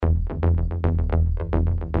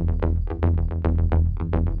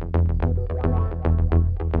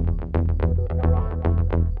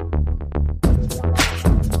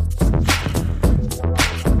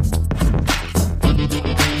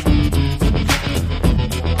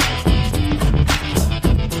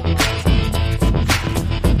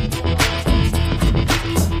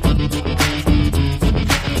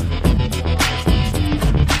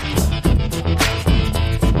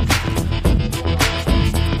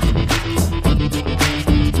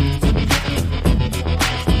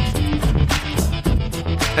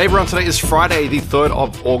Hey everyone, today is Friday, the 3rd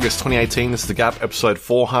of August 2018. This is The Gap, episode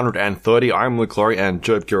 430. I'm Lawrie and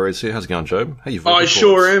Joab Gilroy is here. How's it going, Joab? How you vocal I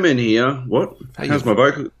sure am in here. What? How's my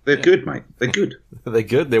vocal? They're good, mate. They're good. They're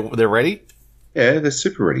good? They're ready? Yeah, they're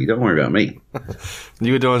super ready. Don't worry about me.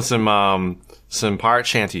 You were doing some pirate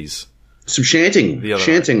shanties. Some chanting.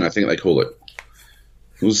 Chanting, night. I think they call it.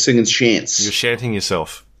 I was singing chants. You were chanting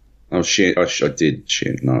yourself. I did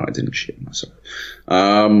chant. No, I didn't chant myself.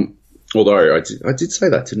 Although I did say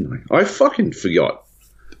that, didn't I? I fucking forgot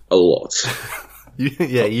a lot.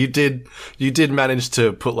 You did manage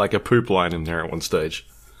to put like a poop line in there at one stage.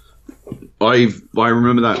 I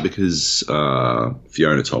remember that because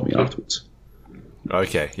Fiona told me afterwards.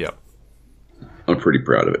 Okay, yep. I'm pretty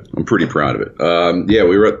proud of it. Yeah,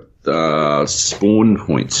 we were at Spawn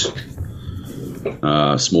Point,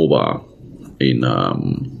 small bar in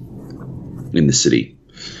the city,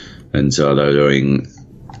 and they were doing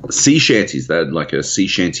sea shanties. They had like a sea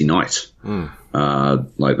shanty night.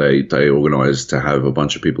 Like they organised to have a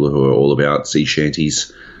bunch of people who are all about sea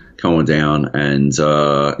shanties coming down and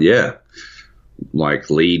like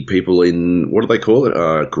lead people in, what do they call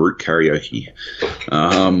it? Group karaoke.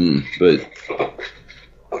 But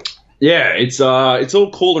yeah, it's all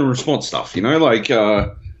call and response stuff, you know, like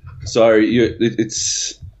so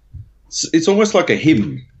it's almost like a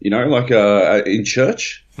hymn, you know, like in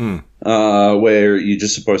church. Where you're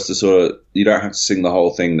just supposed to you don't have to sing the whole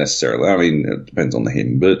thing necessarily. I mean, it depends on the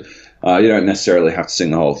hymn, but you don't necessarily have to sing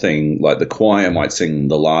the whole thing. Like the choir might sing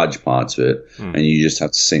the large parts of it, and you just have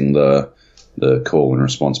to sing the call and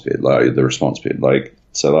response bit, like the response bit. Like,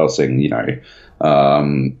 so they'll sing, you know, I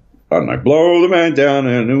don't know, blow the man down,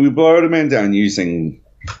 and we blow the man down. You sing,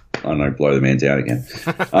 I don't know, blow the man down again.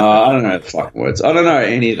 I don't know the fucking words. I don't know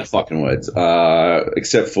any of the fucking words,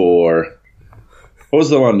 except for, what was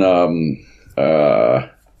the one?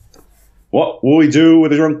 What will we do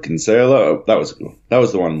with a drunken sailor? That was a good one. That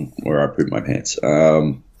was the one where I pooped my pants.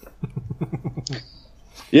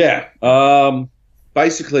 Yeah.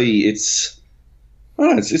 Basically, it's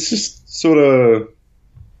just sort of,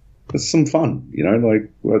 it's some fun, you know. Like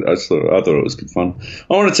I thought it was good fun.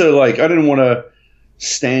 I didn't want to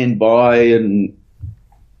stand by and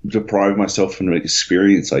deprive myself from an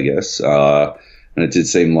experience, I guess. And it did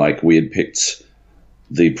seem like we had picked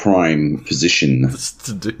the prime position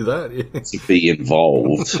to do that, yeah. To be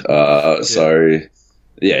involved. So,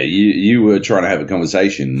 yeah, you were trying to have a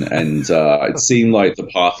conversation, and it seemed like the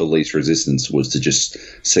path of least resistance was to just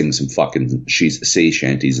sing some fucking sea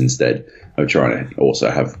shanties instead of trying to also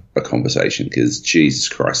have a conversation, because, Jesus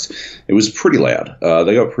Christ, it was pretty loud.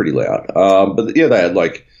 They got pretty loud. But, yeah, they had,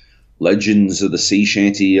 like, legends of the sea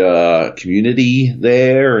shanty community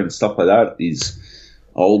there and stuff like that. These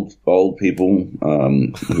old people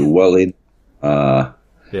who were well in.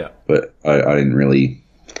 Yeah. But I didn't really,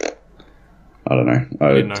 I don't know.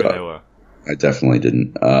 I didn't know who they were. I definitely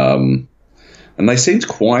didn't. And they seemed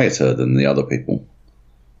quieter than the other people.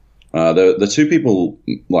 The two people,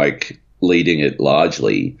 like, leading it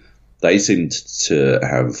largely, they seemed to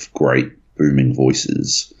have great booming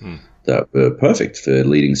voices that were perfect for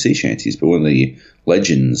leading sea shanties. But when the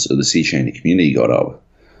legends of the sea shanty community got up,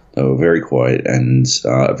 they were very quiet and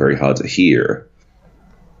very hard to hear.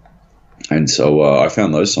 And so I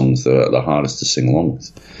found those songs the hardest to sing along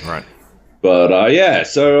with. Right. But, yeah,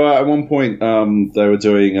 so at one point they were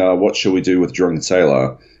doing What Shall We Do with a Drunken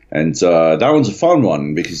Sailor? And that one's a fun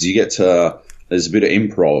one because you get to, there's a bit of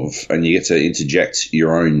improv and you get to interject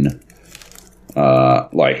your own,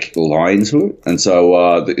 like, line to it. And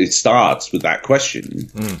so it starts with that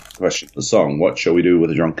question, question of the song, what shall we do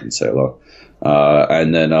with a drunken sailor?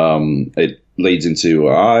 And then it leads into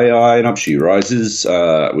aye, and up she rises,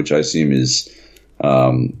 which I assume is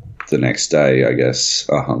the next day, I guess,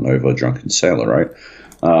 a hungover drunken sailor, right?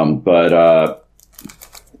 But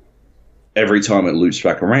every time it loops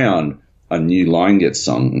back around, a new line gets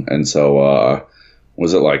sung. And so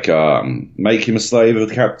was it like make him a slave of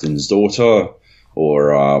the captain's daughter?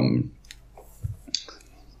 Or I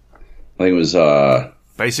think it was...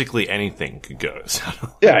 basically anything could go.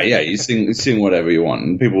 yeah, you sing whatever you want,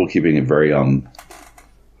 and people were keeping it very in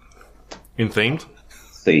themed,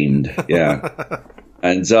 yeah.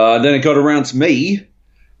 And then it got around to me,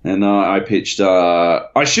 and I pitched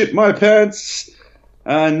I shit my pants,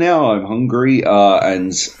 and now I'm hungry.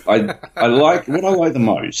 And I like, what I like the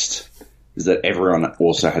most is that everyone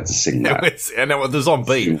also had to sing that. And it was on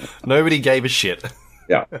beat. Nobody gave a shit.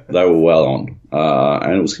 Yeah, they were well on,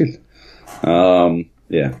 and it was good.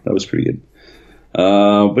 Yeah, that was pretty good.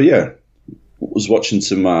 But yeah, was watching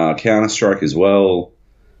some Counter-Strike as well.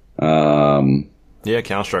 Yeah,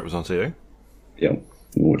 Counter-Strike was on TV. Yeah,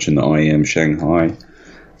 watching the IM Shanghai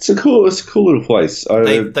it's a cool little place.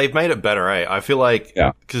 They've made it better, eh? I feel like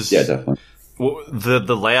because definitely.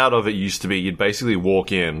 The layout of it used to be you'd basically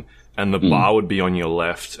walk in and the bar would be on your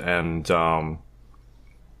left and then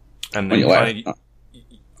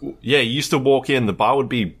you used to walk in, the bar would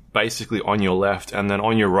be basically on your left, and then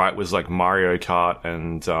on your right was like Mario Kart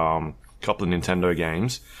and a couple of Nintendo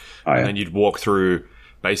games. And then you'd walk through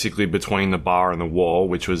basically between the bar and the wall,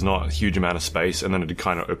 which was not a huge amount of space, and then it'd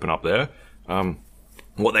kind of open up there.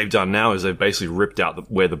 What they've done now is they've basically ripped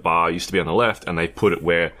out where the bar used to be on the left, and they put it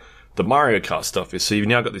where the Mario Kart stuff is. So you've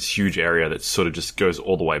now got this huge area that sort of just goes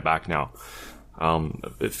all the way back now.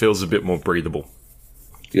 It feels a bit more breathable.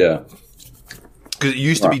 Yeah. Because it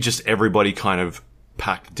used to be just everybody kind of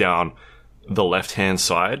packed down the left-hand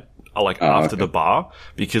side, after the bar,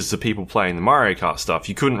 because the people playing the Mario Kart stuff,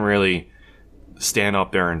 you couldn't really stand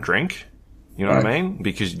up there and drink. You know what I mean?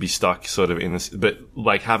 Because you'd be stuck sort of in this... But,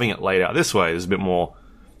 like, having it laid out this way is a bit more...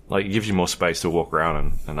 Like, it gives you more space to walk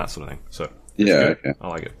around and that sort of thing. So, yeah, okay. I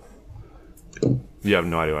like it. Cool. You have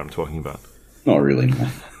no idea what I'm talking about. Not really, no.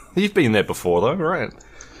 You've been there before, though, right?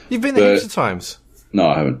 You've been there heaps of times. No,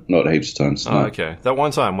 I haven't. Not heaps of times. No. Oh, okay. That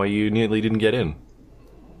one time where you nearly didn't get in.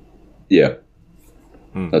 Yeah.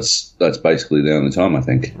 That's basically the only time, I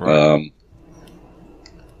think. Right.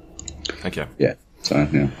 Okay. Yeah. So,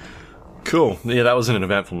 yeah. Cool. Yeah, that was an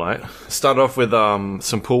eventful night. Started off with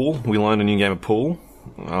some pool. We learned a new game of pool.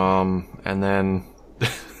 And then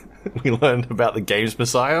we learned about the Games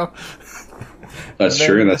Messiah. That's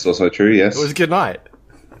true, and that's also true, yes. It was a good night.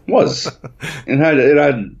 It was. It had,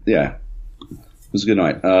 yeah. It was a good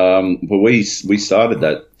night. But we started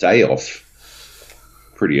that day off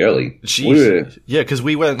pretty early. Yeah, because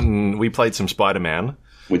we went and we played some Spider-Man.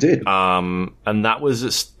 We did. And that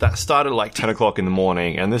started at like 10 o'clock in the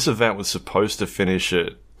morning, and this event was supposed to finish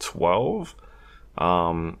at 12.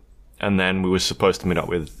 And then we were supposed to meet up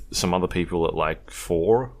with some other people at like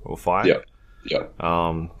 4 or 5. Yeah.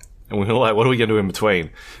 And we were like, what are we going to do in between?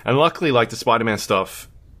 And luckily, like the Spider-Man stuff,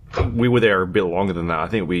 we were there a bit longer than that. I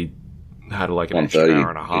think we had like an extra hour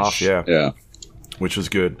and a half. Yeah. Which was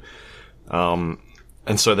good. And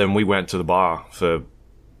so then we went to the bar for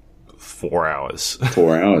 4 hours.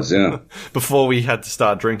 4 hours, yeah. Before we had to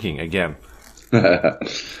start drinking again.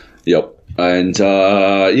 Yep. And,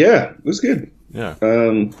 it was good. Yeah.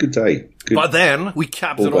 Good day. But then we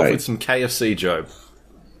capped it off with some KFC, Joab.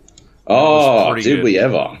 Oh, did good. We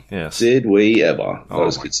ever? Yes. Did we ever? That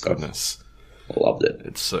was good stuff. Goodness. I loved it.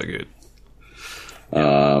 It's so good.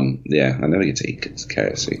 Yeah, I never get to eat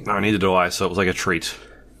KFC. No, neither do I, so it was like a treat.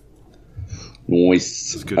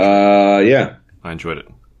 Nice. It was good. Yeah. I enjoyed it.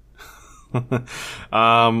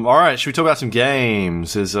 All right, should we talk about some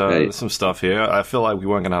games? There's some stuff here. I feel like we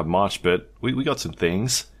weren't going to have much, but we got some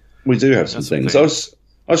things. We do have some things. I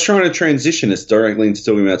was trying to transition us directly into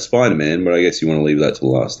talking about Spider-Man, but I guess you want to leave that to the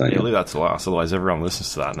last, don't you? Yeah, leave that to last. Otherwise, everyone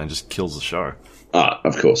listens to that and then just kills the show.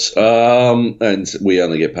 Of course. And we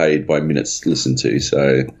only get paid by minutes listened to,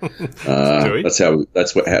 so that's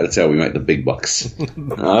how we make the big bucks.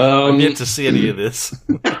 I'm yet to see any of this.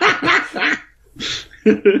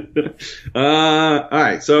 All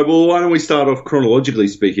right. So, why don't we start off chronologically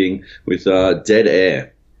speaking with Dead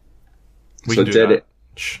Air? We can do that.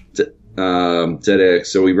 Dead Air.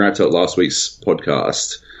 So we wrapped up last week's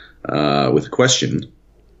podcast with a question.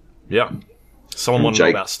 Yeah. Someone wanted to know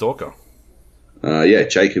about S.T.A.L.K.E.R.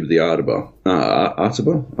 Jacob the Artiber.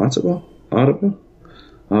 Artiber?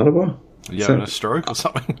 Are you having a stroke or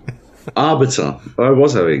something? Arbiter. I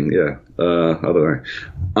was having, I don't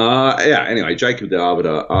know. Anyway, Jacob the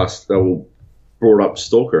Arbiter brought up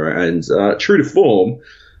S.T.A.L.K.E.R. and true to form,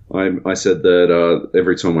 I said that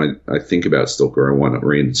every time I think about S.T.A.L.K.E.R, I wind up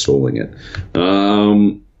reinstalling it.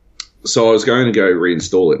 So I was going to go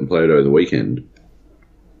reinstall it and play it over the weekend.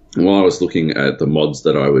 While I was looking at the mods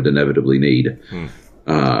that I would inevitably need,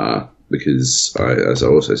 because as I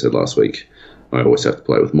also said last week, I always have to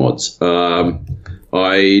play with mods.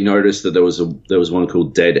 I noticed that there was one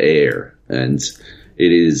called Dead Air, and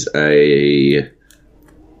it is a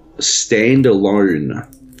standalone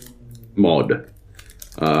mod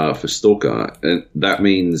for S.T.A.L.K.E.R, and that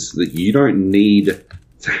means that you don't need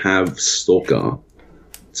to have S.T.A.L.K.E.R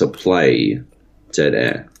to play Dead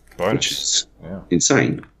Air, which is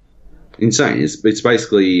insane. It's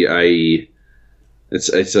basically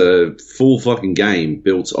it's a full fucking game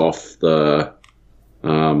built off the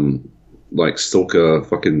S.T.A.L.K.E.R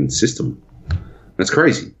fucking system. That's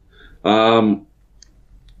crazy. Anyway,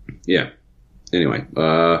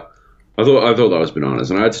 I thought that was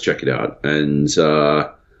bananas, and I had to check it out. And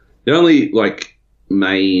the only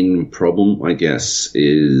main problem, I guess,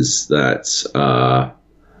 is that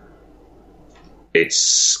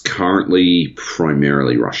it's currently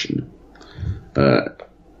primarily Russian.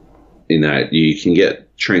 In that you can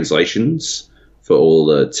get translations for all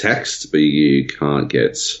the text, but you can't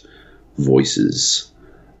get voices.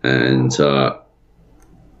 And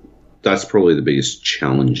that's probably the biggest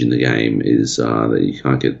challenge in the game, is that you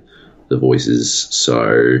can't get the voices.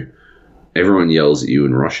 So everyone yells at you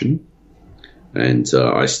in Russian, and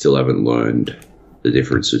I still haven't learned the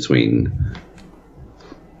difference between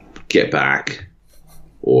get back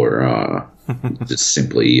or just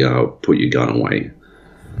simply put your gun away.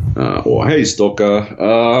 Or hey, stalker.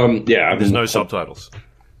 Yeah, there's no subtitles.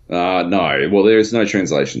 No, well, there's no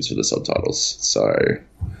translations for the subtitles. So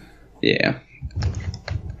yeah.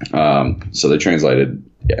 So they translated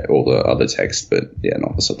all the other text, but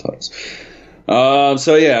not the subtitles.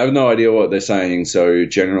 So I have no idea what they're saying. So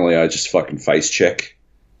generally, I just fucking face check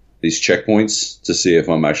these checkpoints to see if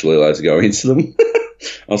I'm actually allowed to go into them.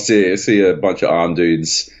 I'll see a bunch of armed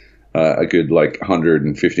dudes a good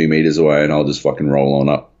 150 meters away, and I'll just fucking roll on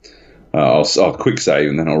up. I'll quick save,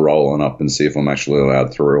 and then I'll roll on up and see if I'm actually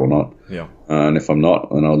allowed through or not. Yeah. And if I'm not,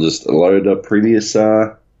 then I'll just load a previous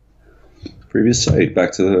save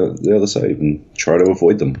back to the other save and try to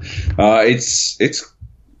avoid them. It's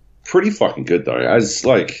pretty fucking good though.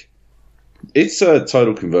 It's a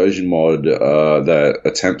total conversion mod that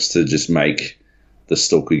attempts to just make the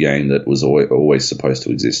S.T.A.L.K.E.R game that was always supposed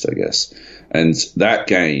to exist, I guess. And that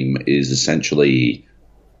game is essentially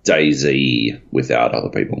DayZ without other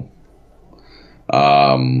people.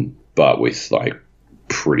 But with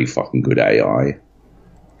pretty fucking good AI.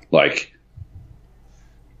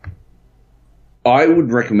 I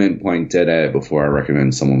would recommend playing Dead Air before I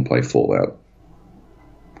recommend someone play Fallout.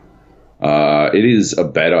 It is a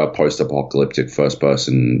better post-apocalyptic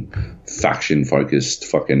first-person, faction-focused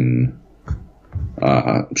fucking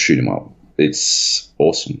shoot 'em up. It's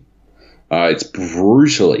awesome. It's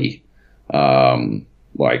brutally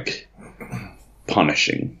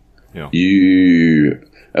punishing. Yeah.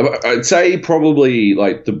 I'd say probably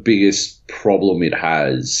the biggest problem it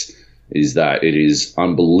has is that it is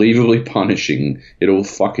unbelievably punishing. It'll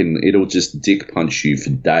just dick punch you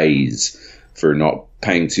for days for not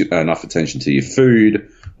paying enough attention to your food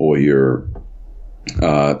or your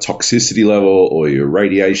toxicity level or your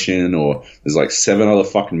radiation, or there's 7 other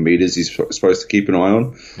fucking meters you're supposed to keep an eye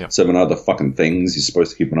on. Yeah. 7 other fucking things you're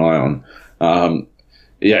supposed to keep an eye on.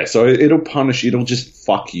 So it'll just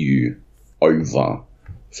fuck you over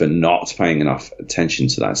for not paying enough attention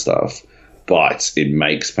to that stuff. But it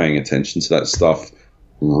makes paying attention to that stuff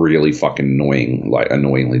really fucking annoying,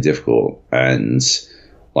 annoyingly difficult. And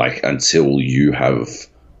until you have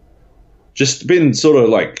just been sort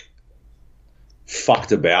of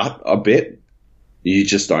fucked about a bit, you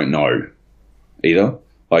just don't know either.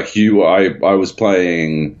 I was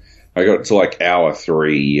playing, I got to hour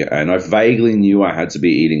 3, and I vaguely knew I had to be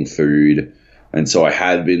eating food, and so I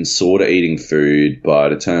had been sort of eating food,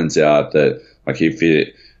 but it turns out that if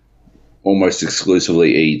it almost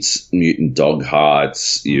exclusively eats mutant dog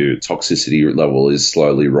hearts, your toxicity level is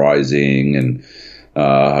slowly rising, and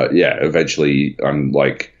eventually I'm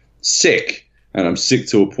sick. And I'm sick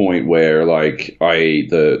to a point where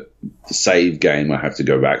the save game I have to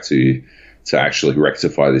go back to actually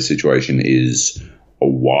rectify this situation is a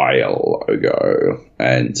while ago.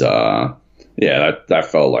 And that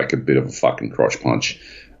felt like a bit of a fucking crotch punch.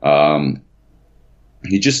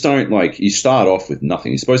 You just don't you start off with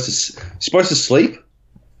nothing. You're supposed to sleep,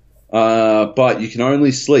 but you can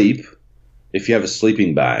only sleep if you have a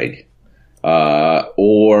sleeping bag,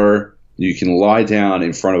 or you can lie down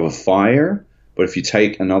in front of a fire. But if you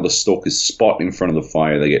take another stalker's spot in front of the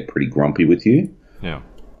fire, they get pretty grumpy with you. Yeah.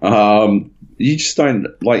 You just don't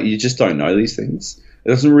know these things. It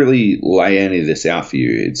doesn't really lay any of this out for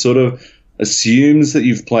you. It sort of assumes that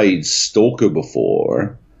you've played Stalker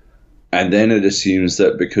before, and then it assumes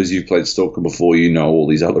that because you've played Stalker before, you know all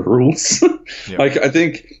these other rules. Yep. I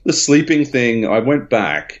think the sleeping thing, I went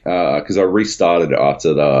back because I restarted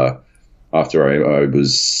after I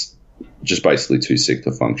was just basically too sick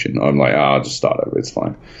to function. I'm I'll just start over. It's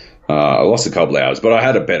fine. I lost a couple of hours, but I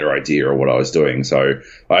had a better idea of what I was doing. So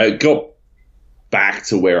I got back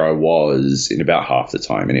to where I was in about half the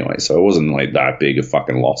time anyway. So it wasn't that big a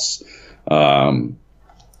fucking loss. But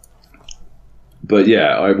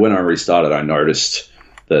when I restarted, I noticed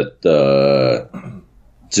that the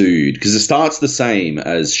dude, because it starts the same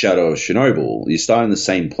as Shadow of Chernobyl. You start in the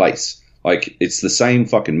same place. It's the same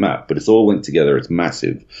fucking map, but it's all linked together. It's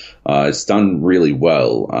massive. It's done really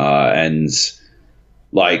well. And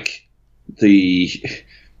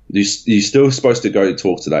you're still supposed to go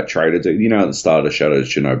talk to that trader dude. At the start of Shadow of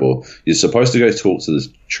Chernobyl, you're supposed to go talk to this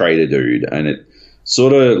trader dude, and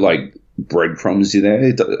sort of like breadcrumbs you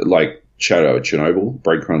there, like Shadow of Chernobyl,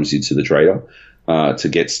 breadcrumbs you to the trader to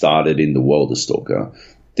get started in the world of S.T.A.L.K.E.R.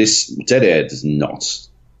 This Dead Air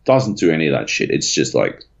doesn't do any of that shit. It's just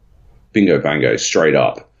like bingo bango, straight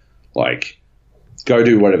up. Like, go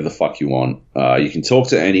do whatever the fuck you want. You can talk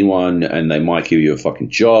to anyone and they might give you a fucking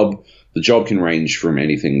job. The job can range from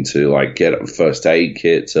anything to like get a first aid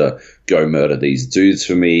kit to go murder these dudes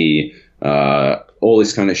for me, all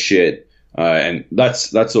this kind of shit. And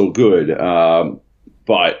that's all good.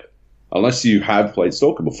 But unless you have played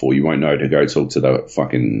S.T.A.L.K.E.R before, you won't know to go talk to the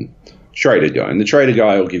fucking trader guy. And the trader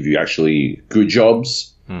guy will give you actually good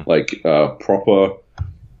jobs, like proper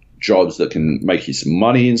jobs that can make you some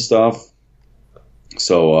money and stuff.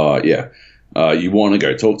 So, you want to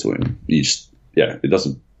go talk to him. It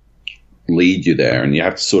doesn't lead you there, and you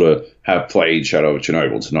have to sort of have played Shadow of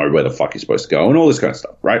Chernobyl to know where the fuck you're supposed to go and all this kind of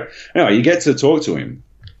stuff, right? Anyway, you get to talk to him,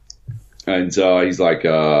 and he's like,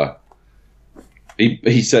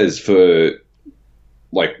 he says for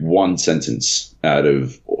like one sentence out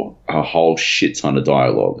of a whole shit ton of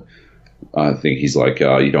dialogue, I think he's like,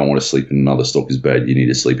 you don't want to sleep in another stalker's bed, you need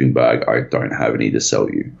a sleeping bag, I don't have any to sell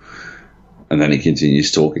you. And then he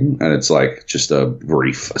continues talking, and it's like just a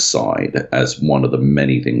brief aside as one of the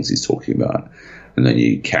many things he's talking about. And then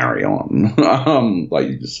you carry on. Like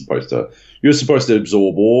you're supposed to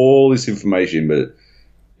absorb all this information, but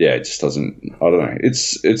yeah, it just doesn't, I don't know.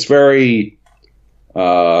 It's very,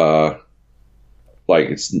 there's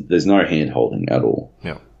no hand holding at all.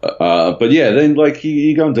 Yeah. But yeah, then like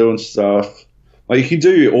you go and doing stuff. Like you can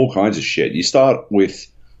do all kinds of shit. You start with,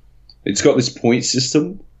 it's got this point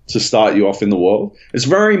system to start you off in the world. It's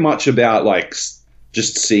very much about like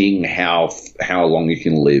just seeing how long you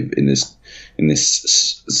can live in this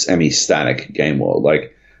semi-static game world.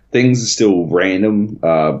 Like things are still random.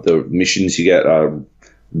 The missions you get are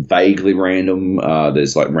vaguely random.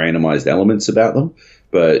 There's like randomized elements about them,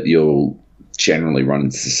 but you'll generally run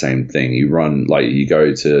into the same thing. You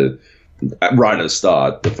go to right at the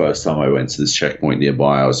start. The first time I went to this checkpoint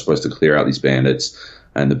nearby, I was supposed to clear out these bandits.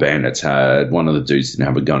 And the bandits had, one of the dudes didn't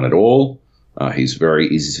have a gun at all. He's very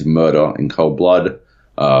easy to murder in cold blood.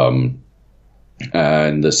 And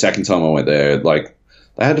the second time I went there, like,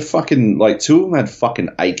 they had two of them had fucking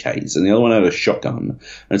AKs and the other one had a shotgun.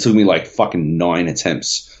 And it took me like fucking 9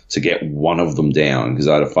 attempts to get one of them down because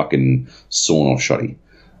I had a fucking sawn off shotty.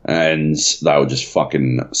 And they were just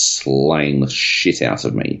fucking slaying the shit out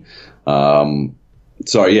of me.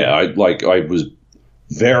 So yeah, I was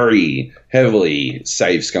very heavily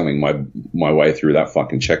save scumming my way through that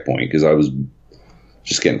fucking checkpoint because I was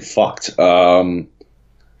just getting fucked.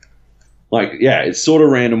 It's sort of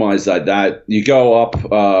randomized like that. You go up.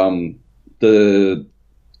 The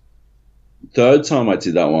third time I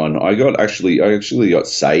did that one, I actually got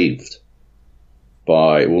saved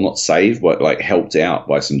by, well, not saved, but like helped out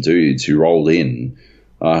by some dudes who rolled in,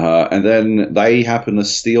 and then they happened to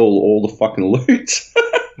steal all the fucking loot.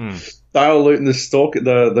 They were looting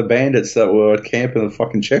the bandits that were camping the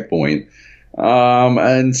fucking checkpoint.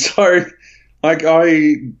 And so, like,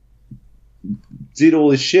 I did all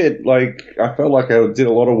this shit. Like, I felt like I did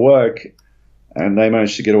a lot of work, and they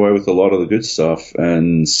managed to get away with a lot of the good stuff.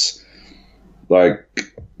 And, like,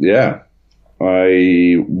 yeah,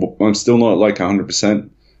 I'm still not, like, 100%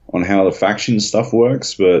 on how the faction stuff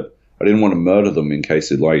works, but I didn't want to murder them in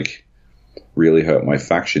case it, like, really hurt my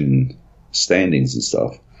faction standings and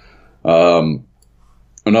stuff.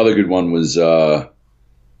 Another good one was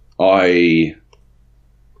I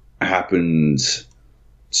happened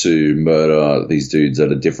to murder these dudes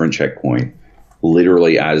at a different checkpoint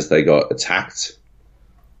literally as they got attacked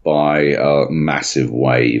by a massive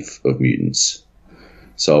wave of mutants.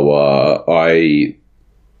 So I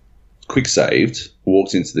quick saved,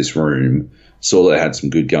 walked into this room, saw that they had some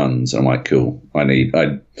good guns, and I'm like, cool, I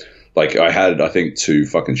had, I think, 2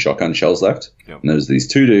 fucking shotgun shells left. Yep. And there was these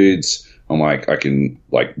 2 dudes. I'm like, I can,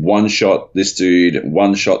 like, one-shot this dude, and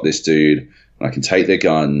I can take their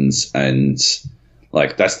guns, and,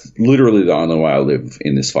 like, that's literally the only way I live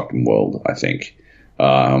in this fucking world, I think.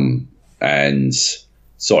 And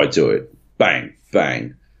so I do it. Bang,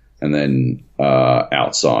 bang. And then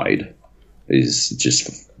outside is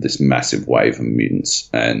just this massive wave of mutants,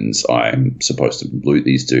 and I'm supposed to loot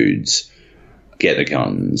these dudes, get the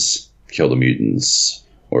guns, kill the mutants,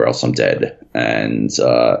 or else I'm dead. And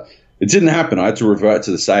it didn't happen. I had to revert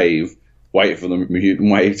to the save, wait for the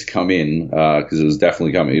mutant wave to come in, because it was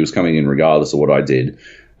definitely coming. It was coming in regardless of what I did.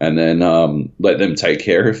 And then let them take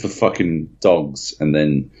care of the fucking dogs and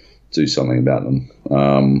then do something about them.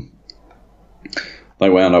 They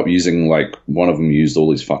wound up using, like, one of them used all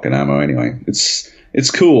his fucking ammo anyway. It's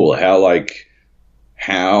cool how, like,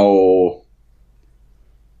 how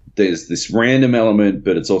there's this random element,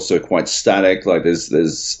 but it's also quite static. Like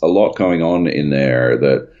there's a lot going on in there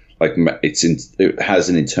that like it has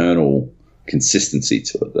an internal consistency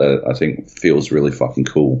to it that I think feels really fucking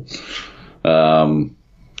cool.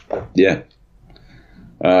 Yeah.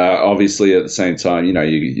 Obviously, at the same time, you know,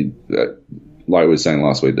 you like we were saying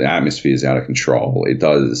last week, the atmosphere is out of control. It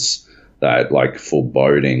does that like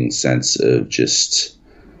foreboding sense of just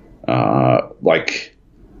like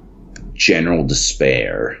general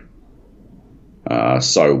despair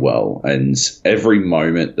so well. And every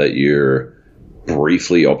moment that you're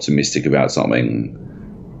briefly optimistic about something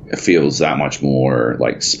feels that much more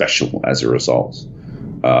like special as a result.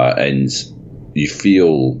 And you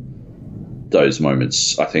feel those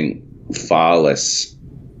moments, I think, far less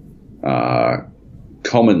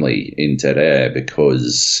commonly in Dead Air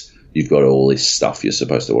because you've got all this stuff you're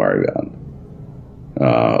supposed to worry about.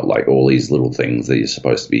 Like all these little things that you're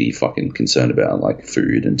supposed to be fucking concerned about, like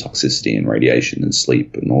food and toxicity and radiation and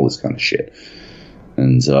sleep and all this kind of shit.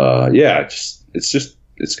 And yeah, it's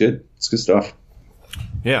good. It's good stuff.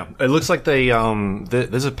 Yeah, it looks like they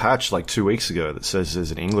there's a patch like 2 weeks ago that says there's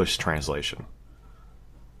an English translation.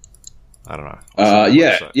 I don't know.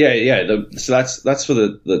 Yeah. So that's for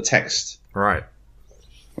the text, right?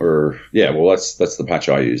 Or yeah, well that's the patch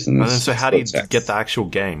I use. And then so how do you get the actual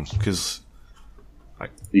game? Because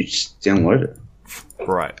you just download it,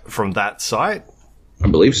 right, from that site. I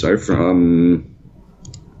believe so. From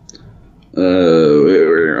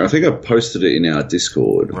I think I posted it in our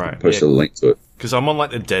Discord. Right, posted a link to it. Because I'm on like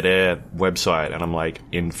the Dead Air website and I'm like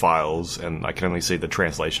in files and I can only see the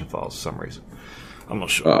translation files for some reason. I'm not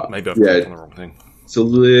sure. Maybe I've clicked on the wrong thing. It's a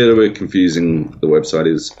little bit confusing. The website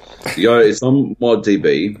is. It's on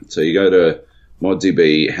ModDB. So you go to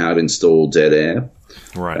ModDB, how to install Dead Air,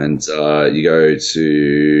 right? And you go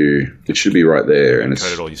to. It should be right there, and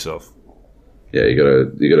code it all yourself. Yeah, you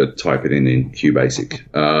gotta type it in QBasic.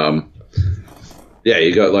 Yeah,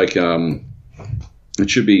 you got like it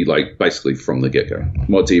should be like basically from the get go.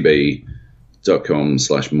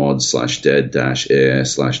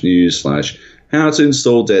 moddb.com/mod/dead-air/news/how to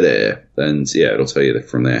install Dead Air, and yeah, it'll tell you that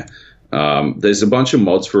from there. There's a bunch of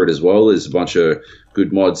mods for it as well. There's a bunch of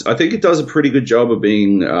good mods. I think it does a pretty good job of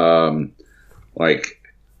being like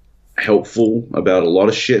helpful about a lot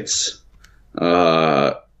of shits.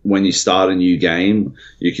 When you start a new game,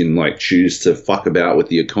 you can like choose to fuck about with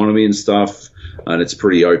the economy and stuff, and it's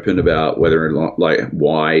pretty open about whether or not like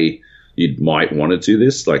why you might want to do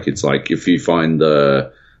this. Like it's like if you find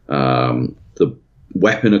the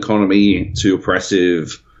weapon economy too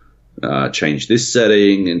oppressive, change this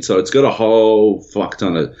setting, and so it's got a whole fuck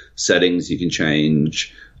ton of settings you can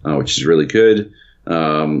change, which is really good.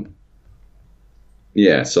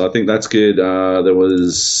 Yeah, so I think that's good. There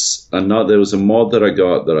was a mod that I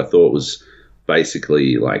got that I thought was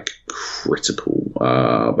basically like critical,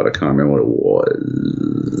 but I can't remember what it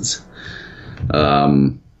was.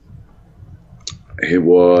 It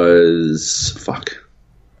was fuck.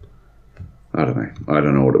 I don't know. I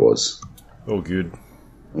don't know what it was. All good.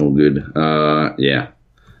 Yeah,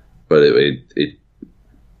 but it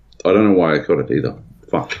I don't know why I got it either.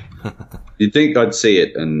 Fuck. You'd think I'd see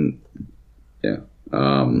it and yeah.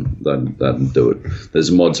 That didn't do it.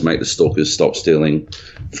 There's mods to make the stalkers stop stealing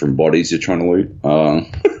from bodies you're trying to loot.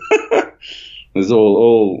 There's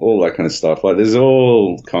all that kind of stuff. Like there's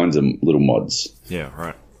all kinds of little mods. Yeah,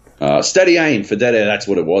 right. Steady aim for Dead Air. That's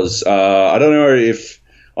what it was. I don't know if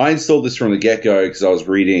I installed this from the get go because I was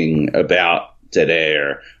reading about Dead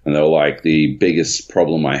Air and they were like the biggest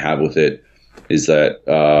problem I have with it is that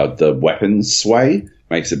the weapons sway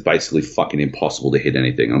makes it basically fucking impossible to hit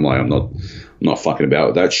anything. I'm like, I'm not fucking about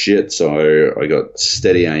with that shit. So I got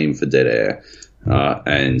steady aim for Dead Air,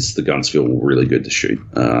 and the guns feel really good to shoot.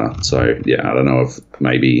 So yeah, I don't know if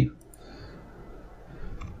maybe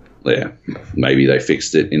they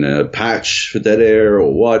fixed it in a patch for Dead Air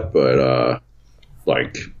or what, but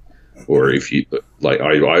or if you like,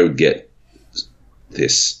 I would get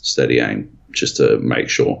this steady aim just to make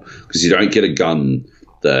sure because you don't get a gun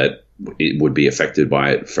that it would be affected by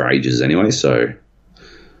it for ages anyway, so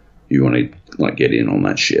you want to like get in on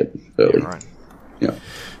that shit early. Yeah, right. Yeah.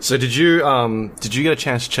 So did you get a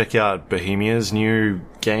chance to check out Bohemia's new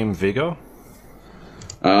game Vigor?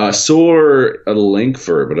 I saw a link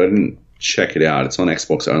for it, but I didn't check it out. It's on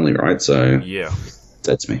Xbox only, right? So yeah,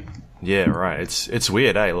 that's me. Yeah, right. It's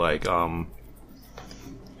weird, eh? Like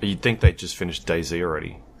you'd think they just finished DayZ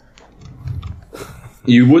already.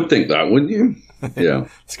 You would think that, wouldn't you? Yeah.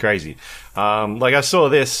 It's crazy. Like I saw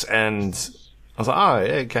this and I was like, oh,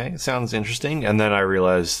 okay, sounds interesting. And then I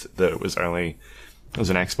realized that it was an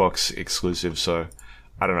Xbox exclusive. So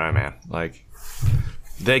I don't know, man. Like,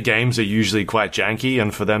 their games are usually quite janky,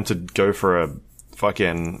 and for them to go for a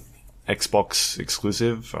fucking Xbox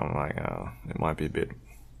exclusive, I'm like, it might be a bit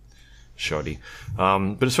shoddy.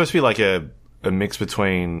 But it's supposed to be like a mix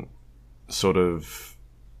between sort of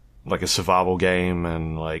like a survival game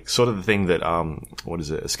and like sort of the thing that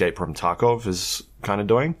Escape from Tarkov is kind of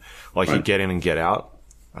doing. Like you get in and get out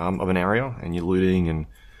of an area, and you're looting and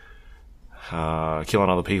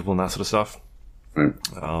killing other people and that sort of stuff. Right.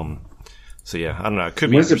 So yeah, I don't know. It could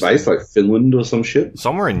be. Where's it based? Like Finland or some shit?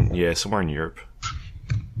 Somewhere in Europe.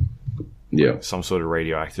 Yeah, like some sort of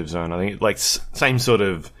radioactive zone. I think like same sort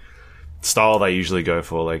of style they usually go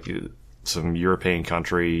for, like some European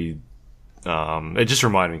country. It just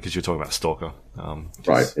reminded me because you're talking about S.T.A.L.K.E.R.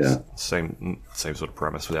 Right. Yeah. Same sort of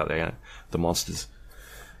premise without the monsters.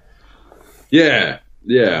 Yeah.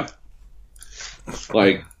 Yeah.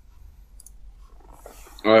 Like,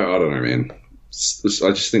 I don't know, man. I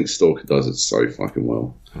just think S.T.A.L.K.E.R. does it so fucking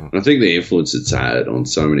well. And I think the influence it's had on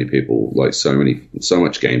so many people, like so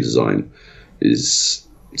much game design, is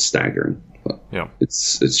staggering. But yeah,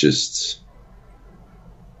 it's just,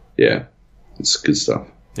 yeah, it's good stuff.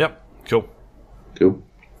 Yep, cool.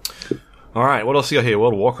 All right, what else you got here?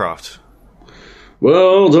 World of Warcraft.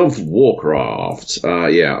 World of Warcraft.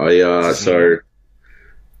 So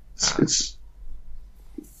it's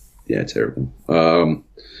terrible.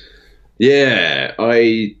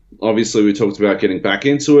 Obviously we talked about getting back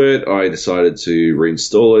into it. I decided to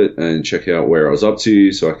reinstall it and check out where I was up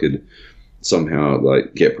to so I could somehow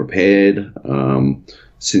like get prepared.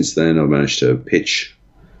 Since then I've managed to pitch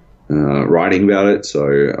writing about it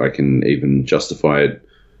so I can even justify it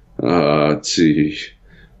to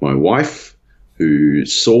my wife, who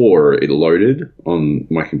saw it loaded on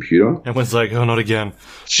my computer. And was like, oh, not again.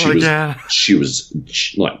 She was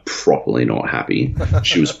like properly not happy.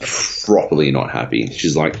 She's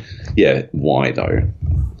like, yeah, why though?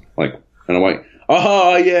 Like, and I'm like,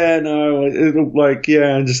 oh, yeah, no, like,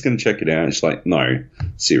 yeah, I'm just going to check it out. And she's like, no,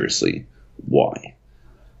 seriously, why?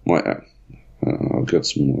 I've got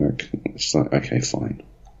some work. She's like, okay, fine.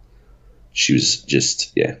 She was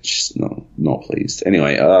just, she's not pleased.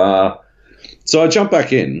 Anyway, so I jump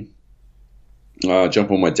back in,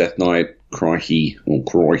 jump on my Death Knight, crikey,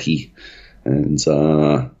 and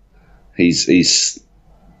he's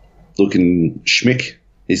looking schmick.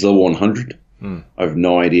 He's level 100. I have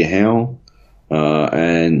no idea how.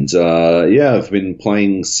 I've been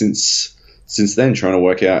playing since then, trying to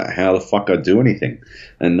work out how the fuck I do anything.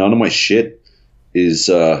 And none of my shit is,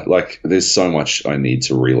 there's so much I need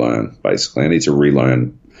to relearn, basically. I need to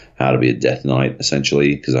relearn how to be a Death Knight,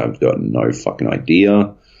 essentially, because I've got no fucking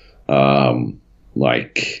idea. No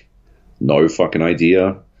fucking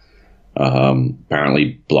idea.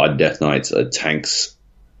 Apparently Blood Death Knights are tanks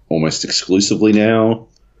almost exclusively now.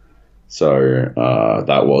 So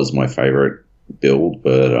that was my favorite build,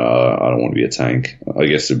 but I don't want to be a tank. I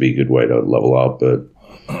guess it'd be a good way to level up, but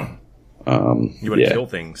you want to kill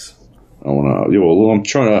things. I want to. Well, I'm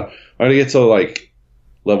trying to. I got to get to like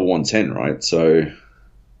level 110, right? So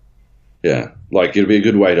yeah, like it'd be a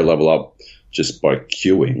good way to level up just by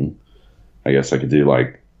queuing. I guess I could do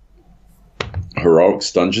like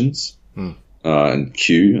heroics dungeons and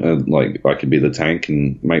queue, and like I could be the tank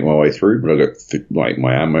and make my way through. But I got like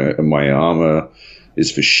my armor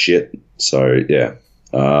is for shit. So yeah,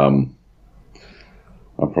 I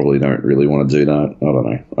probably don't really want to do that. I don't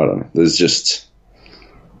know.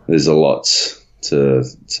 There's a lot to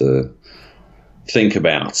think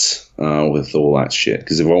about with all that shit.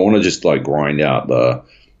 Because if I want to just like grind out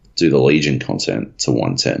do the Legion content to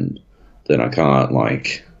 110, then I can't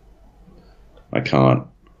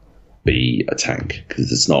be a tank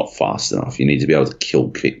because it's not fast enough. You need to be able to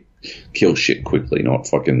kill shit quickly, not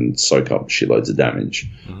fucking soak up shitloads of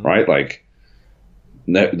damage, right? Like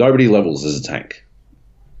nobody levels as a tank,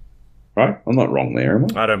 right? I'm not wrong there, am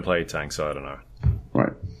I? I don't play tank, so I don't know.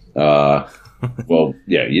 Right. Well,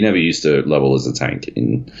 yeah, you never used to level as a tank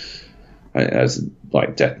as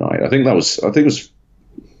like Death Knight. I think it was I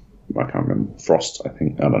can't remember. Frost, I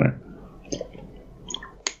think. I don't know.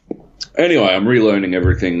 Anyway, I'm relearning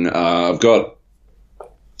everything. I've got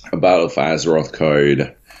a Battle for Azeroth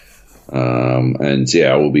code, and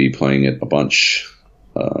yeah, I will be playing it a bunch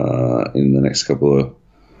in the next the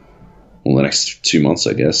next 2 months,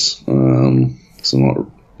 I guess. So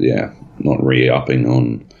not re-upping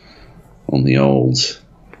on the old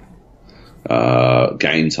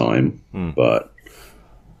game time, but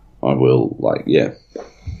I will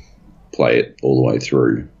play it all the way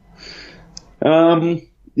through.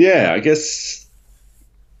 I guess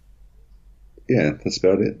that's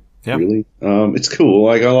about it. Yep. Really, it's cool.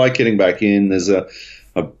 Like I like getting back in. There's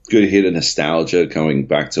a good hit of nostalgia coming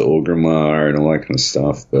back to Orgrimmar and all that kind of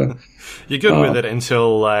stuff. But you're good with it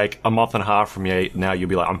until like a month and a half from now. You'll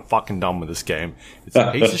be like, I'm fucking done with this game. It's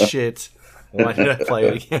a piece of shit. Why did I play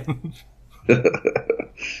it again?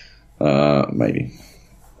 Maybe.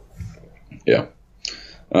 Yeah.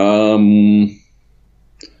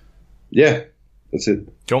 Yeah, that's it.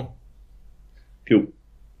 Cool.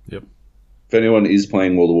 Yep. If anyone is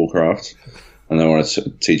playing World of Warcraft and they want to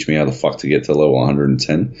teach me how the fuck to get to level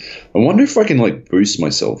 110, I wonder if I can like boost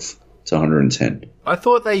myself to 110. I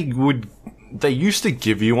thought they would. They used to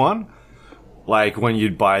give you one, like when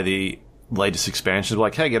you'd buy the latest expansion,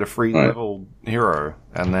 like, hey, get a free level hero,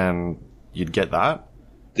 and then you'd get that.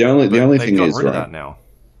 The only thing is, rid of that now.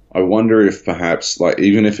 I wonder if perhaps, like,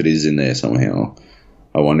 even if it is in there somehow,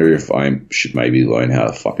 I wonder if I should maybe learn how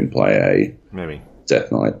to fucking play a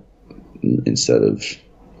Death Knight instead of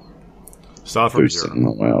start from boosting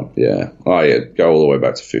them out. Yeah. Oh, yeah. Go all the way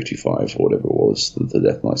back to 55 or whatever it was. The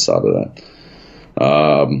Death Knight started at.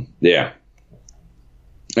 Yeah.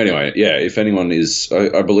 Anyway, yeah. If anyone is,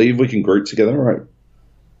 I believe we can group together, right?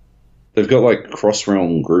 They've got like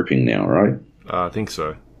cross-realm grouping now, right? I think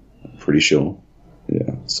so. Pretty sure.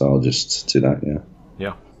 Yeah. So I'll just do that. Yeah.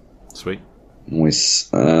 Yeah. Sweet. Nice.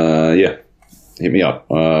 Yeah. Hit me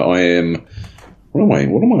up. I am. What am I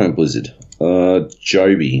on Blizzard?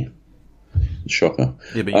 Joby. Shocker.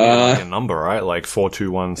 Yeah, but you get like a number, right? Like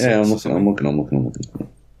 4216. Yeah, I'm looking.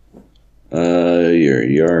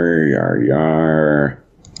 Yar.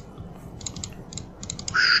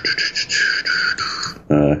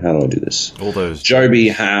 How do I do this? All those. Joby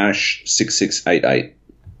 #6688.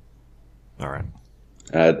 All right.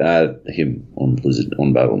 Add him on Blizzard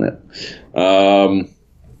on Battle.net.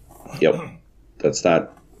 Yep. That's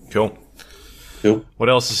that. Cool. What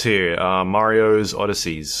else is here? Mario's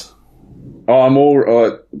Odysseys. Oh, I'm all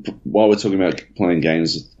while we're talking about playing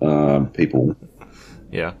games with people.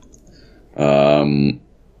 Yeah.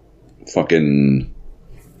 Fucking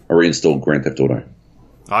I reinstalled Grand Theft Auto.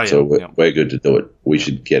 Oh, yeah. So we're good to do it. We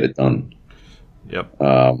should get it done. Yep.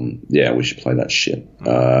 Yeah, we should play that shit.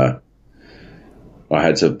 I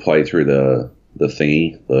had to play through the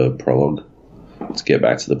thingy, the prologue, to get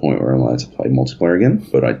back to the point where I'm allowed to play multiplayer again.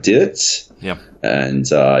 But I did it. Yep. And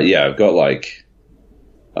yeah, I've got like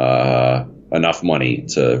enough money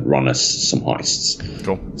to run us some heists.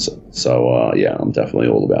 Cool. So yeah, I'm definitely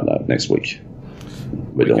all about that next week.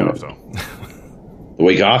 We're doing it. The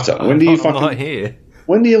week after. When do you I'm not here.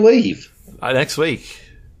 When do you leave? Next week.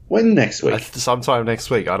 When next week? Sometime next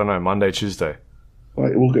week. I don't know. Monday, Tuesday.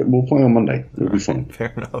 Right, we'll play on Monday. It'll be fun.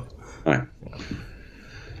 Fair enough. All right.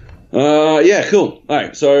 Yeah, cool. All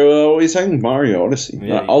right. So what are you saying? Mario Odyssey.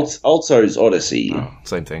 Yeah, Alto's Odyssey. Oh,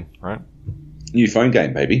 same thing, right? New phone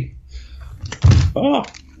game, baby. So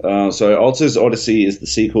Alto's Odyssey is the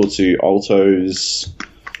sequel to Alto's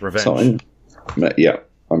Revenge. Something. Yeah,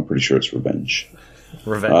 I'm pretty sure it's Revenge.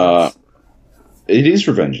 Revenge. It is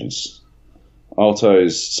Revengeance.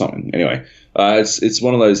 Alto's something. Anyway, it's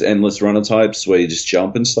one of those endless runner types where you just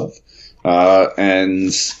jump and stuff, and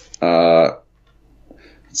it's,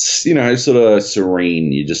 sort of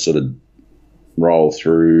serene. You just sort of roll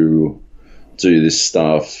through, do this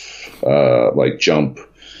stuff, like jump,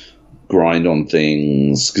 grind on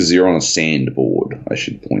things, because you're on a sandboard, I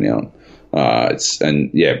should point out.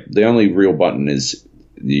 The only real button is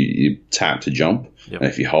you tap to jump, and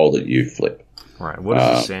if you hold it, you flip. Right. What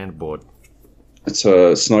is a sandboard? It's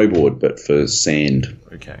a snowboard, but for sand.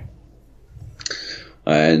 Okay.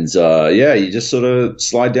 And you just sort of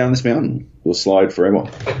slide down this mountain. We'll slide forever.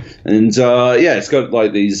 And it's got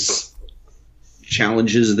like these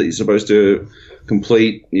challenges that you're supposed to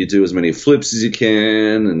complete. You do as many flips as you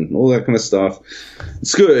can and all that kind of stuff.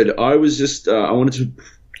 It's good. I was just I wanted to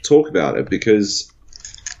talk about it because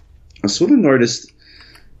I sort of noticed,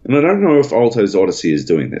 and I don't know if Alto's Odyssey is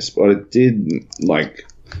doing this, but it did like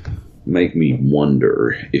make me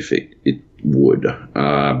wonder if it would.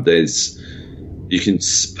 You can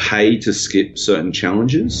pay to skip certain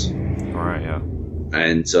challenges. All right, yeah.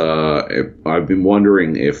 And I've been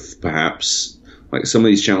wondering if perhaps like some of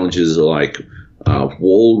these challenges are like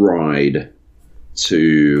wall ride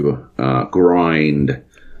to grind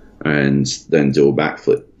and then do a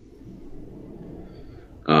backflip.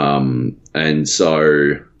 And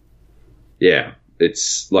so, yeah,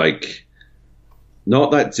 it's like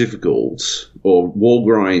not that difficult, or wall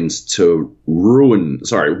ride to ruin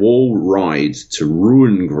grind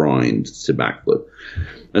to backflip.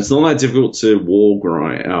 It's not that difficult to wall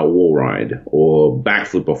ride, or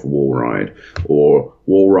backflip off a wall ride, or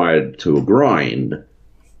wall ride to a grind.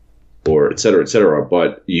 or et cetera,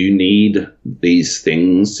 but you need these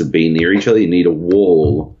things to be near each other. You need a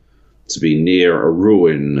wall to be near a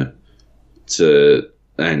ruin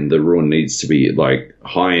and the ruin needs to be like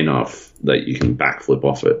high enough that you can backflip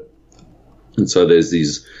off it. And so there's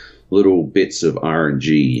these little bits of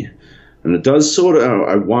RNG, and it does sort of.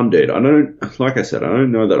 I wondered. Like I said, I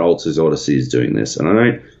don't know that Alto's Odyssey is doing this, and I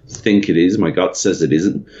don't think it is. My gut says it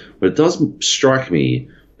isn't, but it does strike me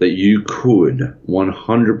that you could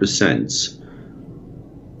 100%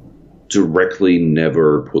 directly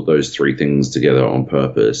never put those three things together on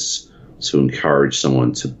purpose to encourage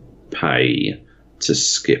someone to pay to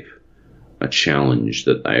skip a challenge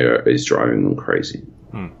that is driving them crazy.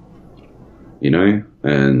 You know?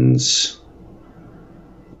 And,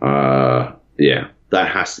 yeah,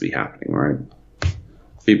 that has to be happening, right?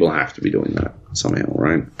 People have to be doing that somehow,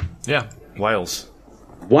 right? Yeah, Wales.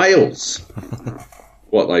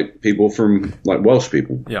 What, like people from, like Welsh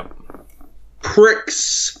people? Yeah.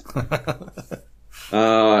 Pricks!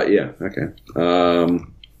 Yeah, okay.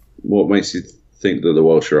 What makes you think that the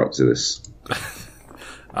Welsh are up to this?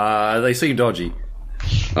 They seem dodgy.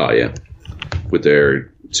 Oh, yeah. With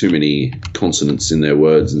their too many consonants in their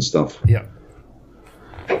words and stuff. Yeah.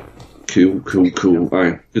 Cool. All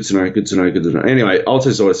right. Good to know. Anyway,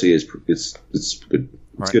 Alto's Odyssey it's good. It's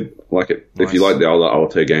good. I like it. Nice. If you like the other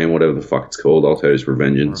Alto game, whatever the fuck it's called, Alto's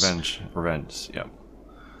Revengeance. Revenge, yeah.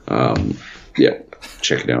 Yeah,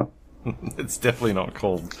 check it out. It's definitely not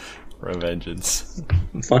called Revengeance.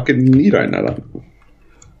 Fucking, you don't know that.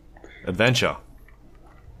 Adventure.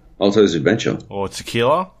 Alto's Adventure. Or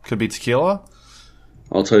Tequila. Could be Tequila.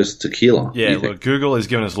 Alto's Tequila. Yeah, look, Google has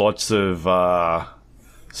given us lots of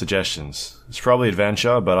suggestions. It's probably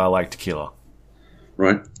Adventure, but I like Tequila.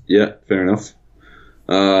 Right. Yeah, fair enough.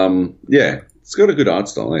 Yeah, it's got a good art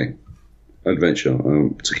style, eh? Adventure.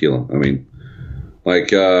 Tequila. I mean,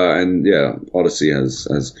 like, and yeah, Odyssey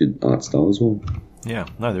has good art style as well. Yeah,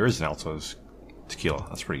 no, there is an Alto's Tequila.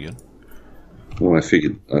 That's pretty good. Well, I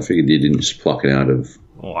figured you didn't just pluck it out of.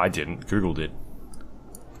 Well, I didn't. Google did.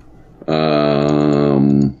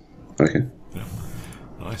 Okay. Yeah.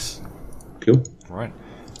 Nice. Cool. Right.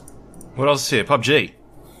 What else is here? PUBG.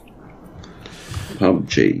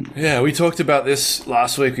 Yeah, we talked about this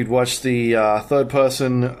last week. We'd watched the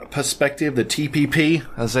third-person perspective, the TPP,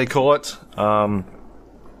 as they call it, the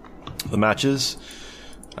matches.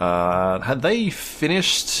 Had they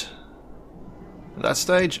finished at that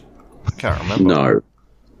stage? I can't remember. No.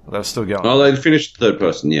 They were still going. Oh, they finished third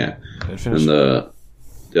person, yeah. They finished. And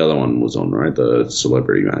the other one was on, right? The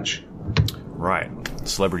celebrity match. Right.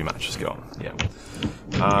 Celebrity match is going, yeah.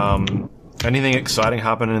 Anything exciting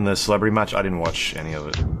happened in the celebrity match? I didn't watch any of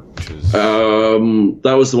it.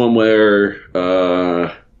 That was the one where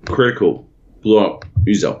Critical blew up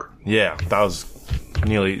S.T.A.L.K.E.R. Yeah, that was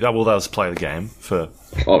nearly... That was play of the game for...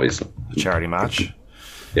 Obviously. The charity match.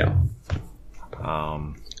 Yeah.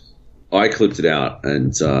 I clipped it out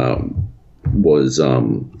and was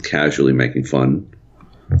casually making fun.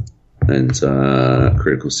 And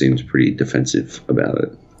Critical seemed pretty defensive about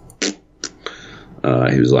it.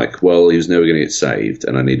 He was like, well, he was never going to get saved,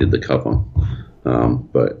 and I needed the cover.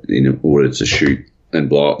 But in order to shoot and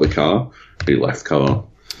blow up the car, he left cover.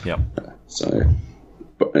 Yeah. So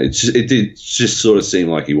but it did just sort of seem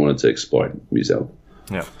like he wanted to exploit S.T.A.L.K.E.R.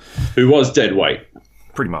 Yeah. Who was dead weight.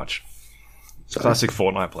 Pretty much. Classic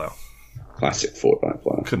Fortnite player.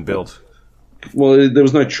 Couldn't build. Well, there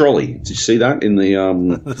was no trolley. Did you see that in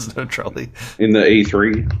the... There's no trolley. In the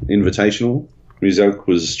E3 Invitational? S.T.A.L.K.E.R.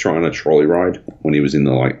 was trying a trolley ride when he was in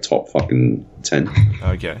the like top fucking 10.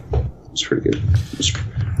 Okay. It was pretty good. It was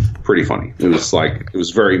pretty funny. It was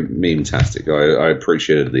very meme-tastic. I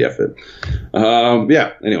appreciated the effort.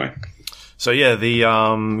 Yeah, anyway. So yeah,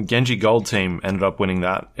 the Genji Gold team ended up winning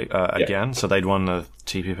that again. Yeah. So they'd won the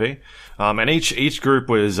TPP. And each group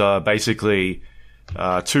was basically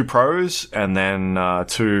 2 pros and then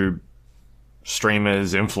 2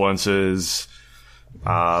 streamers, influencers,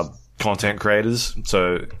 content creators,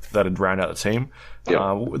 so that'd round out the team.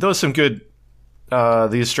 Yeah. There was some good...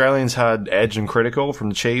 the Australians had Edge and Critical from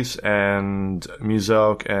the Chiefs, and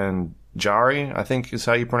S.T.A.L.K.E.R. and Jari, I think is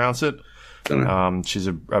how you pronounce it. She's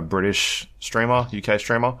a British streamer, UK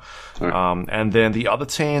streamer. Right. And then the other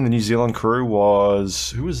team, the New Zealand crew, was...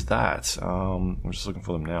 Who was that? I'm just looking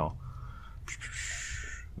for them now.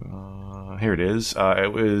 Here it is.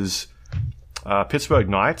 It was Pittsburgh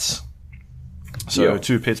Knights. So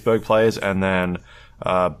 2 Pittsburgh players, and then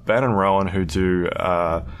Ben and Rowan, who do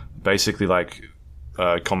basically like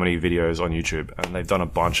comedy videos on YouTube, and they've done a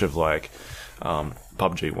bunch of like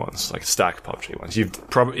PUBG ones, like stack PUBG ones.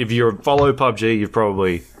 If you follow PUBG,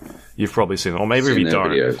 you've probably seen them. Or maybe if you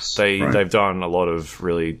don't, they've done a lot of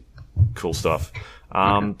really cool stuff. They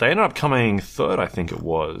ended up coming third, I think it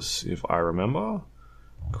was, if I remember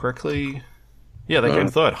correctly. Yeah, they came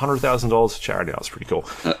third. $100,000 to charity. That was pretty cool.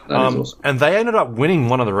 That is awesome. And they ended up winning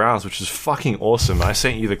one of the rounds, which is fucking awesome. I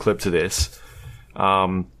sent you the clip to this.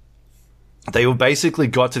 They were basically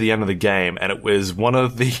got to the end of the game, and it was one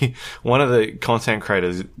of the content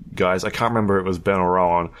creators guys. I can't remember if it was Ben or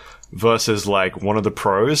Rowan versus like one of the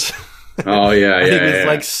pros. Oh yeah, he was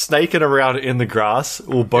like snaking around in the grass.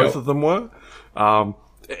 Well, both of them were.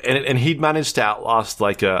 And he'd managed to outlast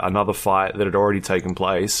like another fight that had already taken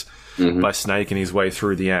place by snaking his way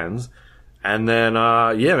through the ends. And then,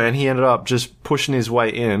 he ended up just pushing his way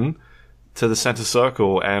in to the center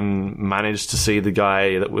circle and managed to see the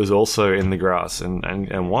guy that was also in the grass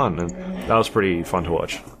and won. And that was pretty fun to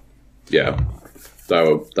watch. Yeah.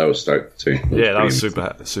 That was stoked too. I was super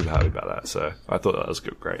happy about that. So I thought that was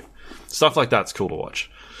great. Stuff like that's cool to watch.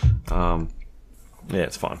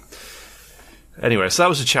 It's fun. Anyway, so that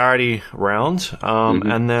was a charity round.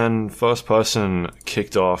 And then first person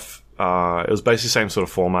kicked off. It was basically the same sort of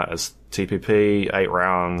format as TPP, 8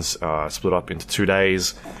 rounds, split up into 2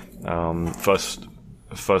 days.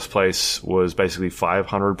 First place was basically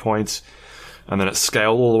 500 points, and then it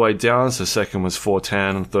scaled all the way down. So second was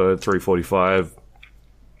 410, third 345,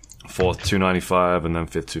 fourth 295, and then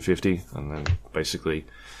fifth 250, and then basically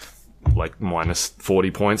like minus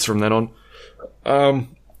 40 points from then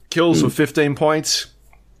on. Kills were 15 points.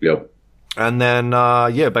 Yep. And then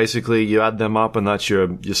basically you add them up, and that's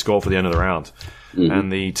your score for the end of the round.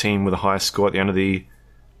 And the team with the highest score at the end of the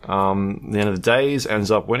days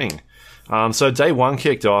ends up winning. So day one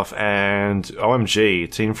kicked off, and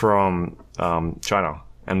OMG, team from China,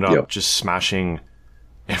 ended up just smashing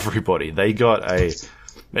everybody. They got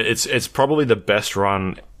it's probably the best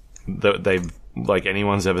run that they've like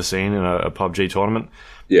anyone's ever seen in a PUBG tournament.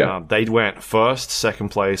 Yeah, they went first, second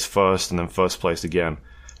place, first, and then first place again,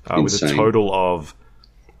 with a total of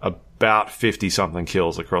about 50 something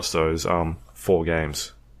kills across those 4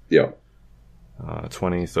 games. Yeah.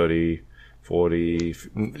 20, 30, 40,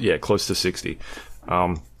 close to 60.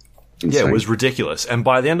 It was ridiculous. And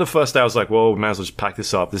by the end of the first day, I was like, well, we might as well just pack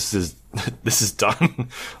this up. This is done.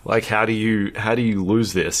 Like, how do you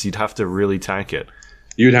lose this? You'd have to really tank it.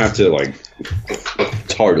 You'd have to, like,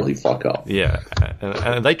 totally fuck up. Yeah.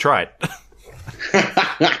 And they tried.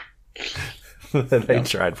 They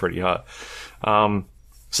tried pretty hard.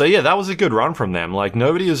 That was a good run from them. Like,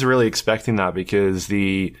 nobody was really expecting that because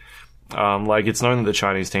it's known that the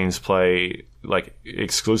Chinese teams play like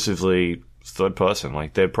exclusively third person.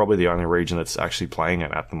 Like they're probably the only region that's actually playing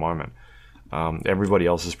it at the moment. Everybody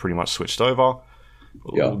else has pretty much switched over.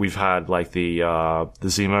 Yeah. We've had like the Zemo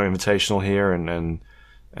Invitational here and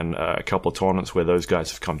a couple of tournaments where those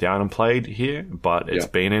guys have come down and played here, but it's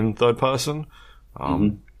been in third person.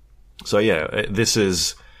 This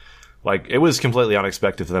is like it was completely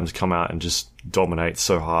unexpected for them to come out and just dominate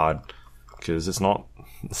so hard because it's not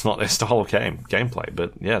their style of gameplay,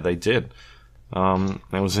 but yeah, they did. It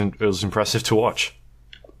was impressive to watch.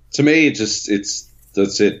 To me, that's it.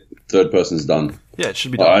 Third person's done. Yeah, it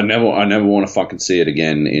should be done. I never want to fucking see it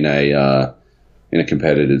again in a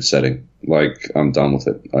competitive setting. Like I'm done with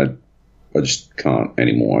it. I just can't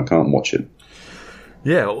anymore. I can't watch it.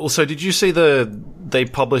 Yeah. Also, did you see they've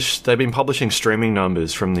been publishing streaming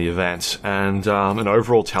numbers from the event, and an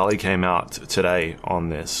overall tally came out today on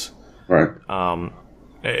this. Right.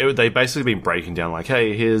 They've basically been breaking down like,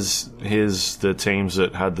 hey, here's the teams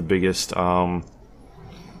that had the biggest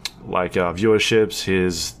viewerships.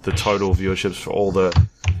 Here's the total viewerships for all the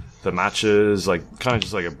matches. Like kind of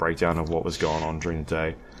just like a breakdown of what was going on during the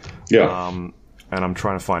day. Yeah. And I'm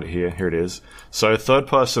trying to find it here. Here it is. So third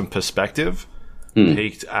person perspective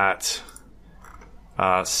peaked at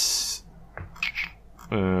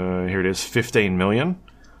here it is, 15 million,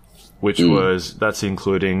 which that's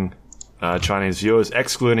including Chinese viewers.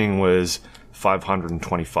 Excluding was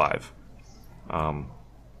 525.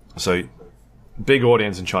 So big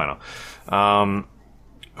audience in China.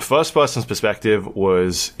 First person's perspective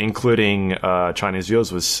was including Chinese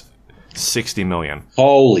viewers was 60 million.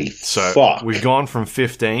 Holy fuck. So we've gone from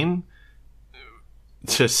 15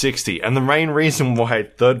 to 60. And the main reason why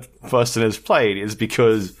third person is played is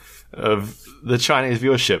because of the Chinese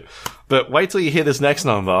viewership. But wait till you hear this next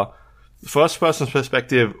number. First person's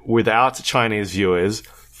perspective without Chinese viewers,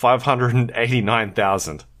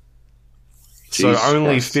 589,000. So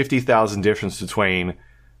only 50,000 difference between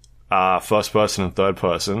first person and third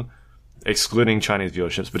person, excluding Chinese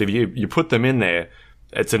viewerships. But if you put them in there,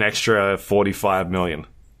 it's an extra 45 million.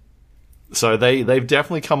 So they've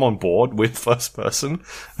definitely come on board with first person.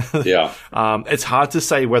 Yeah. It's hard to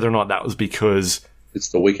say whether or not that was because it's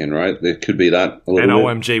the weekend, right? There could be that a little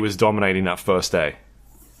and bit. OMG was dominating that first day.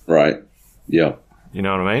 Right. Yeah. You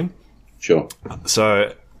know what I mean? Sure.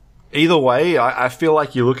 So either way, I feel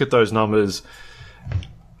like you look at those numbers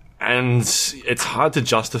and it's hard to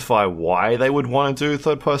justify why they would want to do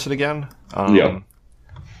third person again.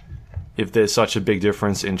 If there's such a big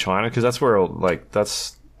difference in China, because that's where, like,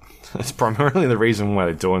 that's primarily the reason why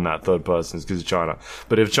they're doing that third person is because of China.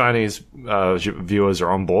 But if Chinese viewers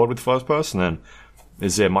are on board with first person, then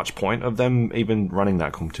is there much point of them even running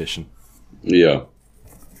that competition? Yeah.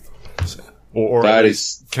 Or that at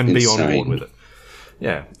is least can insane. be on board with it.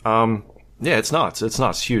 Yeah. Yeah, it's nuts. It's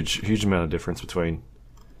nuts. Huge amount of difference between.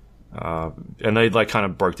 And they like kind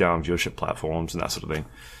of broke down viewership platforms and that sort of thing.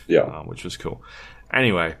 Yeah. Which was cool.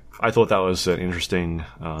 Anyway, I thought that was an interesting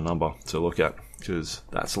number to look at because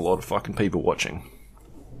that's a lot of fucking people watching.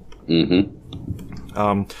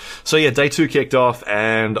 Mm-hmm. So yeah, day 2 kicked off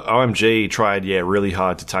and OMG tried really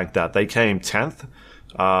hard to tank that. They came 10th,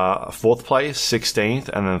 4th place, 16th,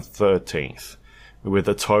 and then 13th with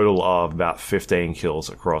a total of about 15 kills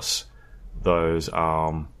across those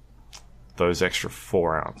extra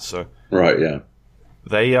 4 rounds. So right, yeah.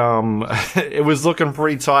 They it was looking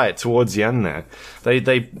pretty tight towards the end there.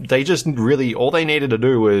 They just really all they needed to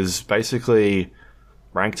do was basically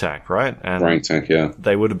rank tank, right? And rank tank, yeah.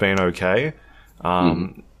 They would have been okay.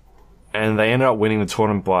 And they ended up winning the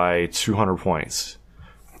tournament by 200 points.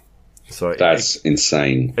 So that's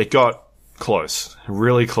insane. It got close,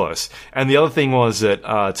 really close. And the other thing was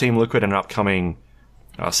that Team Liquid ended up coming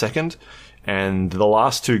second. And the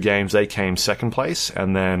last 2 games, they came second place,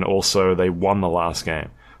 and then also they won the last game.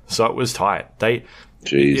 So it was tight.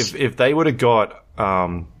 If they would have got,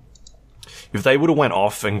 if they would have went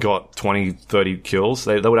off and got 20, 30 kills,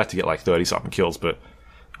 they would have to get like 30-something kills, but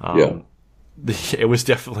it was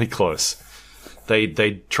definitely close.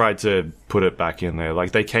 They tried to put it back in there.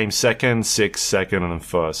 Like, they came second, 6th, second, and then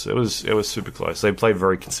first. It was super close. They played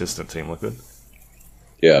very consistent, Team Liquid.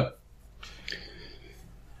 Yeah.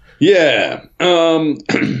 Yeah.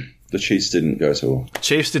 The Chiefs didn't go so well.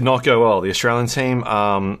 Chiefs did not go well. The Australian team,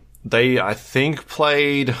 they, I think,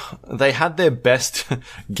 they had their best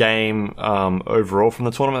game overall from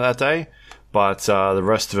the tournament that day, but the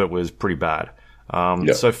rest of it was pretty bad.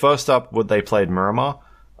 So first up, they played Miramar.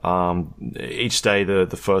 Each day, the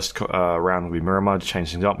first round would be Miramar to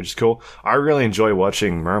change things up, which is cool. I really enjoy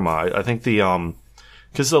watching Miramar. I think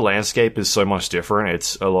because the landscape is so much different,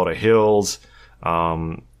 it's a lot of hills,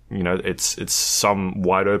 it's some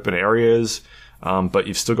wide open areas, but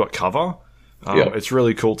you've still got cover. It's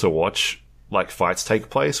really cool to watch like fights take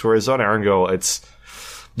place. Whereas on Erangel,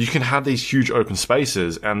 you can have these huge open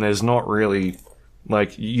spaces, and there's not really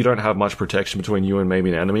like you don't have much protection between you and maybe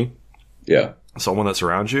an enemy. Yeah, someone that's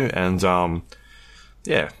around you, and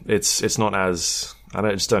it's not as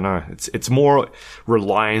I just don't know. It's more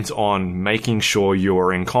reliant on making sure you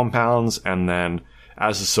are in compounds, and then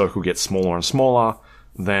as the circle gets smaller and smaller,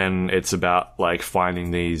 then it's about like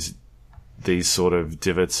finding these sort of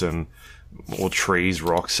divots or trees,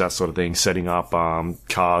 rocks, that sort of thing, setting up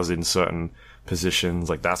cars in certain positions,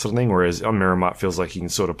 like that sort of thing. Whereas on Miramar, it feels like you can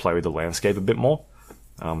sort of play with the landscape a bit more.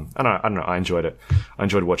 I don't know. I enjoyed it. I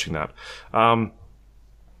enjoyed watching that.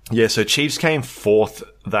 So Chiefs came 4th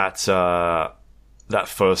that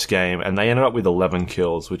first game, and they ended up with 11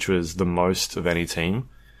 kills, which was the most of any team.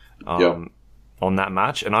 On that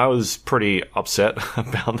match, and I was pretty upset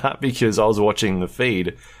about that because I was watching the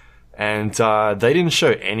feed and they didn't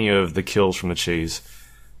show any of the kills from the Chiefs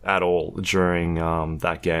at all during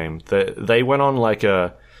that game. They went on like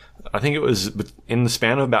I think it was in the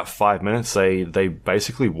span of about 5 minutes, they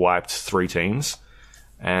basically wiped 3 teams,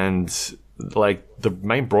 and like the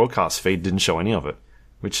main broadcast feed didn't show any of it,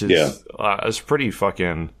 which is it's pretty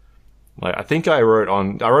fucking like I think I wrote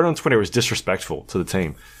on Twitter it was disrespectful to the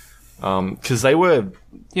team. Because they were,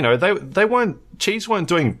 Chiefs weren't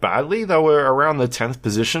doing badly. They were around the 10th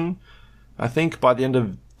position, I think, by the end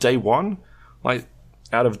of day 1. Like,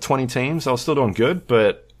 out of 20 teams, they were still doing good,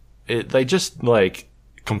 but they just, like,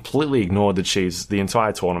 completely ignored the Chiefs the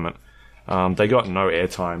entire tournament. They got no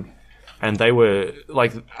airtime. And they were,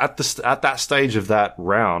 like, at that stage of that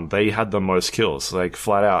round, they had the most kills, like,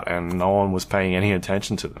 flat out, and no one was paying any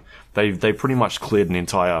attention to them. They pretty much cleared an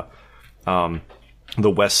entire, the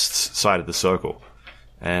west side of the circle,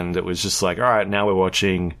 and it was just like, all right, now we're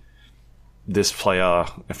watching this player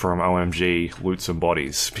from OMG loot some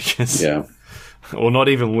bodies because, or not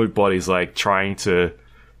even loot bodies, like trying to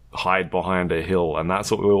hide behind a hill, and that's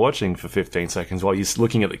what we were watching for 15 seconds while you're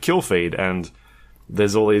looking at the kill feed, and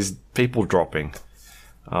there's all these people dropping.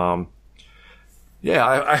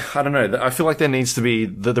 Yeah, I don't know. I feel like there needs to be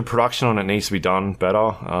the production on it needs to be done better.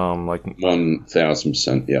 Like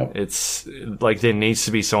 1000%. Yeah, it's like there needs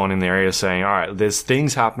to be someone in the area saying, "All right, there's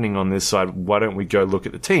things happening on this side. Why don't we go look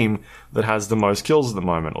at the team that has the most kills at the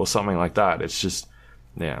moment, or something like that?" It's just,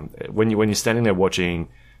 yeah, when you're standing there watching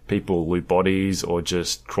people loot bodies or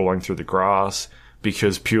just crawling through the grass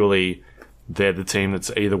because purely they're the team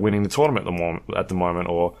that's either winning the tournament at the moment,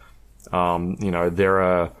 or they're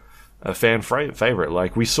a fan favorite.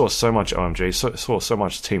 Like, we saw so much OMG, saw so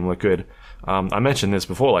much team look good. I mentioned this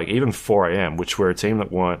before, like, even 4AM, which were a team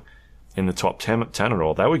that weren't in the top 10 at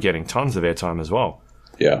all, they were getting tons of airtime as well.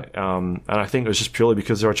 Yeah. And I think it was just purely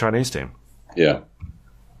because they're a Chinese team. Yeah.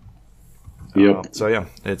 Yep. So, yeah,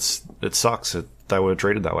 it sucks that they were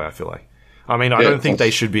treated that way, I feel like. I mean, I don't think they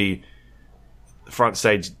should be front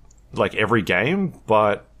stage, like, every game,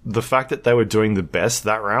 but the fact that they were doing the best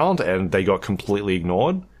that round and they got completely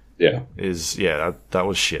ignored... Yeah. That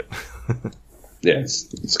was shit. Yeah,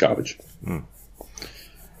 it's garbage. Mm.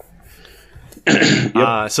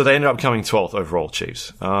 Yep. So they ended up coming 12th overall,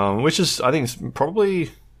 Chiefs, which is, I think,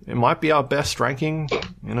 it might be our best ranking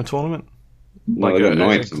in a tournament. Well, like they got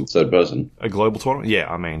ninth in third person. A global tournament? Yeah,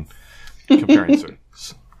 I mean, comparing to.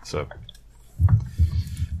 So,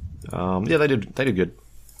 yeah, they did good.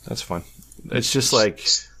 That's fine. It's just like...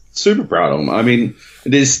 Super proud of them. I mean,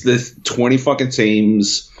 there's 20 fucking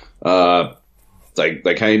teams...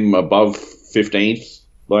 They came above 15th,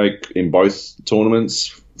 like, in both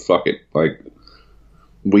tournaments. Fuck it. Like,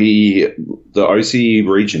 the OC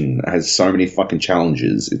region has so many fucking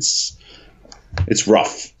challenges. It's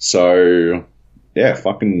rough. So, yeah,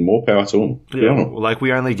 fucking more power to them. Yeah, like,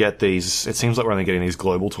 we only get these, it seems like we're only getting these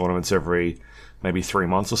global tournaments every maybe 3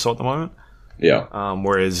 months or so at the moment. Yeah.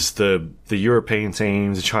 Whereas the European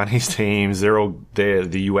teams, the Chinese teams, they're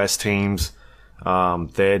the US teams,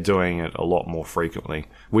 they're doing it a lot more frequently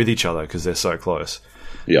with each other because they're so close.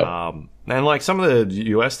 Yeah. And like some of the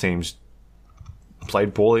US teams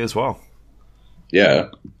played poorly as well. Yeah.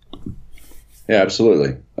 Yeah,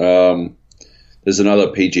 absolutely. There's another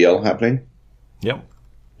PGL happening. Yep. Did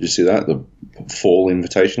you see that? The Fall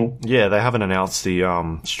Invitational? Yeah, they haven't announced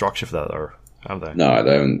the structure for that, though, have they? No,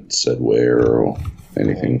 they haven't said where or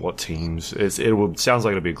anything. Or what teams. Sounds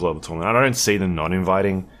like it'll be a global tournament. I don't see them not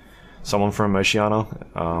inviting someone from Oceania,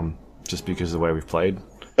 just because of the way we've played.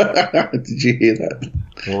 Did you hear that?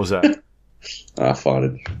 What was that? I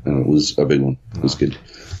farted, and it was a big one. It was good.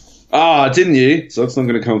 Didn't you? So that's not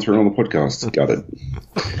going to come through on the podcast. Got it.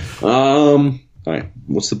 Right.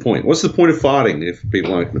 What's the point? What's the point of farting if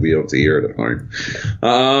people aren't going to be able to hear it at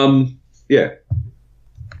home? Yeah.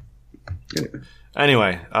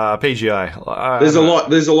 Anyway, PGI. There's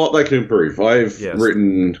a lot they can improve. I've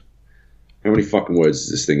written... How many fucking words is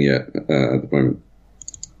this thing yet at the moment?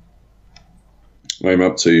 I'm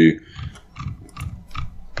up to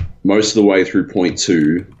most of the way through point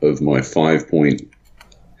 2 of my 5-point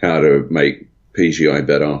how to make PGI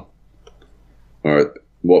better. All right,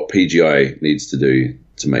 what PGI needs to do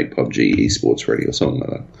to make PUBG esports ready or something like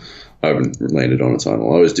that. I haven't landed on a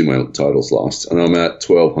title. I always do my titles last, and I'm at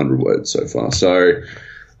 1,200 words so far. So...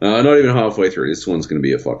 not even halfway through. This one's going to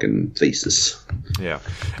be a fucking thesis. Yeah.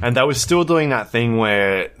 And they were still doing that thing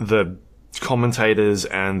where the commentators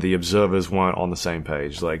and the observers weren't on the same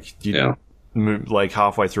page. Like, move, like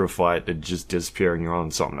halfway through a fight, it'd just disappear and you're on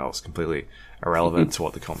something else completely irrelevant to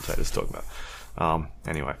what the commentator's talking about.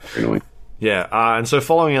 Anyway. Annoying. Yeah. And so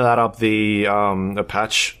following that up, a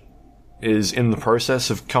patch is in the process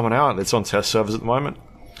of coming out. It's on test servers at the moment.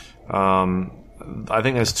 I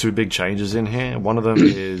think there's 2 big changes in here. One of them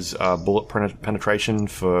is bullet penetration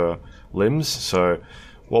for limbs. So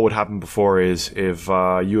what would happen before is if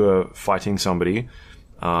you were fighting somebody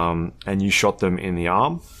and you shot them in the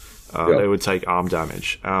arm, they would take arm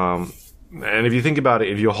damage. And if you think about it,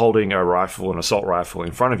 if you're holding a rifle, an assault rifle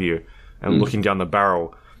in front of you and looking down the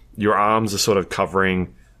barrel, your arms are sort of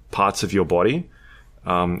covering parts of your body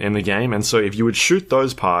in the game. And so if you would shoot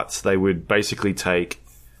those parts, they would basically take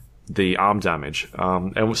the arm damage.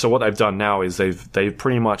 And so what they've done now is they've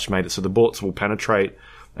pretty much made it so the bullets will penetrate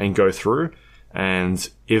and go through. And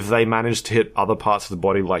if they manage to hit other parts of the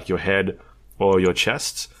body, like your head or your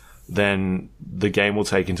chest, then the game will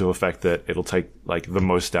take into effect that it'll take like the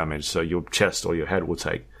most damage. So your chest or your head will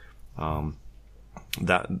take that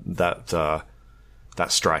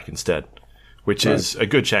strike instead, which is a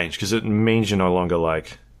good change because it means you're no longer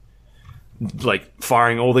like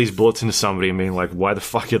firing all these bullets into somebody and being like, why the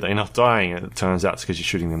fuck are they not dying? And it turns out it's because you're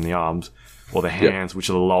shooting them in the arms or the hands, which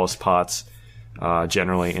are the lowest parts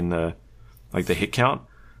generally in the hit count.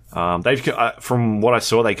 They've from what I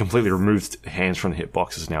saw, they completely removed hands from the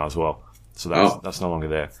hitboxes now as well. So that's no longer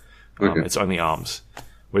there. Okay. It's only arms,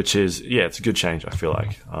 which is it's a good change. I feel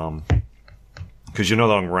like because you're no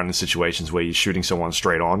longer running situations where you're shooting someone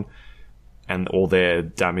straight on, and all their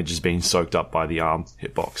damage is being soaked up by the arm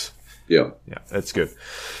hitbox. Yeah, that's good.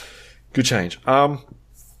 Good change.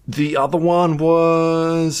 The other one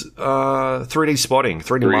was 3D spotting,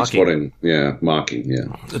 3D marking.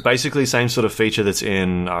 Marking. Basically, same sort of feature that's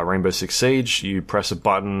in Rainbow Six Siege. You press a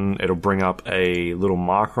button, it'll bring up a little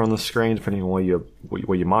marker on the screen, depending on where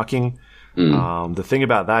you're marking. The thing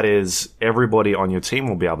about that is everybody on your team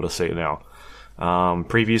will be able to see it now.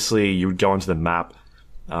 Previously, you would go into the map,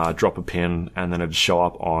 drop a pin, and then it'd show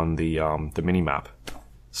up on the mini map.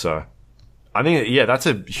 So, I think that's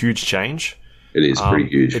a huge change. It is pretty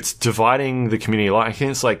huge. It's dividing the community. I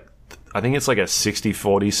think it's like a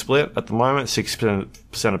 60-40 split at the moment.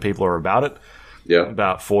 60% of people are about it. Yeah.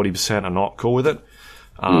 About 40% are not cool with it.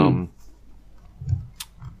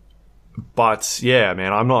 But yeah,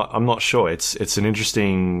 man, I'm not sure. It's an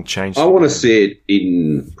interesting change. I want to see it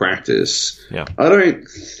in practice. Yeah. I don't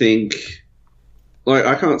think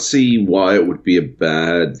I can't see why it would be a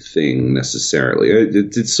bad thing necessarily.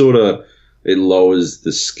 It's sort of. It lowers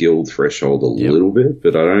the skill threshold a little bit,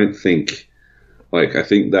 but I don't think, I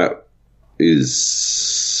think that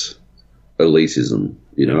is elitism.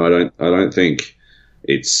 You know, I don't think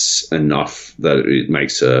it's enough that it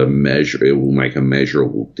will make a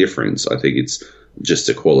measurable difference. I think it's just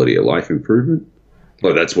a quality of life improvement.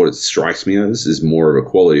 That's what it strikes me as, is more of a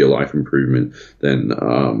quality of life improvement than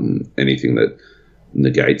anything that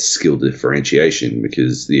negates skill differentiation,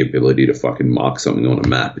 because the ability to fucking mark something on a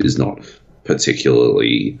map is not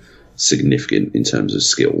particularly significant in terms of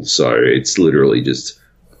skill. So it's literally just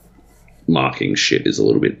marking shit is a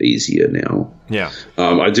little bit easier now. Yeah.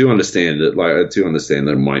 I do understand that.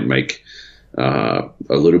 It might make a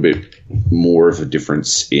little bit more of a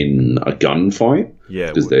difference in a gunfight. Yeah.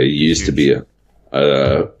 Because there used to be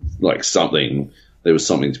something. There was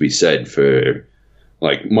something to be said for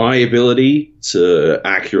my ability to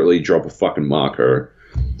accurately drop a fucking marker.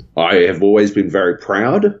 I have always been very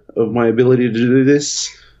proud of my ability to do this.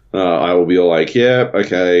 I will be all like, yeah,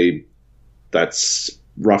 okay, that's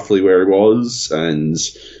roughly where he was, and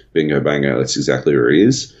bingo bango, that's exactly where he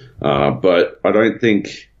is. But I don't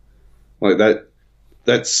think that.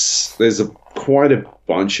 There's quite a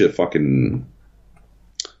bunch of fucking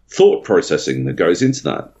thought processing that goes into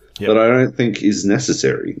that that I don't think is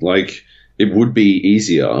necessary. It would be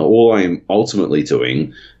easier. All I'm ultimately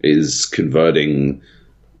doing is converting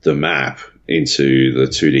the map into the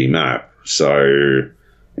 2D map. So,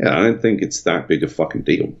 I don't think it's that big a fucking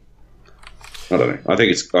deal. I don't know. I think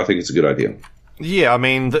it's a good idea. Yeah, I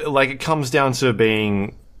mean, it comes down to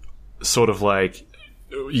being sort of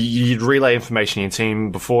you'd relay information in your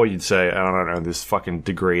team. Before you'd say, I don't know, this fucking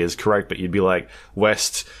degree is correct, but you'd be like,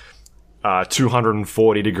 west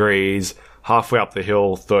 240 degrees, halfway up the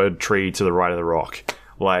hill, third tree to the right of the rock.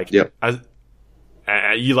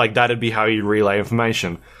 That'd be how you relay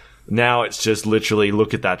information. Now it's just literally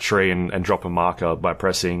look at that tree and drop a marker by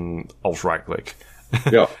pressing Alt right click.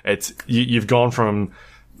 Yeah. You've gone from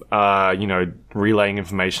relaying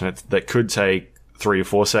information that could take 3 or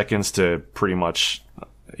 4 seconds to pretty much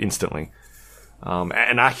instantly,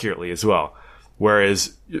 and accurately as well.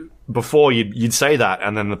 Whereas before you'd say that,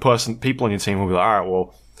 and then people on your team will be like, all right,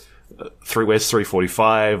 well, where's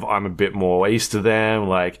 345? I'm a bit more east of them. All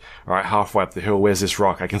right, halfway up the hill, where's this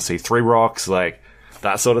rock? I can see 3 rocks,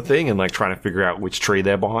 that sort of thing, and trying to figure out which tree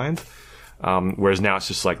they're behind. Whereas now it's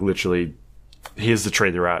just literally, here's the tree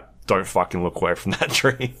they're at. Don't fucking look away from that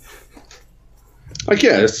tree. I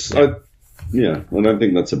guess. I don't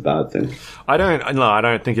think that's a bad thing. I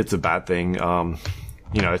don't think it's a bad thing.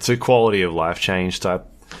 It's a quality of life change type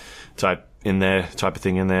of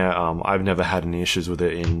thing in there. I've never had any issues with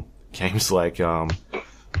it in games like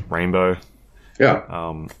Rainbow.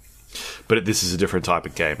 Yeah. But this is a different type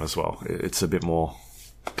of game as well. It's a bit more.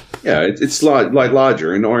 Yeah, it's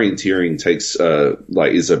larger, and orienteering takes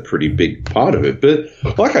is a pretty big part of it. But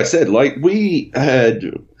like I said, we'd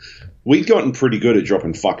gotten pretty good at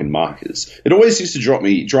dropping fucking markers. It always used to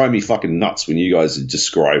drive me fucking nuts when you guys would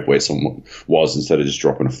describe where someone was instead of just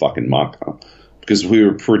dropping a fucking marker, because we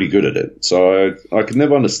were pretty good at it. So I could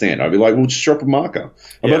never understand. I'd be like, "We'll just drop a marker,"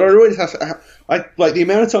 but I'd always have to. The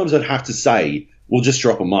amount of times I'd have to say, "We'll just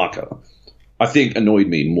drop a marker," I think annoyed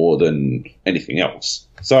me more than anything else.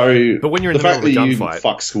 So, but when you're in the middle of a gunfight, the fact that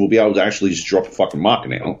you fucks will be able to actually just drop a fucking marker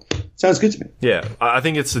now sounds good to me. Yeah, I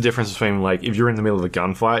think it's the difference between if you're in the middle of a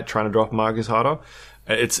gunfight, trying to drop a marker is harder.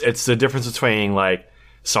 It's the difference between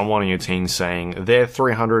someone on your team saying they're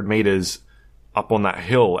 300 meters up on that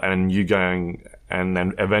hill, and you going and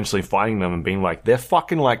then eventually fighting them and being like, they're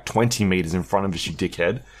fucking like 20 meters in front of us, you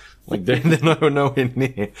dickhead. Like, they're nowhere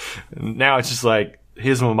near. Now it's just like,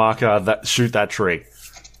 here's my marker, shoot that tree.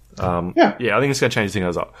 I think it's going to change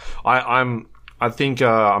things up. I think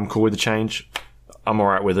I'm cool with the change. I'm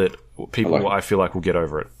alright with it. People, I feel like, will get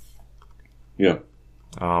over it. Yeah.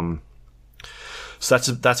 So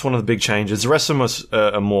that's one of the big changes. The rest of them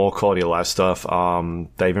are more quality of life stuff.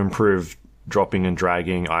 They've improved dropping and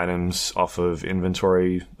dragging items off of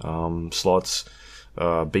inventory slots,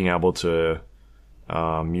 being able to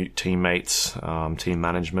mute teammates, team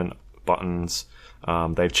management buttons.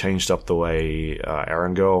 They've changed up the way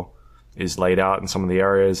Erangel is laid out in some of the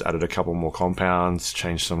areas, added a couple more compounds,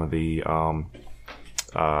 changed some of the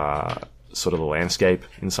sort of the landscape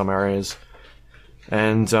in some areas,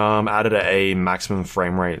 and added a maximum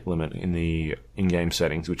frame rate limit in the in-game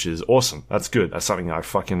settings, which is awesome. That's good. That's something I've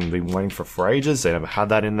fucking been waiting for ages. They never had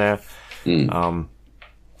that in there.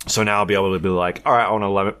 So now I'll be able to be like, all right, I want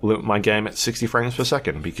to limit my game at 60 frames per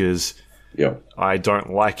second because I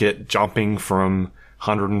don't like it jumping from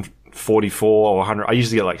 144 or 100. I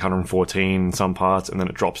usually get like 114 in some parts, and then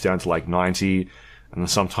it drops down to like 90, and then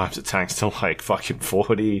sometimes it tanks to like fucking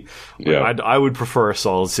 40. I would prefer a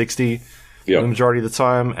solid 60 the majority of the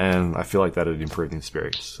time, and I feel like that would improve the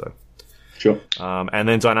experience. So. Sure. And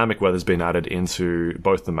then dynamic weather's been added into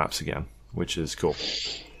both the maps again, which is cool.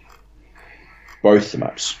 Both the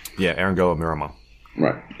maps? Yeah, Erangel and Miramar.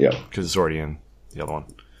 Right, yeah. Because it's already in the other one.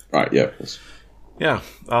 Right, yeah. Yeah.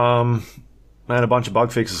 And a bunch of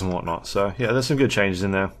bug fixes and whatnot. So, yeah, there's some good changes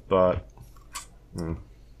in there, but...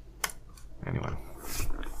 Anyway.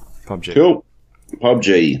 PUBG. Cool.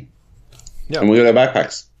 PUBG. Yeah. And we got our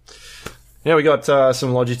backpacks. Yeah, we got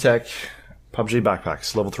some Logitech PUBG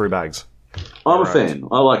backpacks, level 3 bags. I'm a fan.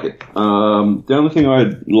 I like it. The only thing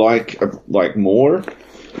I'd like more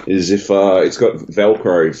is if it's got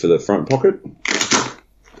Velcro for the front pocket.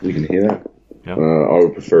 You can hear that. Yeah. I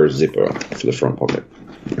would prefer a zipper for the front pocket.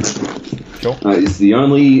 Cool. It's the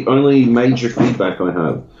only major feedback I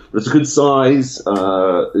have. But it's a good size.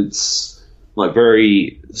 It's like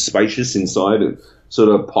very spacious inside. It sort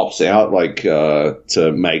of pops out like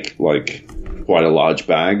to make like quite a large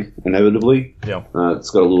bag inevitably. Yeah.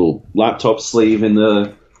 It's got a little laptop sleeve in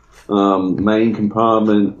the main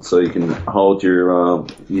compartment, so you can hold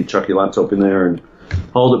you chuck your laptop in there and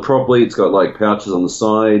hold it properly. It's got like pouches on the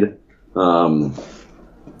side.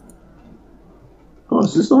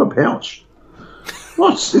 Is this not a pouch?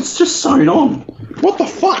 What? It's just sewn on. What the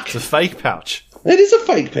fuck? It's a fake pouch. It is a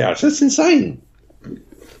fake pouch. That's insane.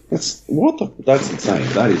 That's insane.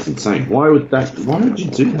 That is insane. Why would you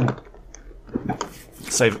do that?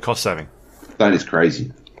 Cost saving. That is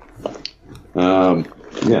crazy. Yeah,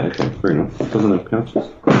 okay, fair enough. It doesn't have pouches.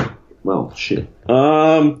 Well, shit. It's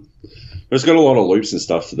got a lot of loops and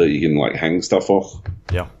stuff that you can like hang stuff off.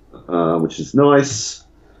 Yeah. Which is nice.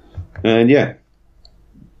 And yeah,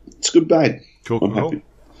 it's a good bag. Cool. I'm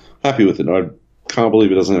happy with it. I can't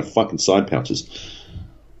believe it doesn't have fucking side pouches.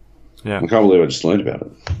 Yeah. I can't believe I just learned about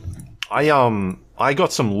it. I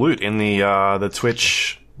got some loot in the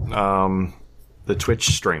Twitch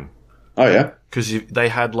stream. Oh yeah, because they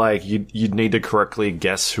had like you'd need to correctly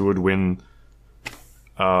guess who would win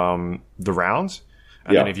the rounds,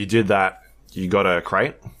 and then if you did that, you got a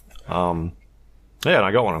crate. And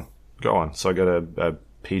I got one. So I got a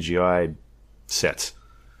PGI set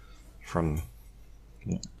from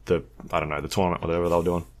the tournament, whatever they were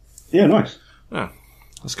doing. Yeah, nice. Yeah,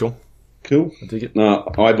 that's cool. Cool. I dig it.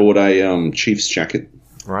 I bought a Chiefs jacket.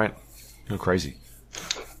 Right. You're crazy.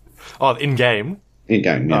 Oh, in game. In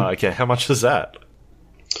game, yeah. Okay, how much is that?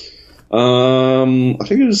 I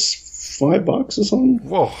think it was $5 or something.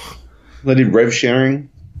 Whoa. They did rev sharing.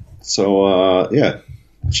 So, yeah.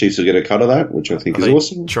 Chiefs will get a cut of that, which I think is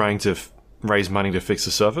awesome. Trying to raise money to fix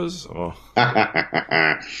the servers? Or?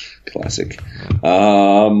 Classic.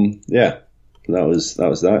 Yeah. That was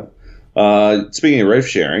that. Speaking of rev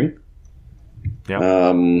sharing,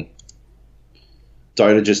 Dota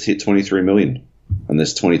just hit 23 million, and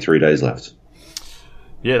there's 23 days left.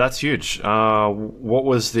 Yeah, that's huge. What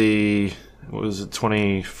was it,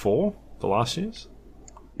 24? The last year's?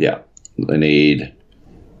 Yeah. They need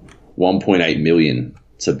 1.8 million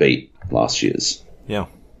to beat last year's. Yeah.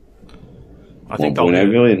 I think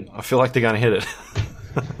 1.8 million. I feel like they're going to hit it.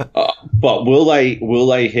 But will they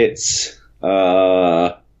hit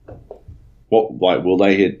will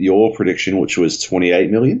they hit your prediction, which was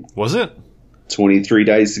 28 million? Was it? 23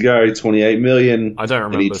 days to go, 28 million. I don't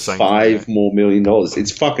remember saying $5 more million.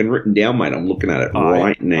 It's fucking written down, mate. I'm looking at it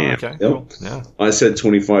right now. Okay, cool. Yeah. I said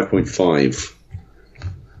 25.5.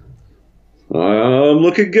 I'm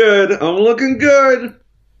looking good.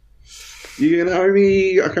 You can owe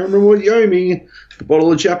me, I can't remember what you owe me, a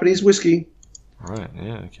bottle of Japanese whiskey. Right,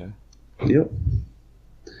 yeah, okay. Yep.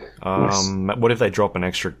 Nice. What if they drop an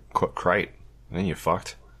extra crate? Then you're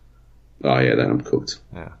fucked. Oh, yeah, then I'm cooked.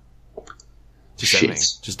 Yeah. Just anything.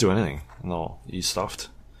 Just do anything. No, you stuffed.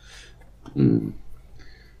 Yes.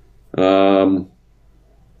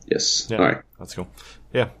 Yeah, all right. That's cool.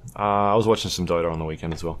 Yeah, I was watching some Dota on the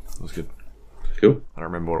weekend as well. It was good. Cool. I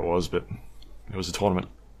don't remember what it was, but it was a tournament.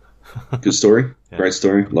 Good story. Yeah. Great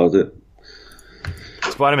story. Loved it.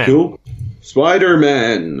 Spider-Man. Cool.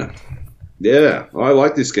 Spider-Man. Yeah, I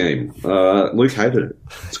like this game. Luke hated it.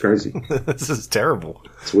 It's crazy. This is terrible.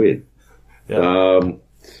 It's weird. Yeah.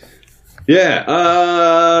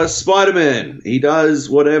 Spider-Man. He does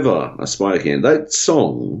whatever a spider can. That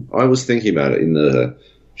song, I was thinking about it in the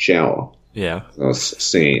shower. Yeah. I was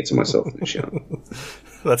singing it to myself in the shower.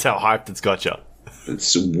 That's how hyped it's got you.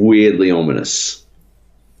 It's weirdly ominous.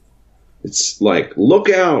 It's like,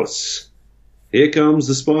 look out! Here comes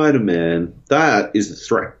the Spider-Man. That is a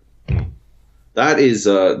threat. That is,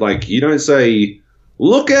 like, you don't say,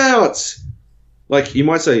 look out! Like, you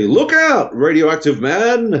might say, look out, radioactive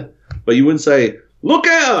man! But you wouldn't say, look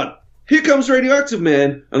out! Here comes radioactive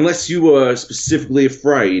man! Unless you were specifically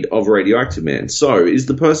afraid of radioactive man. So, is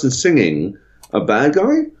the person singing a bad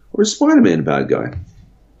guy? Or is Spider-Man a bad guy?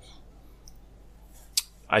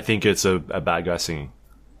 I think it's a bad guy singing.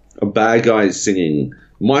 A bad guy is singing.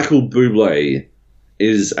 Michael Bublé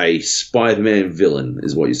is a Spider-Man villain,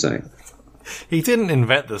 is what you're saying. He didn't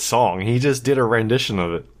invent the song. He just did a rendition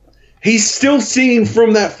of it. He's still singing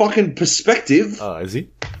from that fucking perspective. Oh, is he?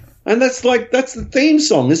 And that's the theme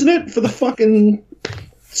song, isn't it? For the fucking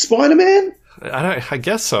Spider-Man? I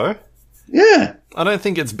guess so. Yeah. I don't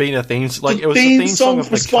think it's been a theme. Like, the it was the theme song of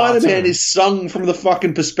for the Spider-Man cartoon. is sung from the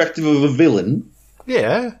fucking perspective of a villain.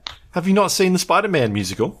 Yeah. Have you not seen the Spider-Man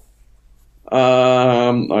musical?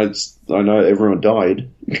 I know everyone died.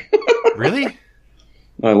 Really?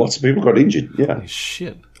 No, lots of people got injured. Yeah. Holy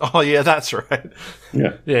shit. Oh, yeah, that's right.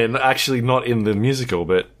 Yeah. Yeah, actually not in the musical,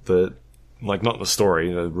 but not the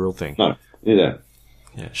story, the real thing. No. Yeah.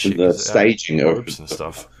 Yeah, shit. The staging of and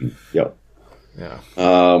stuff. Yep. Yeah.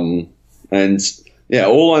 And yeah,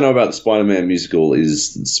 all I know about the Spider-Man musical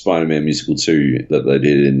is the Spider-Man musical 2 that they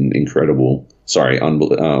did in Unbreakable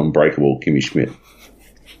Kimmy Schmidt.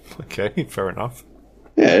 Okay, fair enough.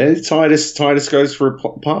 Yeah, Titus goes for a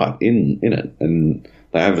part in it, and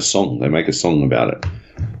they have a song. They make a song about it.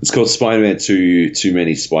 It's called Spider-Man 2 Too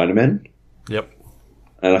Many Spider-Men. Yep.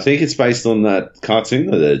 And I think it's based on that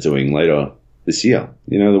cartoon that they're doing later this year.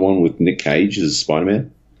 You know, the one with Nick Cage as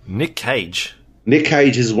Spider-Man? Nick Cage? Nick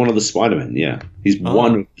Cage is one of the Spider-Men, yeah. He's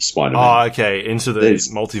one of the Spider-Men. Oh, okay. Into the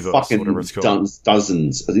multiverse, whatever it's called.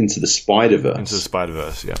 Dozens into the Spider-Verse. Into the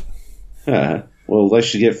Spider-Verse, yeah. Yeah. Well, they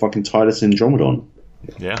should get fucking Titus Andromedon.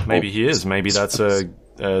 Yeah, maybe he is. Maybe that's a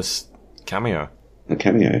cameo. A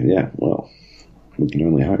cameo, yeah. Well, we can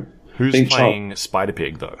only hope. Who's playing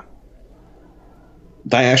Spider-Pig, though?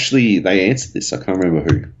 They answered this. I can't remember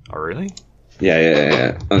who. Oh, really?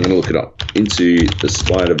 Yeah. I'm going to look it up. Into the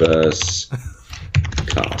Spider-Verse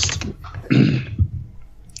cast.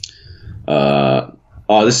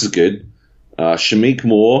 This is good. Shamik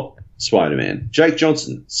Moore, Spider-Man. Jake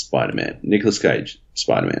Johnson, Spider-Man. Nicolas Cage,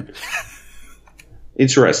 Spider-Man.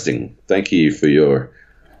 Interesting. Thank you for your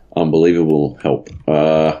unbelievable help.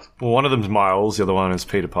 Well, one of them's Miles, the other one is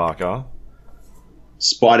Peter Parker.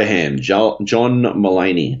 Spider-Ham, John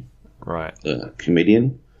Mulaney. Right. The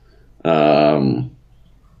comedian. Yeah,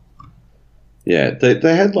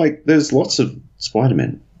 they had, there's lots of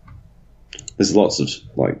Spider-Man. There's lots of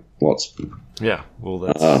them. Yeah, well,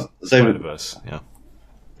 that's Spider-Verse, yeah.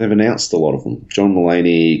 They've announced a lot of them. John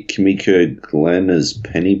Mulaney, Kimiko Glenn as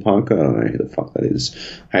Penny Parker. I don't know who the fuck that is.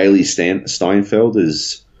 Haley Steinfeld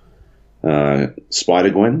as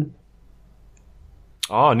Spider-Gwen.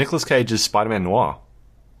 Oh, Nicolas Cage is Spider-Man Noir.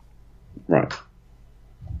 Right.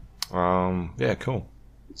 Yeah, cool.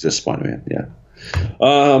 It's just Spider-Man, yeah.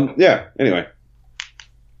 Yeah, anyway.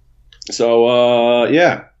 So,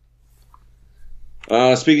 yeah.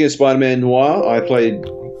 Speaking of Spider-Man Noir, I played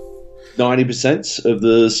 90% of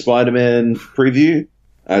the Spider-Man preview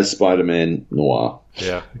as Spider-Man Noir.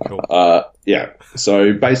 Yeah, cool. Yeah.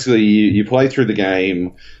 So basically, you play through the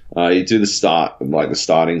game. You do the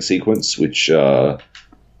starting sequence, which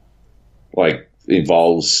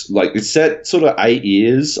involves it's set sort of 8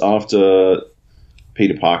 years after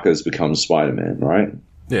Peter Parker's become Spider-Man, right?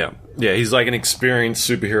 Yeah. Yeah, he's like an experienced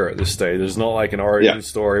superhero at this stage. There's not like an origin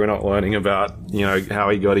story. We're not learning about, how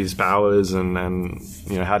he got his powers and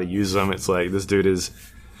how to use them. It's like this dude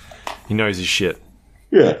he knows his shit.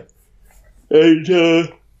 Yeah. And,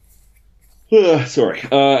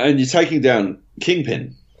 and you're taking down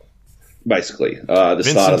Kingpin, basically. The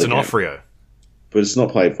Vincent start of the D'Onofrio. game. But it's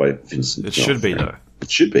not played by Vincent It should be, though. It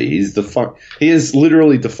should be. He has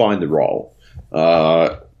literally defined the role.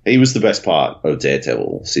 He was the best part of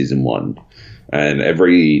Daredevil season 1, and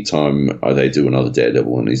every time they do another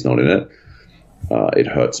Daredevil and he's not in it, it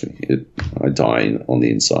hurts me. I die on the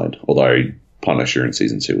inside. Although Punisher in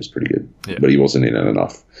season 2 was pretty good, but he wasn't in it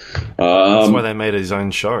enough. That's why they made his own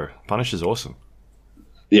show. Punisher's awesome.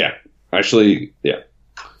 Yeah, actually, yeah,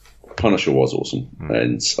 Punisher was awesome,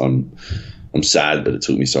 and I'm sad that it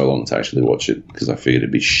took me so long to actually watch it because I figured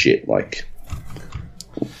it'd be shit like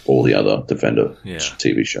all the other Defender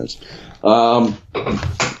TV shows.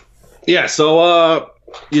 So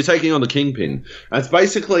you're taking on the Kingpin. It's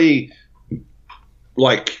basically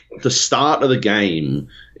like the start of the game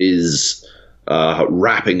is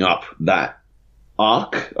wrapping up that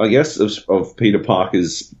arc, I guess, of Peter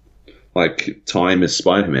Parker's like time as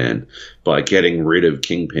Spider-Man by getting rid of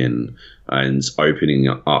Kingpin and opening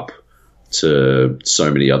up to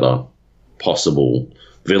so many other possible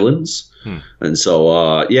villains. And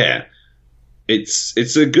so,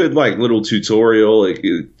 it's a good like little tutorial.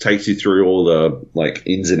 It takes you through all the like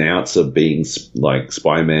ins and outs of being like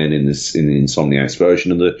Spider-Man in the Insomniac's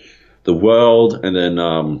version of the world, and then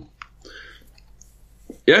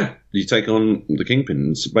you take on the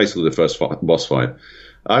Kingpin. It's basically the first boss fight.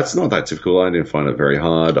 It's not that difficult. I didn't find it very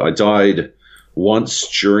hard. I died once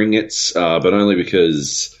during it, but only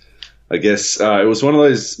because I guess it was one of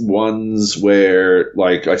those ones where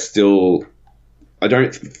like I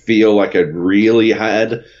don't feel like I'd really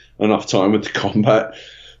had enough time with the combat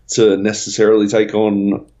to necessarily take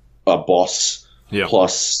on a boss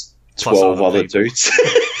plus 12 other dudes.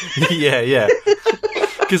 Yeah.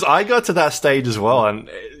 Because I got to that stage as well, and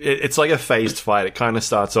it's like a phased fight. It kind of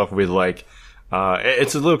starts off with like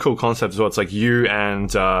it's a little cool concept as well. It's like you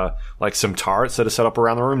and like some turrets that are set up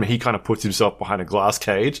around the room, and he kind of puts himself behind a glass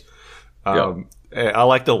cage. I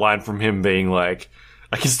like the line from him being like,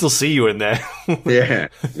 I can still see you in there.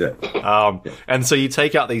 And so you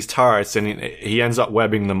take out these turrets, and he ends up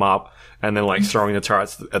webbing them up and then like throwing the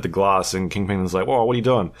turrets at the glass, and Kingpin's like, whoa, what are you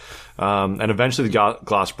doing? And eventually the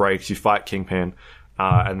glass breaks, you fight Kingpin,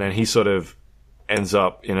 and then he sort of ends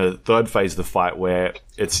up in a third phase of the fight where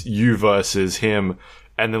it's you versus him,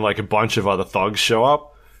 and then like a bunch of other thugs show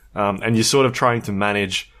up, and you're sort of trying to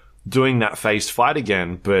manage doing that phased fight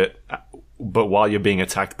again, but while you're being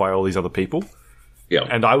attacked by all these other people. Yeah.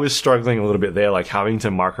 And I was struggling a little bit there, like having to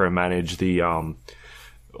micromanage the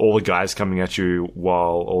all the guys coming at you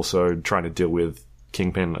while also trying to deal with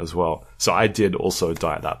Kingpin as well. So I did also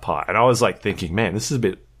die at that part. And I was like thinking, man, this is a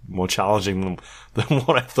bit more challenging than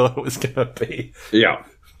what I thought it was going to be. Yeah.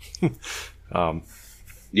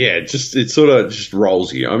 It sort of just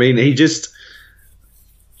rolls you. I mean,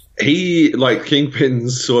 he like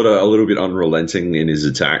Kingpin's sort of a little bit unrelenting in his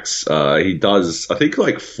attacks. He does, I think,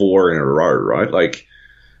 like 4 in a row, right? Like,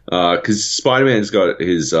 because Spider-Man's got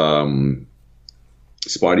his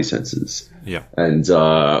Spidey senses, and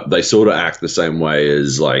they sort of act the same way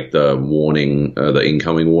as like the warning, the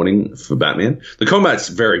incoming warning for Batman. The combat's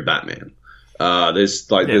very Batman. There's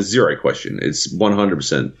zero question. It's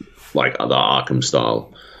 100% like the Arkham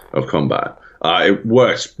style of combat. It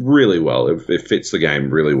works really well. It fits the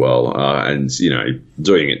game really well. And,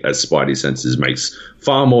 doing it as Spidey senses makes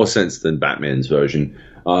far more sense than Batman's version.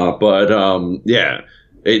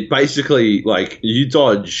 It basically, like, you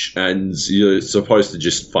dodge and you're supposed to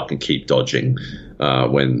just fucking keep dodging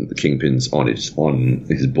when the Kingpin's on his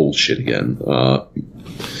bullshit again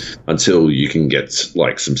until you can get,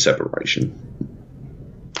 like, some separation.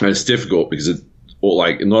 And it's difficult because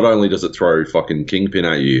not only does it throw fucking Kingpin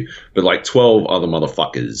at you, but like 12 other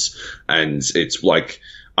motherfuckers, and it's like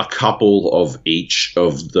a couple of each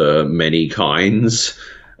of the many kinds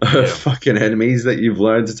of fucking enemies that you've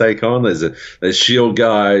learned to take on. There's shield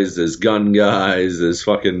guys, there's gun guys, there's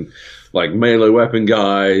fucking like melee weapon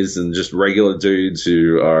guys, and just regular dudes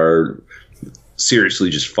who are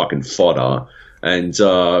seriously just fucking fodder. And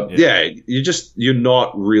you're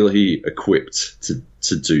not really equipped to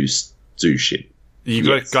do shit. You've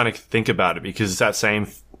got to kind of think about it, because it's that same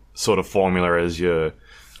sort of formula as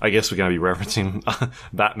I guess we're going to be referencing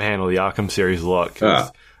Batman or the Arkham series a lot.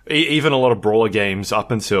 Even a lot of brawler games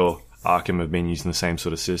up until Arkham have been using the same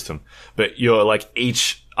sort of system. But you're like,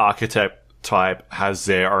 each archetype type has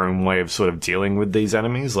their own way of sort of dealing with these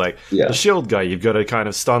enemies. Like the shield guy, you've got to kind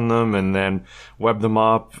of stun them and then web them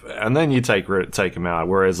up, and then you take them out.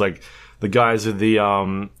 Whereas like the guys with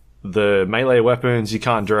the melee weapons, you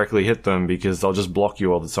can't directly hit them because they'll just block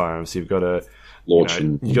you all the time. So you've got to launch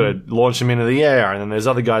them into the air, and then there's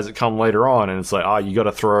other guys that come later on, and it's like, you got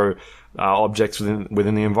to throw objects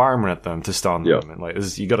within the environment at them to stun them. And like,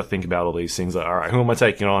 you got to think about all these things. Like, all right, who am I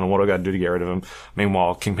taking on, and what do I got to do to get rid of him?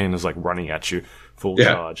 Meanwhile, Kingpin is like running at you full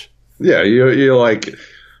charge. Yeah, you're like,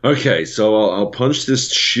 okay, so I'll punch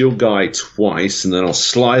this shield guy twice, and then I'll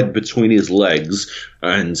slide between his legs,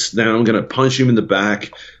 and then I'm going to punch him in the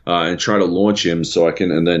back and try to launch him so I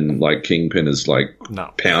can, and then like Kingpin is like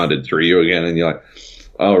pounded through you again, and you're like,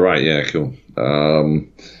 oh, right, yeah, cool.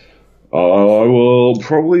 I will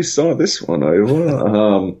probably start this one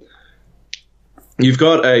over. You've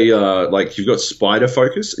got you've got spider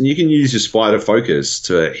focus, and you can use your spider focus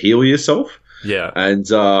to heal yourself. Yeah. And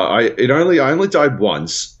I only died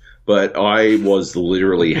once, but I was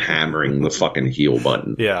literally hammering the fucking heal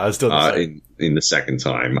button. Yeah, I was still the same. In the second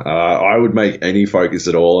time. I would make any focus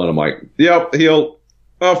at all, and I'm like, yep, heal.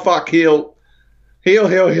 Oh, fuck, heal.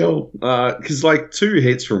 Heal. Because like 2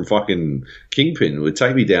 hits from fucking Kingpin would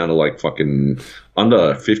take me down to like fucking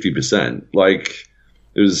under 50%. Like,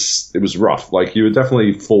 it was rough. Like, you were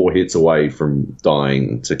definitely 4 hits away from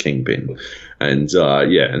dying to Kingpin. And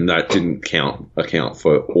and that didn't account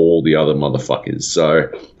for all the other motherfuckers. So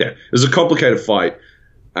yeah, it was a complicated fight.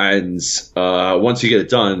 And once you get it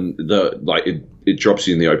done, it drops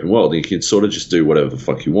you in the open world, and you can sort of just do whatever the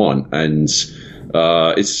fuck you want. And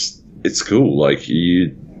it's cool. Like,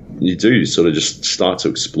 you do sort of just start to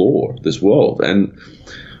explore this world. And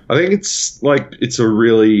I think it's a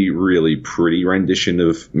really, really pretty rendition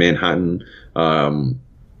of Manhattan. But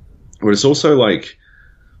it's also like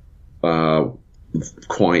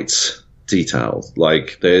quite detailed.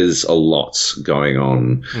 Like, there's a lot going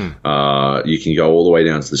on. You can go all the way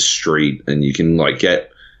down to the street, and you can like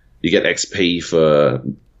get XP for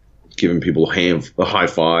giving people high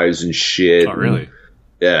fives and shit. Oh, really?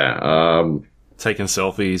 Yeah. Taking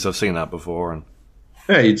selfies. I've seen that before. And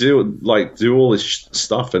yeah, you do all this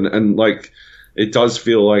stuff, and like, it does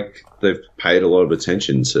feel like they've paid a lot of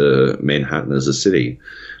attention to Manhattan as a city.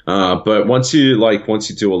 But once you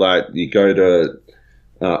do all that, you go to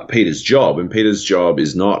Peter's job, and Peter's job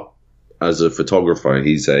is not as a photographer.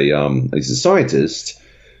 He's a scientist,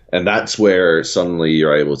 and that's where suddenly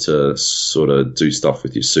you're able to sort of do stuff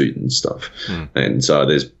with your suit and stuff. And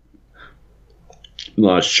there's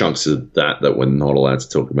large chunks of that we're not allowed to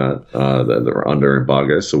talk about, that are under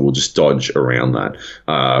embargo, so we'll just dodge around that,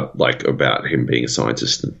 like about him being a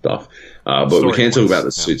scientist and stuff. But we can talk about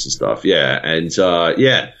the suits and stuff. Yeah, and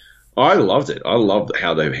I loved it. I loved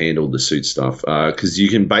how they've handled the suit stuff, because you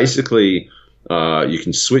can basically you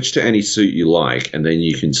can switch to any suit you like, and then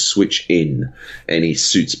you can switch in any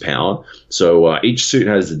suit's power. So each suit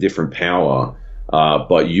has a different power.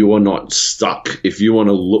 But you are not stuck. If you want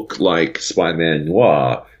to look like Spider-Man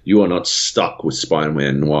Noir, you are not stuck with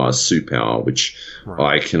Spider-Man Noir's suit power, which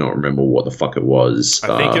I cannot remember what the fuck it was.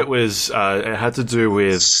 I think it was. It had to do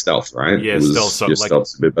with stealth, right? Yeah, stealth. Your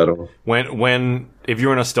stealth's a bit better. When if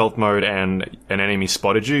you're in a stealth mode and an enemy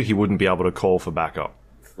spotted you, he wouldn't be able to call for backup.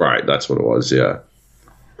 Right, that's what it was. Yeah,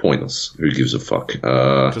 pointless. Who gives a fuck?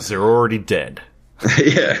 Because they're already dead.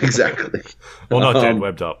 Yeah, exactly. Well, not dead,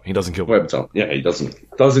 webbed up. He doesn't kill people. Webbed up. Yeah, he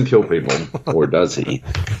doesn't kill people, or does he?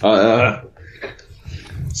 I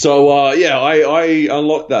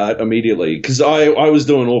unlocked that immediately because I was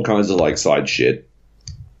doing all kinds of like side shit.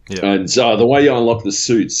 Yeah. And the way you unlock the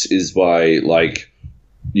suits is by like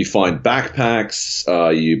you find backpacks,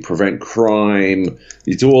 you prevent crime,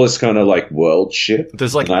 you do all this kind of like world shit.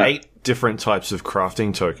 There's like 8 different types of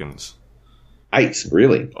crafting tokens. 8,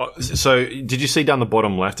 really? So, did you see down the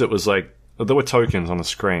bottom left? It was like there were tokens on the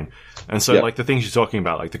screen, and so like the things you're talking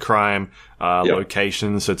about, like the crime,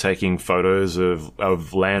 locations, so taking photos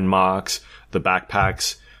of landmarks, the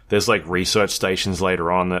backpacks. There's like research stations later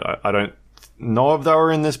on that I don't know if they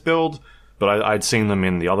were in this build, but I'd seen them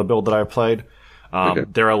in the other build that I played.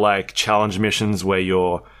 There are like challenge missions where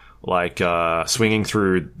you're like swinging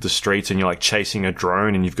through the streets and you're like chasing a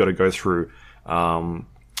drone, and you've got to go through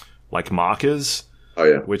like markers,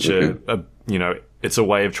 which are it's a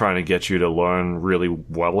way of trying to get you to learn really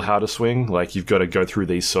well how to swing. Like, you've got to go through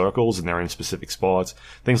these circles, and they're in specific spots,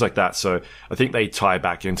 things like that. So I think they tie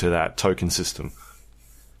back into that token system.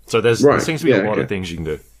 So there seems to be a lot of things you can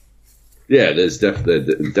do. Yeah,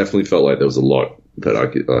 definitely felt like there was a lot that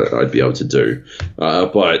I'd be able to do.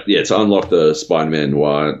 But yeah, to unlock the Spider-Man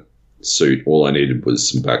Noir suit. All I needed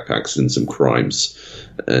was some backpacks and some crimes,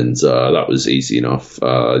 and that was easy enough.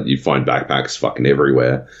 You find backpacks fucking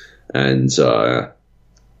everywhere, and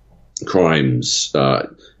crimes.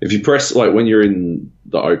 If you press, like, when you're in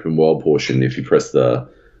the open world portion, if you press the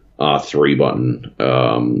R3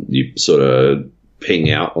 button, you sort of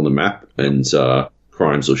ping out on the map, and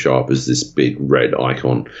crimes will show up as this big red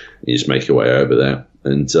icon. You just make your way over there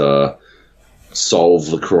and solve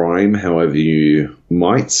the crime however you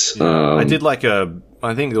might. I did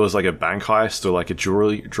I think there was like a bank heist or like a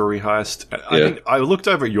jewelry heist. I think I looked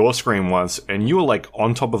over at your screen once and you were like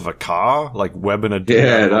on top of a car, like webbing a dude.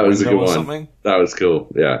 Yeah, that was a good one. Something. That was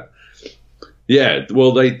cool. Yeah. Yeah,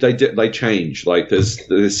 well, they change. Like,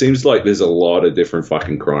 there seems like there's a lot of different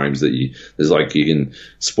fucking crimes that there's like, you can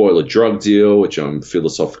spoil a drug deal, which I'm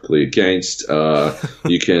philosophically against.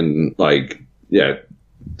 You can like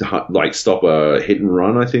stop a hit and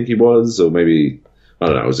run, I think it was, or maybe, I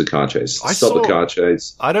don't know, it was a car chase. Stop the car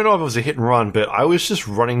chase. I don't know if it was a hit and run, but I was just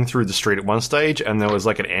running through the street at one stage and there was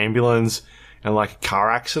like an ambulance and like a car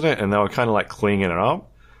accident and they were kind of like cleaning it up.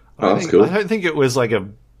 That's cool. I don't think it was like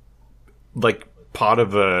part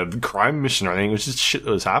of a crime mission or anything. It was just shit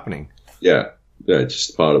that was happening. Yeah,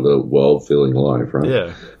 just part of the world feeling alive, right?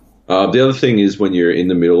 Yeah. The other thing is when you're in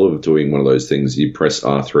the middle of doing one of those things, you press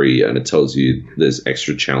R3 and it tells you there's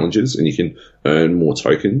extra challenges and you can earn more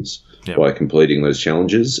tokens by completing those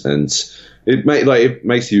challenges. And it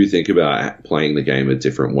makes you think about playing the game a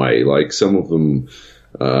different way. Like, some of them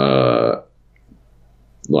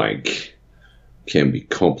can be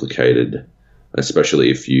complicated, especially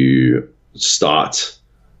if you start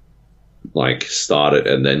it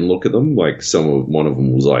and then look at them. Like, one of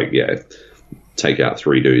them was like, take out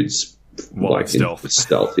 3 dudes, like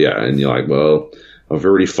stealth, and you're like, well, I've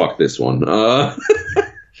already fucked this one. I'll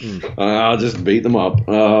just beat them up.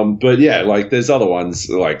 But yeah, like, there's other ones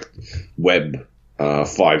like web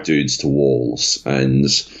 5 dudes to walls, and you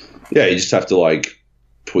just have to like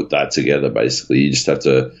put that together. Basically, you just have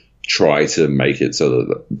to try to make it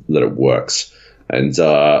so that it works. And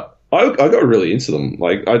I got really into them.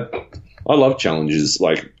 Like, I love challenges,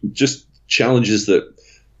 like just challenges that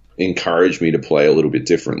encourage me to play a little bit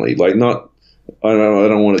differently. Like, I don't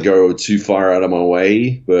want to go too far out of my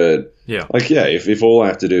way, but if all I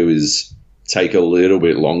have to do is take a little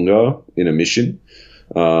bit longer in a mission,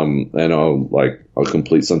 and I'll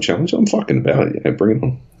complete some challenge, I'm fucking about it. Yeah, bring it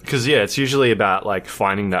on. Because it's usually about like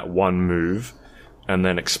finding that one move and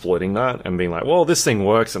then exploiting that and being like, well, this thing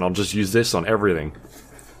works and I'll just use this on everything.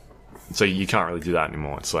 So you can't really do that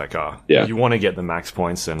anymore. It's like, you want to get the max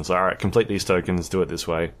points, and it's like, all right, complete these tokens, do it this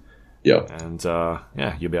way. Yeah. And,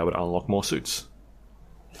 you'll be able to unlock more suits.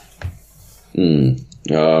 And,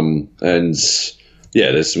 there's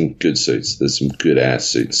some good suits. There's some good-ass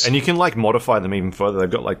suits. And you can, like, modify them even further. They've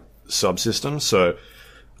got, like, subsystems, so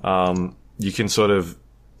you can sort of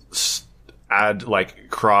add, like,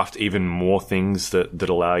 craft even more things that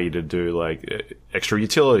allow you to do, like, extra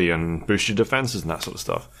utility and boost your defenses and that sort of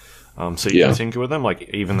stuff. So you can tinker with them, like,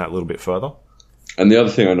 even that little bit further. And the other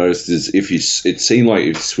thing I noticed is it seemed like if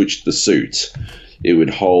you switched the suit, it would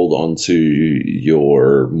hold onto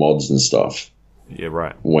your mods and stuff. Yeah,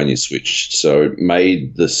 right. When you switched. So it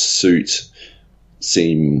made the suit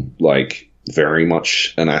seem like very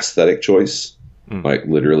much an aesthetic choice. Like,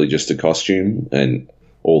 literally just a costume, and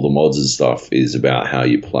all the mods and stuff is about how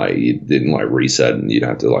you play. You didn't like reset and you'd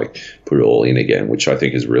have to like put it all in again, which I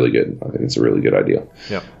think is really good. I think it's a really good idea.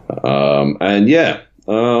 Yeah.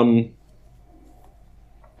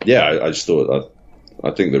 I just thought,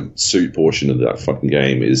 I think the suit portion of that fucking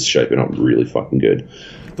game is shaping up really fucking good.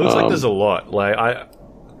 Looks like there's a lot. Like,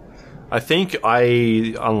 I think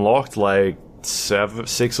I unlocked like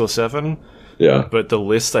 6 or 7. Yeah. But the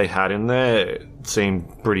list they had in there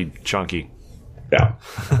seemed pretty chunky. Yeah.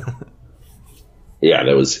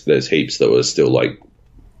 There's heaps that were still like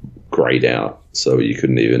grayed out, so you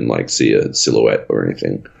couldn't even like see a silhouette or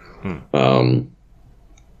anything.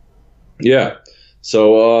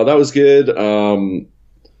 So that was good.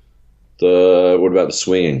 What about the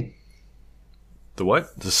swinging? The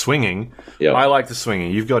what? The swinging? Yeah. I like the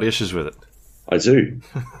swinging. You've got issues with it. I do.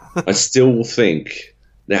 I still think,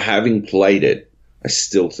 now having played it, I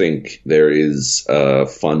still think there is a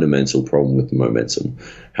fundamental problem with the momentum.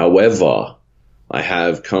 However, I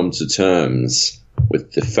have come to terms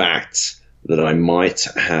with the fact that I might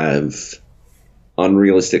have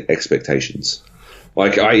unrealistic expectations.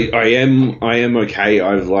 Like, I am okay.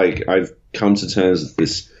 I've come to terms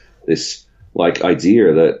with this like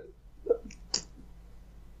idea that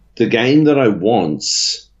the game that I want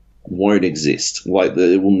won't exist. Like,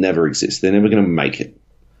 it will never exist. They're never going to make it.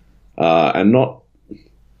 And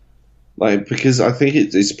Like, because I think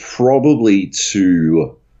it's probably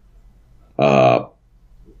too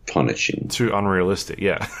punishing. Too unrealistic,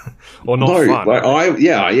 yeah. Or not No, fun. like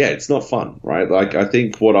it's not fun, right? Like, I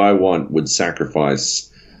think what I want would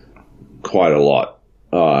sacrifice quite a lot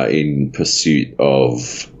in pursuit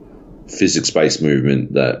of physics-based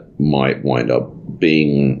movement that might wind up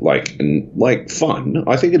being like fun.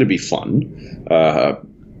 I think it'd be fun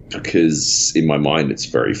because in my mind it's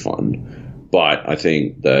very fun. But I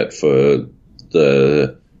think that for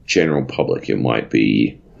the general public it might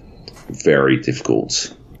be very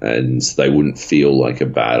difficult, and they wouldn't feel like a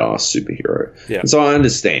badass superhero. Yeah. And so I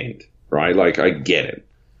understand, right? Like, I get it.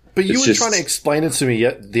 But you were trying to explain it to me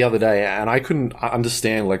the other day, and I couldn't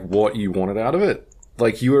understand like what you wanted out of it.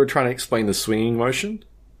 Like, you were trying to explain the swinging motion?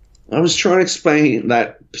 I was trying to explain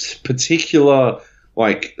that particular,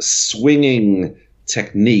 like, swinging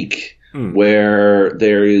technique where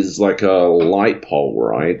there is, like, a light pole,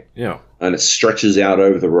 right? Yeah. And it stretches out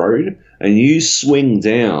over the road, and you swing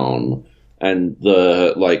down, and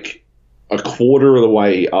the, like, a quarter of the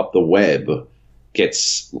way up the web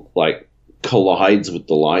gets, like, collides with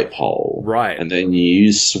the light pole. Right. And then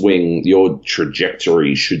you swing, your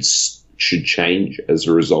trajectory should change as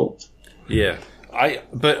a result. Yeah.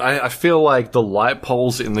 I feel like the light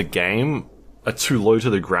poles in the game are too low to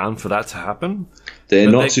the ground for that to happen.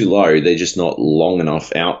 They're not too low. They're just not long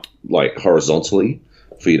enough out, like, horizontally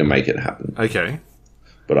for you to make it happen. Okay.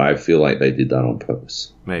 But I feel like they did that on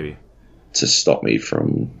purpose. Maybe. To stop me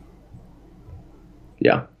from...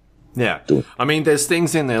 Yeah. Yeah. I mean, there's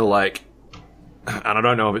things in there like... And I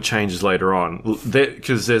don't know if it changes later on,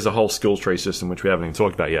 because there's a whole skill tree system, which we haven't even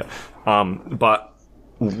talked about yet. But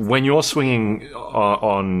when you're swinging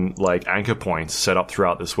on like anchor points set up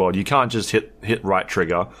throughout this world, you can't just hit right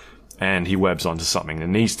trigger and he webs onto something. There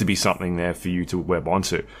needs to be something there for you to web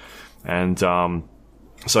onto. And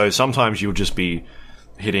so sometimes you'll just be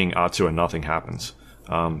hitting R2 and nothing happens,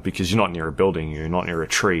 because you're not near a building, you're not near a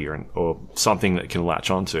tree or something that can latch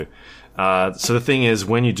onto. So the thing is,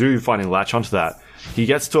 when you do finally latch onto that, he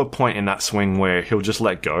gets to a point in that swing where he'll just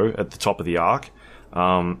let go at the top of the arc.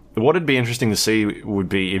 What would be interesting to see would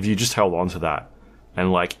be if you just held on to that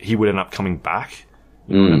and like he would end up coming back.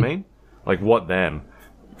 You know what I mean? Like, what then?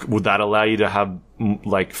 Would that allow you to have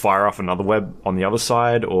like fire off another web on the other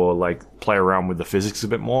side, or like play around with the physics a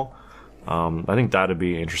bit more? I think that'd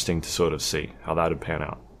be interesting to sort of see how that would pan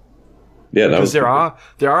out. Yeah, because there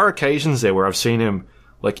are occasions there where I've seen him.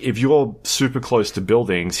 Like, if you're super close to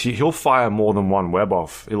buildings, he'll fire more than one web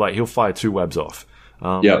off. He'll fire 2 webs off.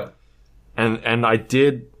 Yeah. And I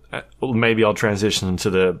did... Maybe I'll transition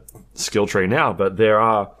into the skill tree now, but there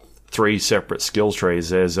are 3 separate skill trees.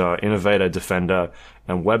 There's Innovator, Defender,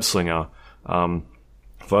 and Web Slinger.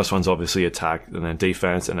 First one's obviously attack, and then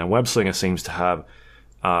defense, and then Web Slinger seems to have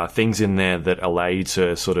things in there that allow you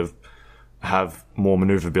to sort of have more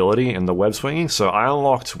maneuverability in the web swinging. So I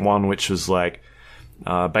unlocked one which was like...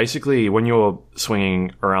 basically, when you're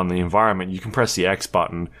swinging around the environment, you can press the X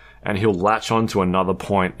button and he'll latch onto another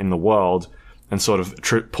point in the world and sort of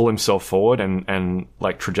pull himself forward and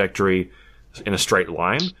like trajectory in a straight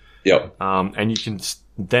line. Yep. And you can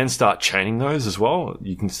then start chaining those as well.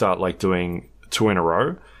 You can start like doing 2 in a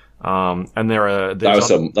row. And that's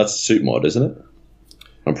a suit mod, isn't it?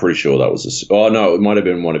 I'm pretty sure that was oh no, it might have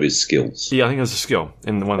been one of his skills. Yeah, I think it was a skill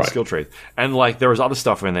in one of the skill trees. And like there was other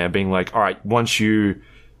stuff in there being like, all right, once you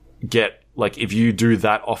get like if you do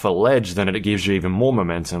that off a ledge, then it gives you even more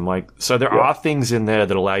momentum. Like so there are things in there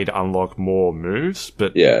that allow you to unlock more moves,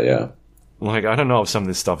 but yeah. Like I don't know if some of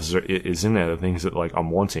this stuff is in there, the things that like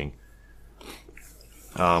I'm wanting.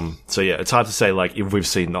 So yeah, it's hard to say like if we've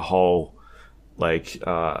seen the whole like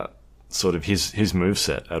sort of his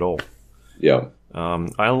moveset at all. Yeah.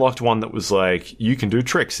 I unlocked one that was like, you can do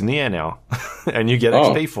tricks in the air now, and you get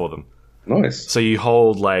XP for them. Nice. So you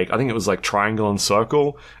hold, like, I think it was like triangle and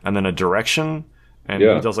circle, and then a direction, and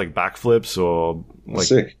he does like backflips or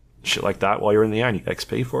like shit like that while you're in the air, and you get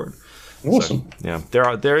XP for it. Awesome. So,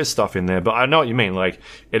 yeah, there is stuff in there, but I know what you mean. Like,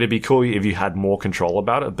 it'd be cool if you had more control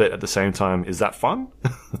about it, but at the same time, is that fun?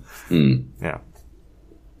 Yeah.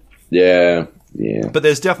 Yeah. Yeah. But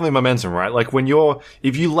there's definitely momentum, right? Like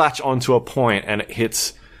if you latch onto a point and it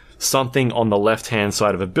hits something on the left-hand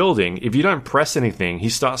side of a building, if you don't press anything, he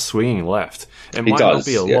starts swinging left. It might not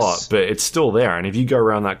be a lot, but it's still there. And if you go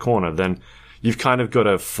around that corner, then you've kind of got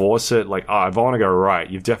to force it. Like, if I want to go right,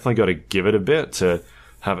 you've definitely got to give it a bit to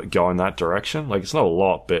have it go in that direction. Like, it's not a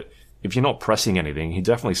lot, but if you're not pressing anything, he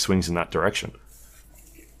definitely swings in that direction.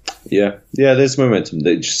 Yeah, there's momentum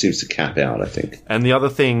that just seems to cap out, I think. And the other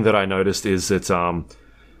thing that I noticed is that,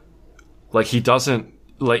 like, he doesn't...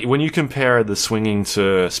 like when you compare the swinging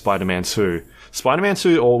to Spider-Man 2, Spider-Man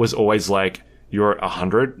 2 was always like you're at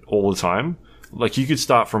 100 all the time. Like you could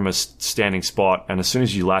start from a standing spot, and as soon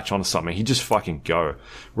as you latch onto something, you just fucking go.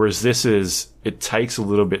 Whereas it takes a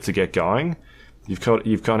little bit to get going. You've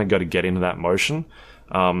kind of got to get into that motion,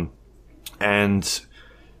 and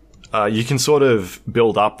you can sort of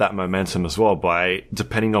build up that momentum as well by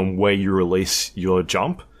depending on where you release your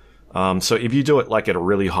jump. So if you do it like at a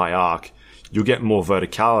really high arc, you'll get more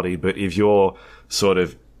verticality. But if you're sort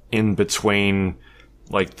of in between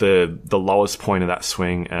like the lowest point of that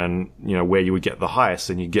swing and, you know, where you would get the highest,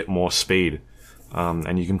 then you get more speed.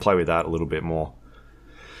 And you can play with that a little bit more.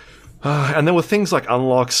 And there were things like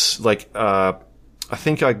unlocks, like, I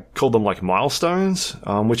think I called them like milestones,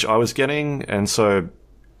 which I was getting. And so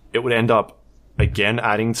it would end up again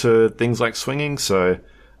adding to things like swinging. So,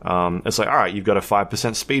 it's like, all right, you've got a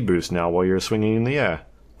 5% speed boost now while you're swinging in the air.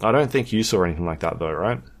 I don't think you saw anything like that though,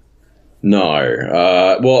 right?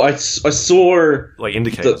 No. Well, I saw like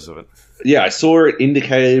indicators of it. Yeah, I saw it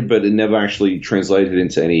indicated, but it never actually translated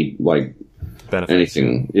into any like benefits.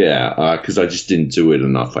 Anything. Yeah, because I just didn't do it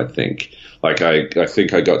enough. I think. Like I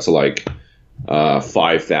think I got to like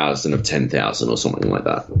 5,000 of 10,000 or something like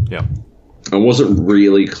that. Yeah. I wasn't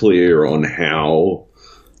really clear on how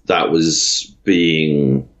that was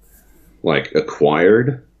being like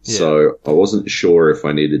acquired, so I wasn't sure if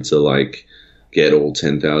I needed to like get all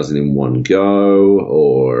 10,000 in one go,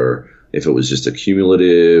 or if it was just a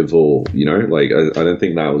cumulative, or, you know, like I don't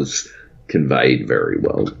think that was conveyed very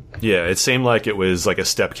well. Yeah, it seemed like it was like a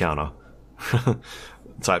step counter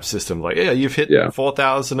type system. Like, yeah, you've hit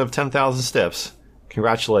 4,000 of 10,000 steps.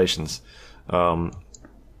 Congratulations.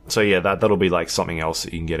 So yeah, that'll be like something else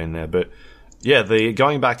that you can get in there. But yeah,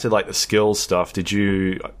 going back to like the skills stuff, did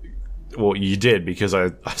you? Well, you did, because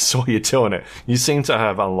I saw you doing it. You seem to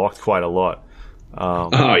have unlocked quite a lot. In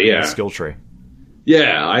the skill tree.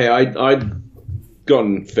 Yeah, I'd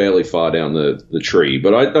gotten fairly far down the tree,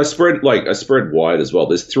 but I spread wide as well.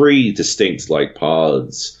 There's 3 distinct like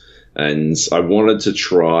paths, and I wanted to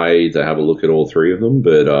try to have a look at all 3 of them,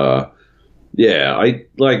 but I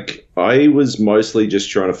was mostly just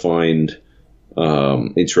trying to find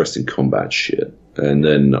interesting combat shit, and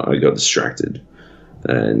then I got distracted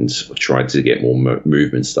and tried to get more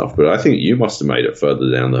movement stuff. But I think you must have made it further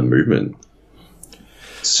down the movement.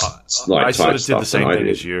 I sort of did the same thing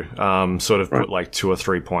as you. Sort of put like 2 or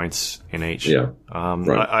 3 points in each. Yeah.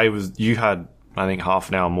 You had, I think, half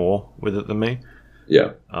an hour more with it than me.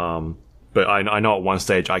 Yeah. But I know at one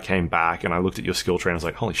stage I came back and I looked at your skill tree and I was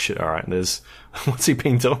like, holy shit, all right, what's he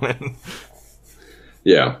been doing?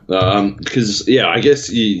 Yeah. Because, I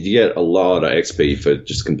guess you get a lot of XP for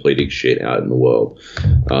just completing shit out in the world.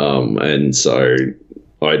 And so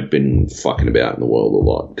I'd been fucking about in the world a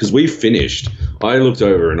lot. Because we finished. I looked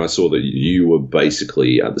over and I saw that you were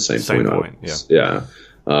basically at the same point. Yeah.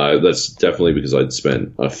 That's definitely because I'd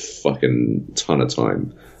spent a fucking ton of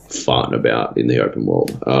time farting about in the open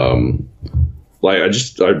world.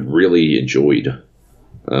 I really enjoyed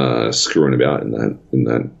screwing about in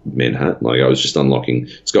that Manhattan. Like, I was just unlocking.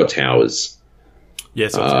 It's got towers.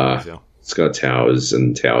 Yes, it's got towers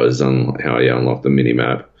on how you unlock the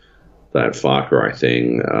minimap. That Far Cry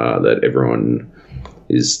thing that everyone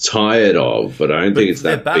is tired of, but I don't think it's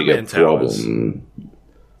that big a problem.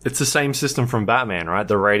 It's the same system from Batman, right?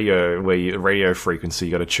 The radio frequency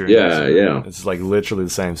you got to tune. Yeah. It's like literally the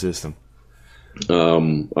same system. I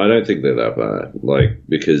don't think they're that bad, like,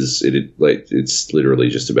 because it's literally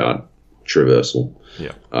just about traversal.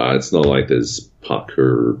 Yeah. It's not like there's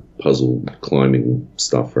parkour, puzzle climbing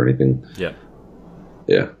stuff or anything. Yeah.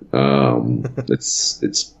 Yeah.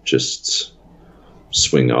 It's just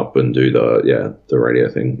swing up and do the radio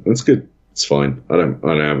thing. It's good. It's fine. I don't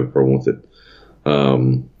have a problem with it.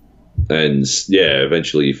 And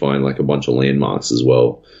eventually you find like a bunch of landmarks as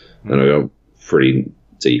well. And I got pretty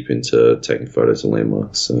deep into taking photos of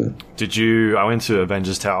landmarks. So. I went to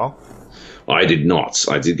Avengers Tower? I did not.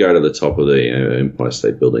 I did go to the top of the Empire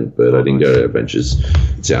State Building, but I didn't go to Avengers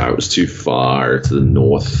Tower. It was too far to the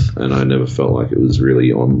north, and I never felt like it was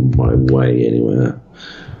really on my way anywhere.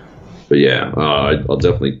 But yeah, I'll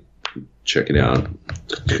definitely check it out.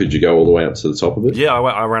 Could you go all the way up to the top of it? Yeah,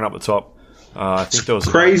 I ran up the top. I think there was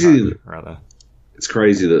crazy. Right there. It's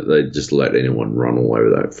crazy that they just let anyone run all over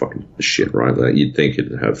that fucking shit, right? Like, you'd think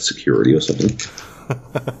it'd have security or something.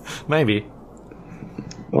 Maybe.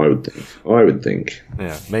 I would think.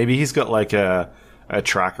 Yeah, maybe he's got like a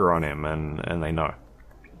tracker on him, and they know.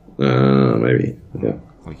 Maybe. Yeah.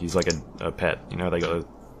 Like he's like a pet. You know, they got the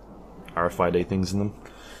RFID things in them.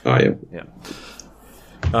 Oh yeah.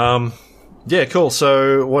 Yeah. Yeah, cool.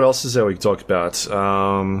 So what else is there we can talk about?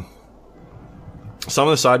 Some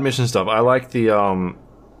of the side mission stuff. I like the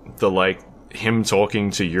like him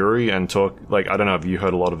talking to Yuri and like I don't know if you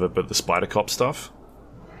heard a lot of it, but the Spider Cop stuff.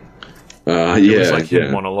 It was like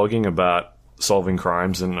him monologuing about solving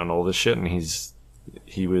crimes and all this shit, and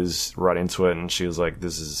he was right into it, and she was like,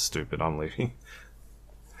 "This is stupid. I'm leaving."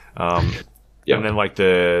 And then like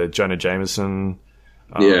the Jonah Jameson,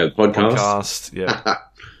 podcast. Yeah,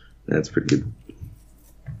 that's pretty good.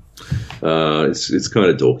 It's kind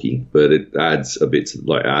of dorky, but it adds a bit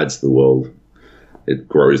to, adds to the world. It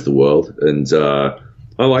grows the world, and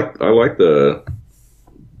I like the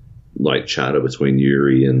chatter between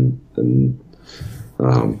Yuri and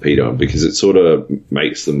Peter, because it sort of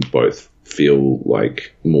makes them both feel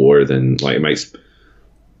like more than it makes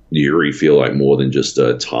Yuri feel like more than just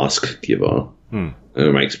a task giver, and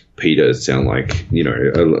it makes Peter sound like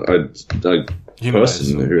a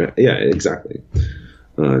person who exactly.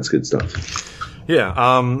 It's good stuff.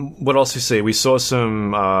 Yeah. What else we see? We saw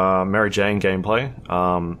some Mary Jane gameplay.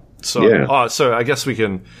 So I guess we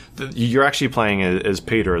can. You're actually playing as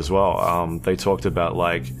Peter as well. They talked about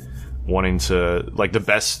wanting to the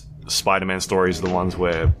best Spider-Man stories are the ones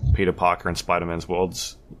where Peter Parker and Spider-Man's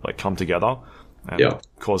worlds come together and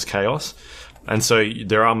cause chaos. And so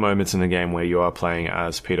there are moments in the game where you are playing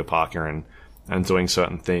as Peter Parker and doing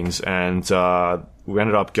certain things. And we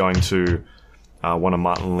ended up going to one of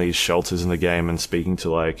Martin Lee's shelters in the game and speaking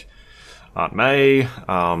to Aunt May.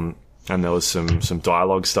 And there was some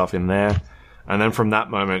dialogue stuff in there. And then from that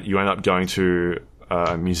moment, you end up going to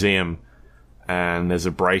a museum, and there's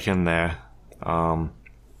a break-in there. And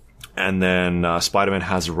then Spider-Man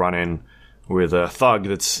has a run-in with a thug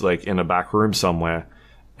that's in a back room somewhere.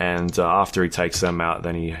 And after he takes them out,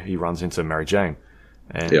 then he runs into Mary Jane.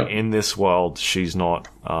 And in this world, she's not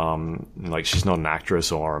she's not an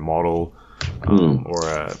actress or a model.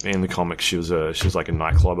 In the comics, she was like a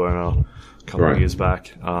nightclub owner a couple of years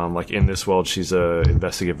back. In this world, she's a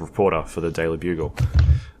investigative reporter for the Daily Bugle.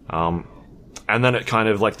 And then it kind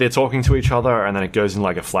of they're talking to each other, and then it goes in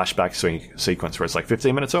a flashback sequence where it's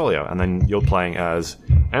 15 minutes earlier, and then you're playing as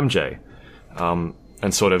MJ,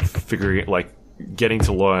 and sort of figuring getting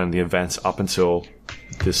to learn the events up until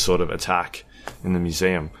this sort of attack in the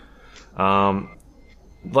museum.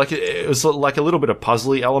 It was a little bit of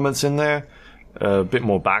puzzly elements in there, a bit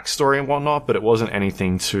more backstory and whatnot, but it wasn't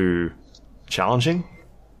anything too challenging.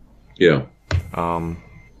 Yeah. I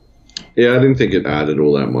didn't think it added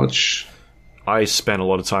all that much. I spent a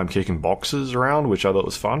lot of time kicking boxes around, which I thought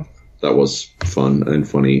was fun. That was fun and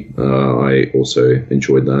funny. I also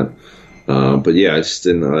enjoyed that. But yeah, I just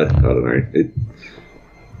didn't. I don't know. It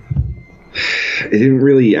didn't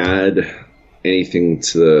really add anything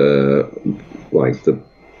to the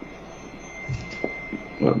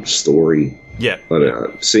story. Yeah.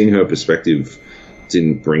 Seeing her perspective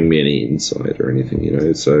didn't bring me any insight or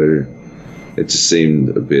anything, so it just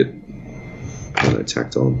seemed a bit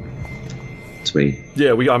tacked on to me.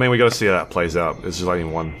 Yeah, we got to see how that plays out. It's just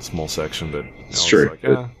in one small section, but it's true.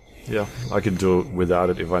 Yeah, I could do it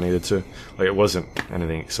without it if I needed to. It wasn't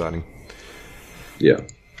anything exciting. Yeah.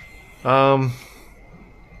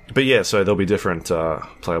 But yeah, so there'll be different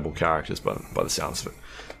playable characters by the sounds of it.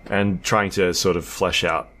 And trying to sort of flesh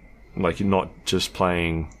out, not just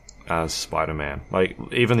playing as Spider-Man.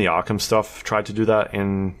 Even the Arkham stuff tried to do that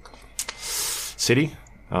in City,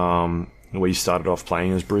 where you started off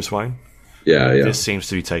playing as Bruce Wayne. Yeah. This seems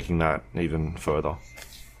to be taking that even further.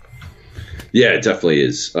 Yeah, it definitely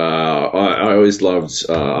is. I always loved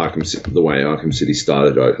the way Arkham City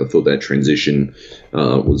started. I thought that transition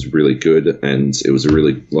was really good, and it was a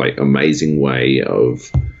really amazing way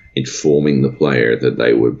of informing the player that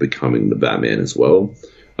they were becoming the Batman as well.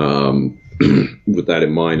 With that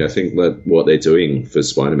in mind, I think that what they're doing for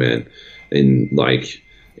Spider-Man in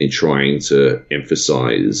trying to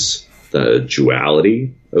emphasize the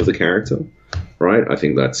duality of the character, right? I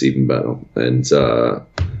think that's even better, and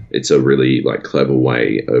it's a really clever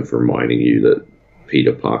way of reminding you that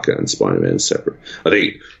Peter Parker and Spider-Man are separate. I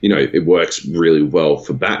think it works really well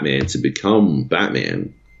for Batman to become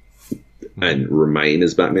Batman and remain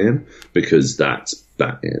as Batman, because that's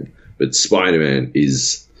Batman. But Spider-Man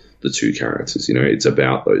is the two characters. It's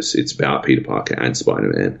about those. It's about Peter Parker and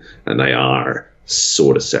Spider-Man, and they are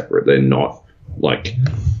sort of separate. They're not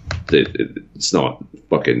it's not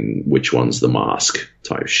fucking which one's the mask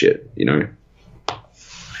type shit.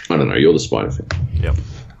 I don't know. You're the Spider fan. Yep.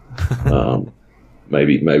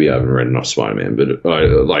 Maybe I haven't read enough Spider-Man, but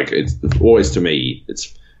it's always, to me,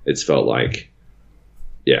 it's felt like,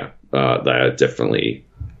 they are definitely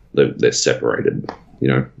they're separated.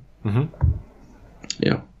 Mm-hmm.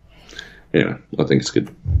 Yeah. yeah, I think it's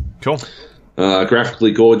good. Cool.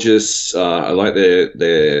 Graphically gorgeous. I like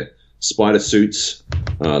their spider suits.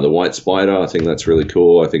 The white spider, I think that's really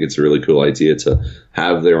cool. I think it's a really cool idea to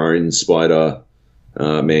have their own Spider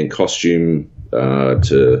Man costume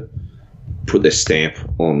to put their stamp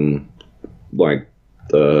on, like,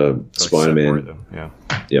 the Spider-Man.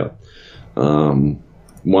 Yeah.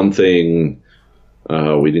 One thing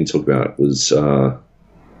we didn't talk about was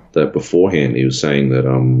that beforehand he was saying that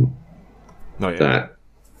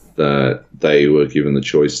that they were given the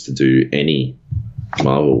choice to do any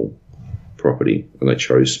Marvel property, and they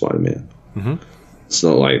chose Spider-Man. Mm-hmm. It's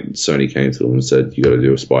not like Sony came to them and said, "You got to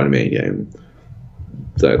do a Spider-Man game."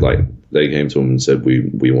 They came to them and said,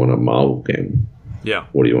 "We want a Marvel game. Yeah,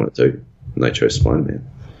 what do you want to do?" And they chose Spider-Man.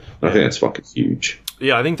 I think that's fucking huge.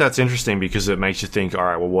 Yeah, I think that's interesting because it makes you think, all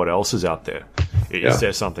right, well, what else is out there? Is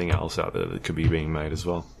there something else out there that could be being made as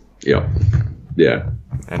well? Yeah.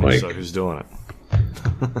 And so who's doing it?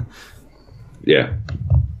 Yeah.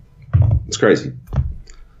 It's crazy.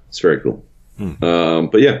 It's very cool.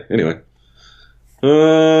 But yeah, anyway.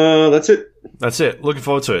 That's it. That's it. Looking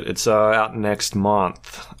forward to it. It's out next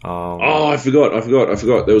month. I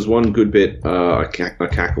forgot. There was one good bit. I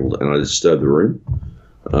cackled and I disturbed the room.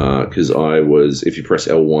 Because if you press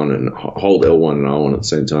L1 and hold L1 and R1 at the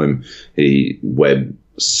same time, he web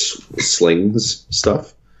slings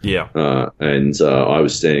stuff. Yeah. And I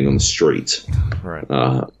was standing on the street. Right.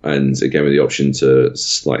 And it gave me the option to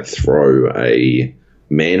throw a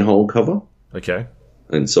manhole cover. Okay.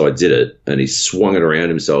 And so I did it, and he swung it around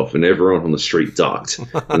himself, and everyone on the street ducked.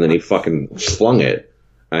 And then he fucking flung it,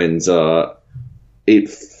 and it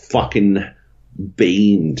fucking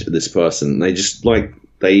beamed this person.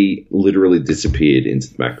 They literally disappeared into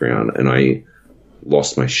the background, and I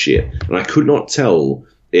lost my shit. And I could not tell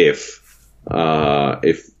if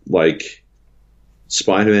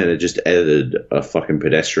Spider-Man had just edited a fucking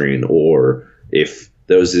pedestrian, or if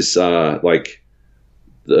there was this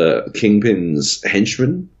the Kingpin's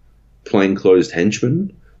henchmen, plainclothes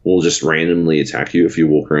henchmen, will just randomly attack you if you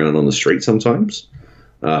walk around on the street sometimes.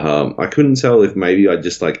 I couldn't tell if maybe I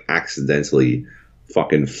just accidentally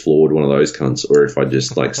fucking floored one of those cunts, or if I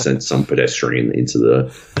just sent some pedestrian into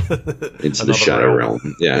the shadow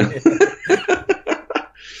realm. Yeah.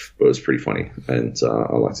 But it was pretty funny, and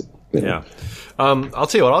I liked it. Yeah. I'll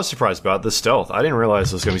tell you what I was surprised about, the stealth. I didn't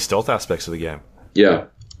realize there was going to be stealth aspects of the game. Yeah.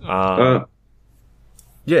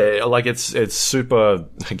 Yeah, it's super,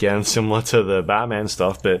 again, similar to the Batman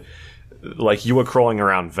stuff, but you were crawling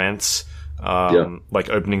around vents,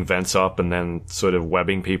 opening vents up and then sort of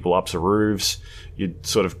webbing people up to roofs. You'd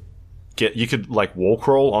sort of you could wall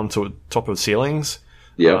crawl onto top of ceilings,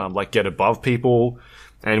 get above people.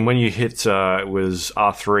 And when you hit, it was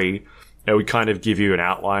R3, it would kind of give you an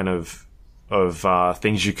outline of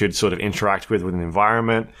things you could sort of interact with within the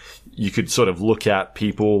environment. You could sort of look at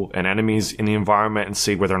people and enemies in the environment and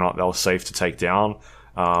see whether or not they were safe to take down.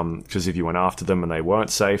 Because if you went after them and they weren't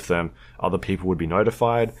safe, then other people would be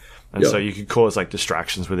notified. And so you could cause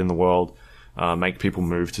distractions within the world, make people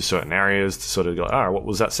move to certain areas to sort of go, all right, what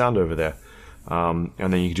was that sound over there? And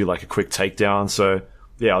then you could do a quick takedown. So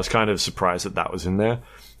yeah, I was kind of surprised that was in there.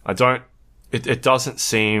 It doesn't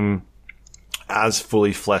seem as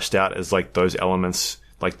fully fleshed out as those elements,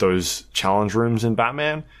 those challenge rooms in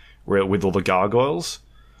Batman, where with all the gargoyles.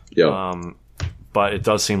 Yeah. But it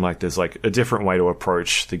does seem like there's a different way to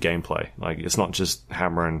approach the gameplay. It's not just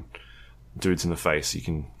hammering dudes in the face. You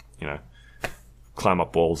can, climb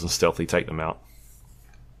up walls and stealthily take them out.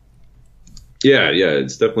 Yeah.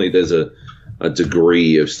 It's definitely, there's a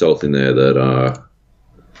degree of stealth in there that,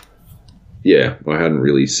 I hadn't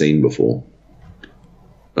really seen before.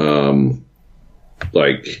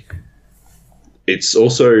 It's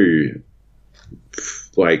also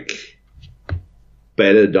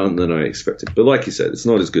better done than I expected. But like you said, it's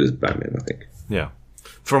not as good as Batman, I think. Yeah.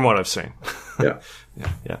 From what I've seen. Yeah.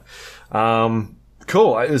 Yeah.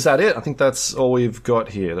 Cool. Is that it? I think that's all we've got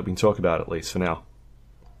here that we can talk about, at least for now.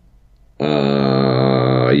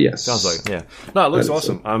 Yes. Sounds like, yeah. No, it looks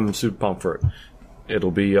awesome. I'm super pumped for it.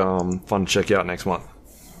 It'll be fun to check out next month.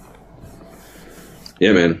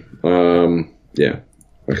 Yeah, man. Yeah.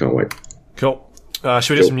 I can't wait. Cool.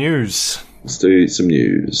 Should we do some news? Let's do some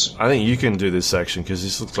news. I think you can do this section because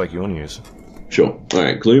this looks like your news. Sure. All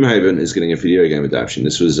right. Gloomhaven is getting a video game adaptation.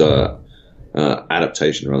 This was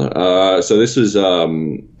adaptation, rather. So this is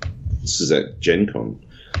at Gen Con.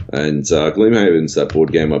 And Gloomhaven's that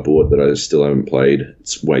board game I bought that I still haven't played.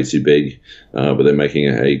 It's way too big. But they're making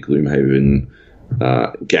a Gloomhaven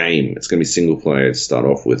game. It's going to be single player to start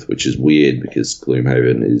off with, which is weird because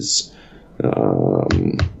Gloomhaven is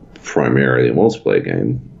primarily a multiplayer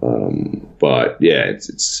game. But yeah,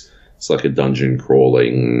 it's like a dungeon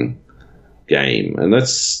crawling game, and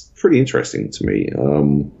that's pretty interesting to me.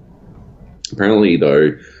 Apparently,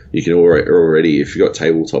 though, you can already, if you got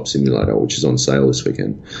Tabletop Simulator, which is on sale this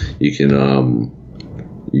weekend, you can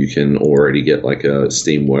already get like a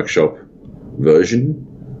Steam Workshop version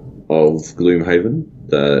of Gloomhaven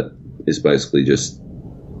that is basically just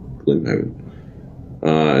Gloomhaven.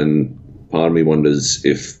 And part of me wonders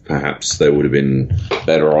if perhaps they would have been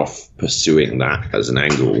better off pursuing that as an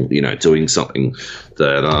angle, doing something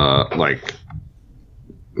that, like,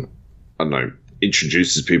 I don't know,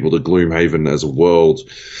 introduces people to Gloomhaven as a world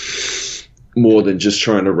more than just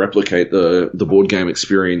trying to replicate the board game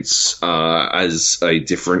experience as a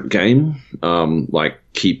different game. Like,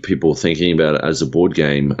 keep people thinking about it as a board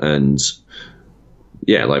game and,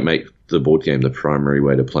 yeah, like, make the board game the primary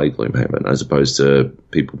way to play Gloomhaven, as opposed to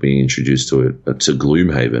people being introduced to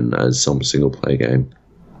Gloomhaven as some single-player game.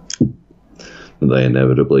 They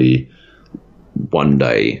inevitably, one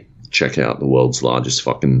day, check out the world's largest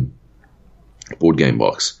fucking board game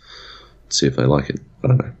box. See if they like it. I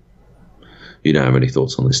don't know. You don't have any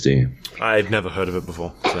thoughts on this, do you? I've never heard of it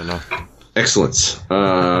before, so no. Excellent.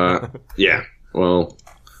 Yeah. Well,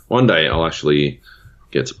 one day I'll actually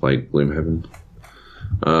get to play Gloomhaven.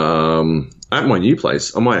 At my new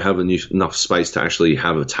place, I might have enough space to actually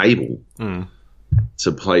have a table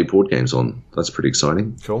to play board games on. That's pretty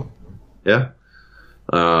exciting. Cool. Yeah.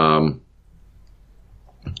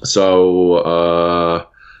 So,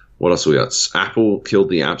 what else we got? Apple killed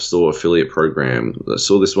the App Store affiliate program. I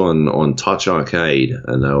saw this one on Touch Arcade,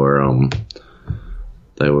 and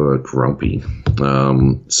they were grumpy.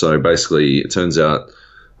 So basically, it turns out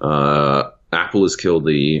Apple has killed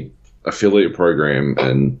the affiliate program,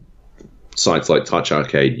 and sites like Touch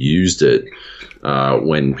Arcade used it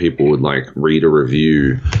when people would like read a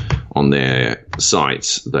review on their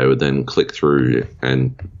sites. They would then click through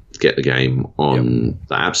and get the game on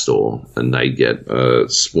the App Store, and they get a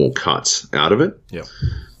small cut out of it. Yep.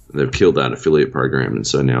 They've killed that affiliate program, and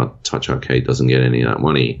so now Touch Arcade doesn't get any of that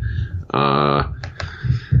money.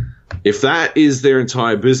 If that is their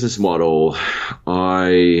entire business model,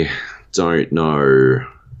 I don't know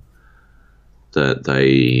that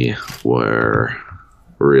they were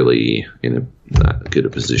really in that good a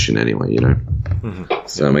position anyway, Mm-hmm.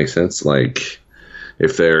 Does that make sense? Like,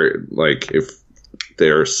 if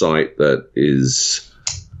they're a site that is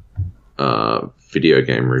video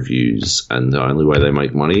game reviews, and the only way they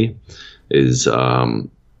make money is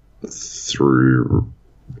through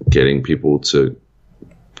getting people to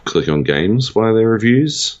click on games via their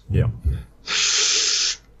reviews. Yeah.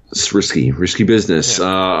 It's risky business. Yeah.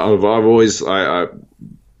 I've always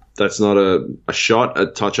that's not a shot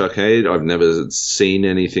at Touch Arcade. I've never seen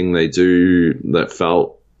anything they do that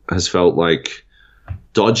has felt like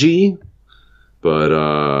dodgy, but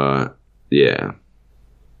yeah,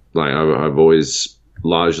 like I've always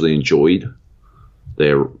largely enjoyed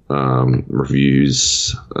their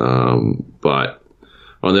reviews, but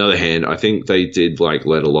on the other hand, I think they did like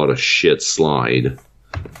let a lot of shit slide.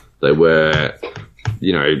 They were,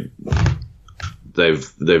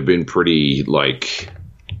 they've been pretty like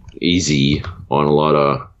easy on a lot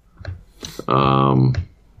of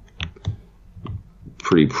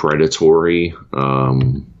pretty predatory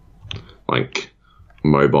like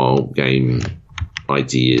mobile game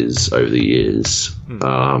ideas over the years.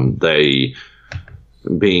 They,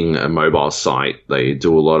 being a mobile site, they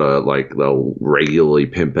do a lot of like, they'll regularly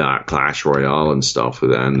pimp out Clash Royale and stuff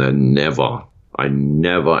with it, and I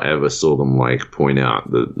never ever saw them like point out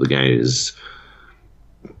that the game is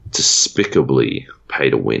despicably pay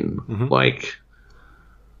to win, like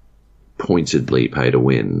pointedly pay to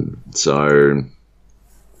win. So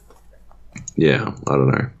yeah, I don't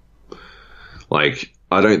know. Like,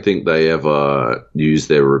 I don't think they ever use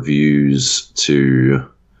their reviews to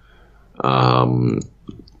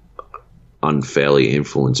unfairly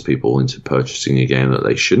influence people into purchasing a game that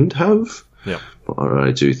they shouldn't have. Yeah. But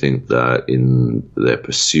I do think that in their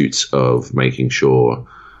pursuit of making sure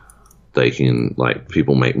they can, like,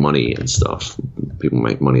 people make money and stuff, people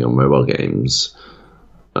make money on mobile games,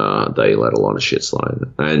 they let a lot of shit slide.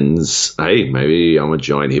 And hey, maybe I'm a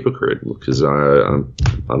giant hypocrite because I don't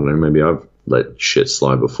know, maybe I've let shit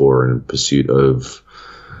slide before in pursuit of,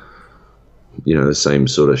 the same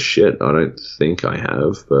sort of shit. I don't think I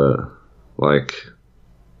have, but like,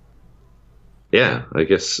 yeah, I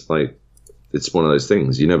guess like it's one of those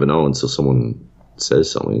things you never know until someone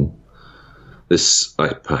says something. This,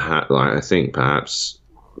 I think perhaps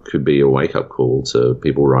could be a wake up call to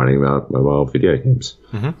people writing about mobile video games.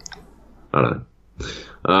 I don't know.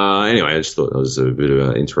 Anyway, I just thought that was a bit of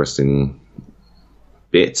an interesting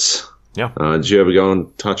bit. Yeah. Did you ever go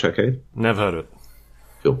on Touch Arcade? Never heard of it.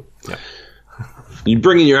 Cool. Yeah. You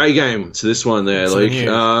bring in your A game to this one there, Luke.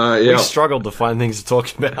 We struggled to find things to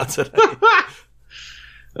talk about today.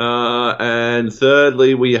 And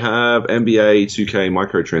thirdly, we have NBA 2K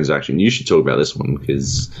microtransaction. You should talk about this one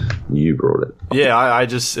because you brought it. Yeah,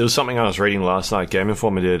 it was something I was reading last night. Game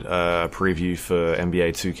Informer did a preview for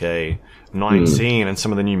NBA 2K19 and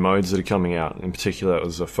some of the new modes that are coming out. In particular, it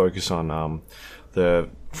was a focus on the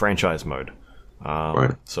franchise mode.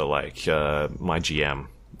 Right. So like my GM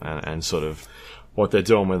and sort of what they're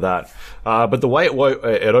doing with that. But the way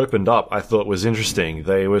it opened up, I thought was interesting.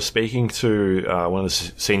 They were speaking to one of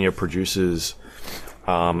the senior producers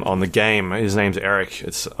on the game. His name's Eric.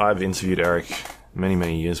 I've interviewed Eric many,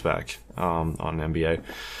 many years back on NBA.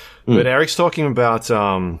 But Eric's talking about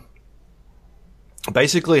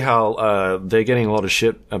basically how they're getting a lot of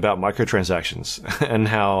shit about microtransactions and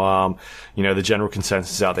how the general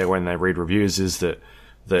consensus out there when they read reviews is that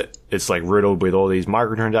it's like riddled with all these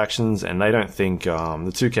microtransactions, and they don't think the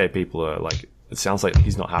 2K people are like. It sounds like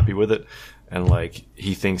he's not happy with it, and like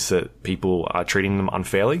he thinks that people are treating them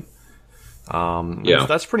unfairly.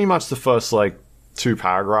 That's pretty much the first like 2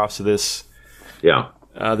 paragraphs of this. Yeah,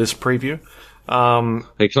 this preview.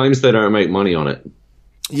 He claims they don't make money on it.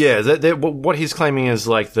 Yeah, what he's claiming is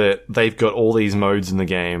like that they've got all these modes in the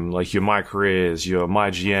game, like your My Careers, your My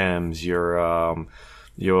GMs, your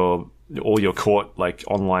all your court, like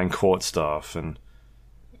online court stuff, and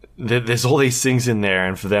there's all these things in there,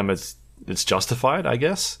 and for them it's justified, I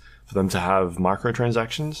guess, for them to have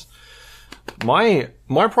microtransactions. My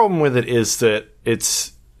problem with it is that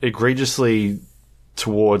it's egregiously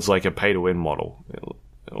towards like a pay to win model,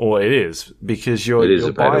 or it is, because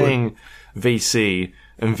you're buying VC,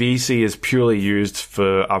 and VC is purely used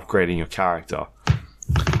for upgrading your character.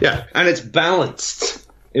 Yeah, and it's balanced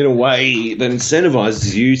in a way that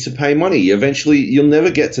incentivizes you to pay money. Eventually, you'll never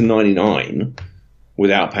get to 99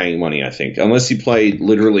 without paying money, I think. Unless you played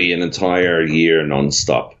literally an entire year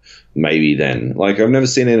non-stop. Maybe then. Like, I've never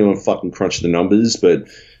seen anyone fucking crunch the numbers, but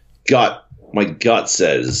my gut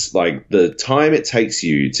says, like, the time it takes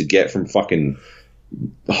you to get from fucking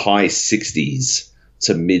high 60s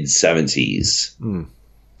to mid 70s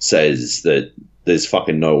says that there's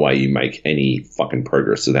fucking no way you make any fucking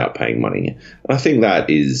progress without paying money. And I think that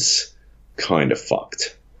is kind of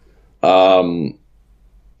fucked. They're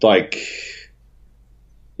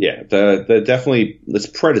definitely, it's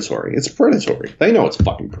predatory. It's predatory. They know it's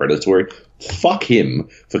fucking predatory. Fuck him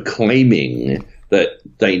for claiming that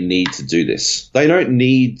they need to do this. They don't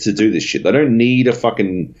need to do this shit. They don't need a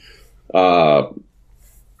fucking, all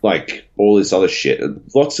this other shit.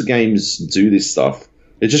 Lots of games do this stuff.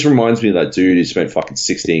 It just reminds me of that dude who spent fucking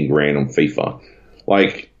 16 grand on FIFA.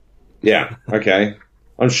 Like, yeah, okay.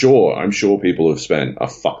 I'm sure people have spent a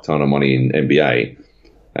fuck ton of money in NBA.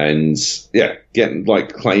 And, yeah,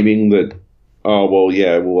 claiming that,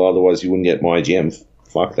 otherwise you wouldn't get my GM.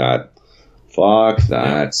 Fuck that. Fuck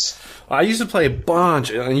that. I used to play a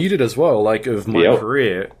bunch, and you did as well, like, of my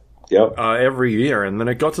career. Yep. Every year, and then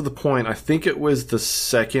it got to the point, I think it was the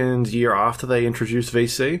second year after they introduced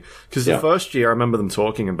VC, because the first year I remember them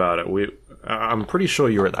talking about it. I'm pretty sure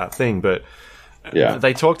you were at that thing, but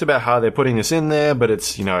they talked about how they're putting this in there, but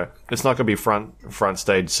it's it's not going to be front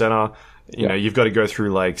stage center. You've got to go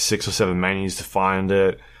through like 6 or 7 menus to find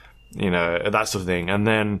it, that sort of thing. And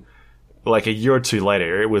then like a year or two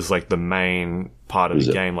later, it was like the main part of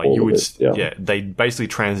the game. Like they basically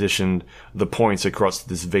transitioned the points across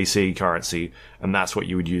this VC currency, and that's what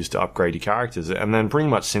you would use to upgrade your characters. And then pretty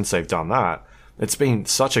much since they've done that, it's been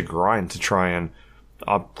such a grind to try and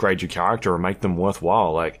upgrade your character or make them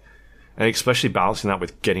worthwhile. Like, and especially balancing that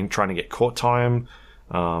with trying to get court time.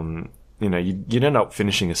 You'd end up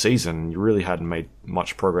finishing a season, you really hadn't made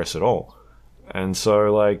much progress at all. And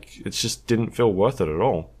so like, it just didn't feel worth it at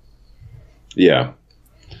all. Yeah.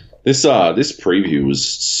 This preview was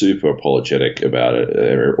super apologetic about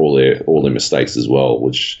it, all their mistakes as well,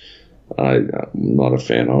 which I'm not a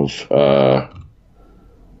fan of.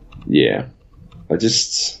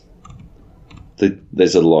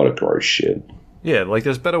 There's a lot of gross shit. Yeah, like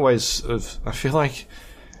there's better ways of. I feel like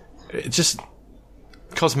it just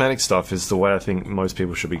cosmetic stuff is the way I think most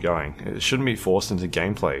people should be going. It shouldn't be forced into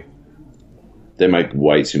gameplay. They make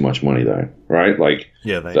way too much money though, right? Like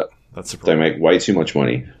that's the problem. They make way too much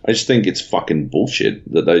money. I just think it's fucking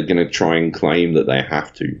bullshit that they're going to try and claim that they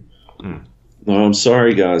have to. No, I'm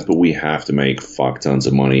sorry, guys, but we have to make fuck tons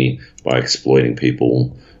of money by exploiting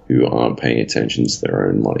people who aren't paying attention to their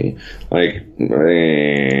own money. Like,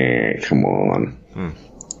 come on.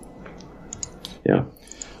 Yeah.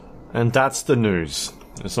 And that's the news.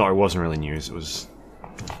 It wasn't really news. It was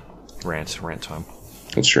rant time.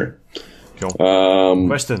 That's true. Cool.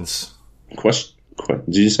 Questions.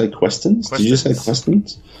 Did you say questions? Did you say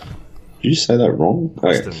questions? Did you say that wrong?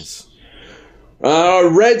 Questions.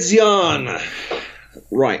 Red's Yarn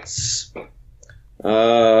writes,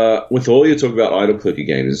 with all your talk about idle clicker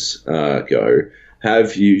games,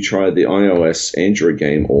 have you tried the iOS Android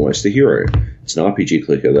game Almost a Hero? It's an RPG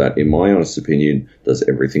clicker that, in my honest opinion, does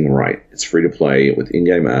everything right. It's free to play with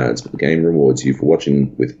in-game ads, but the game rewards you for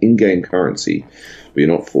watching with in-game currency, but you're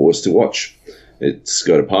not forced to watch. It's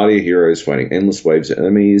got a party of heroes fighting endless waves of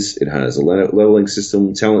enemies. It has a leveling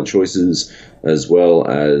system, talent choices, as well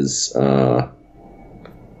as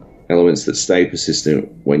elements that stay persistent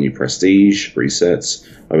when you prestige, resets.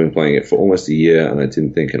 I've been playing it for almost a year, and I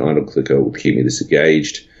didn't think an idle clicker would keep me this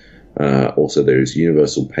engaged. Also, there's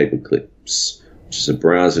Universal Paper Clips, which is a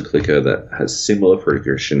browser clicker that has similar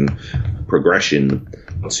progression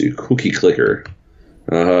to Cookie Clicker.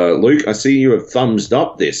 Luke, I see you have thumbs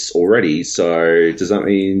up this already, so does that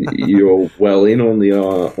mean you're well in on the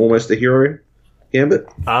Almost a Hero gambit?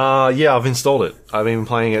 Yeah, I've installed it. I've been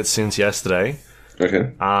playing it since yesterday.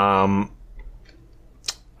 Okay. I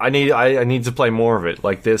need to play more of it.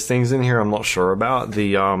 Like, there's things in here I'm not sure about.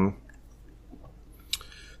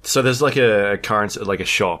 So there's like a currency, like a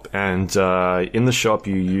shop, and in the shop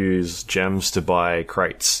you use gems to buy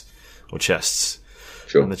crates or chests.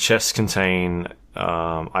 Sure. And the chests contain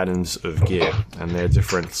items of gear, and they're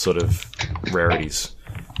different sort of rarities.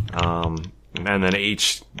 And then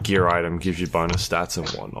each gear item gives you bonus stats and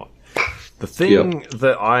whatnot. The thing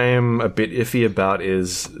that I am a bit iffy about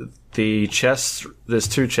is the chests. There's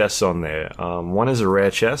two chests on there. One is a rare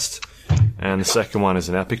chest, and the second one is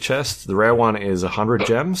an epic chest. The rare one is 100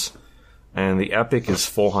 gems, and the epic is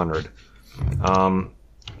 400.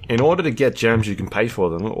 In order to get gems, you can pay for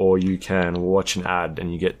them, or you can watch an ad,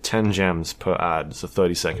 and you get 10 gems per ad. It's a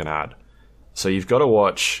 30-second ad. So you've got to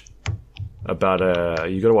watch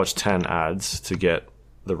 10 ads to get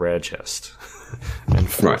the rare chest,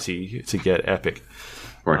 and 40 to get epic.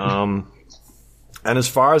 Right. And as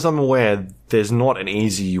far as I'm aware, there's not an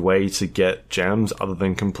easy way to get gems other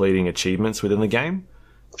than completing achievements within the game.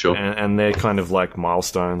 Sure. And they're kind of like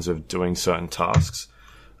milestones of doing certain tasks.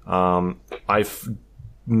 I've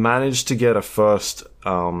managed to get a first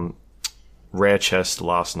rare chest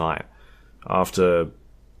last night after,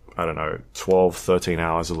 12, 13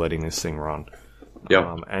 hours of letting this thing run.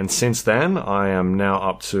 Yeah. And since then, I am now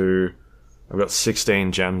up to... I've got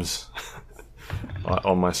 16 gems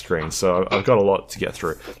on my screen, so I've got a lot to get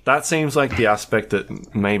through. That seems like the aspect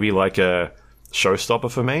that may be like a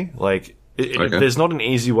showstopper for me. Like, there's not an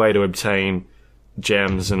easy way to obtain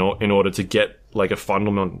gems in order to get like a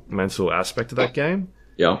fundamental aspect of that game.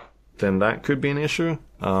 Yeah. Then that could be an issue.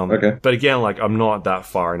 Okay. But again, like, I'm not that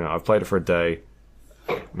far now. I've played it for a day.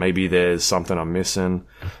 Maybe there's something I'm missing.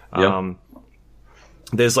 Yeah.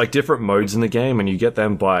 There's like different modes in the game, and you get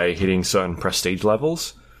them by hitting certain prestige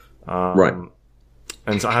levels. Right.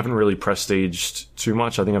 And so I haven't really prestiged too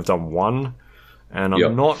much. I think I've done one, and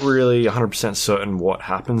I'm not really 100% certain what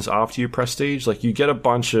happens after you prestige. Like, you get a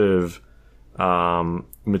bunch of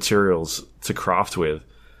materials to craft with,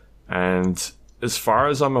 and as far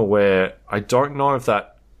as I'm aware, I don't know if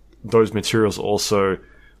those materials also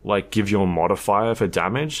like give you a modifier for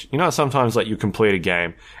damage. You know, sometimes like you complete a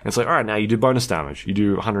game and it's like, all right, now you do bonus damage. You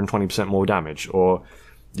do 120% more damage. Or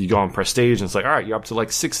you go on prestige and it's like, all right, you're up to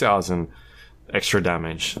like 6,000 extra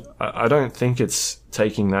damage. I don't think it's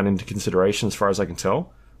taking that into consideration as far as I can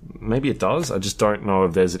tell. Maybe it does. I just don't know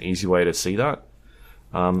if there's an easy way to see that.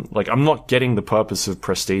 Like, I'm not getting the purpose of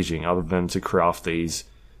prestiging other than to craft these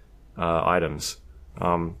items.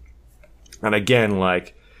 And again,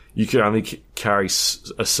 like, you can only carry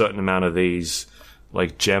a certain amount of these,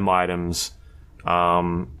 like, gem items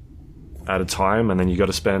at a time, and then you got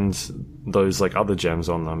to spend those, like, other gems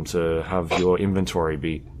on them to have your inventory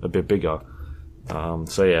be a bit bigger.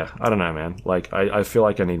 So, yeah, I don't know, man. Like, I feel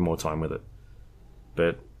like I need more time with it.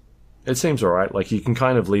 But it seems alright. Like, you can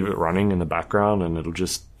kind of leave it running in the background, and it'll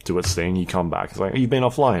just do its thing. You come back. It's like, oh, you've been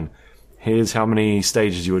offline. Here's how many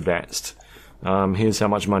stages you advanced. Here's how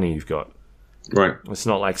much money you've got. Right. It's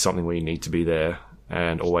not like something where you need to be there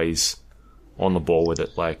and always on the ball with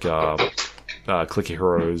it, like Clicker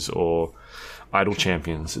Heroes or Idle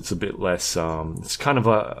Champions. It's a bit less. It's kind of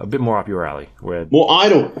a bit more up your alley. Where more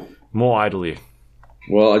idle. More idly.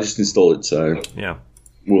 Well, I just installed it, so yeah.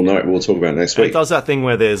 We'll talk about it next week. It does that thing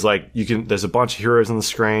where there's like there's a bunch of heroes on the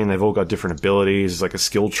screen. They've all got different abilities. There's like a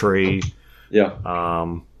skill tree. Yeah.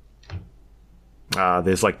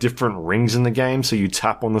 There's like different rings in the game, so you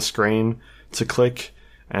tap on the screen to click,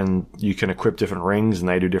 and you can equip different rings, and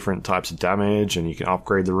they do different types of damage, and you can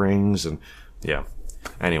upgrade the rings, and yeah.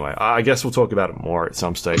 Anyway, I guess we'll talk about it more at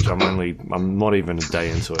some stage. I'm not even a day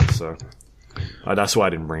into it, so that's why I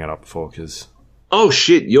didn't bring it up before, because... Oh,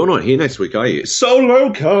 shit, you're not here next week, are you?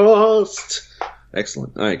 Solo cast!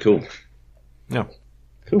 Excellent. All right, cool. Yeah.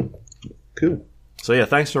 Cool. So yeah,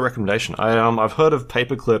 thanks for the recommendation. I've heard of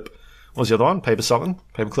Paperclip. What was the other one? Paperclip something?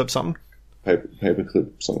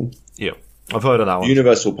 Paperclip something? Yeah. I've heard of that one.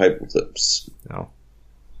 Universal Paperclips. Oh.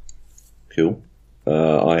 Cool.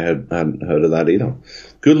 I hadn't heard of that either.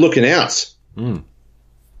 Good looking out. Mm.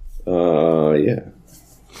 Yeah.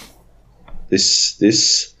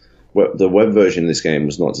 The web version of this game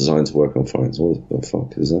was not designed to work on phones. What the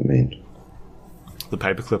fuck does that mean? The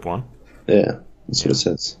Paperclip one? Yeah, that's what it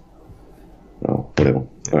says. Oh, whatever.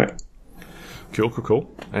 Yeah. All right. Cool.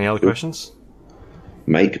 Any other questions?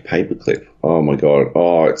 Make Paperclip. Oh, my God.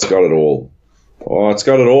 Oh, it's got it all.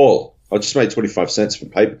 I just made 25 cents for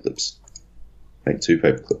Paperclips. Make 2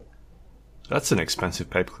 Paperclip. That's an expensive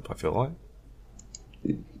Paperclip, I feel like.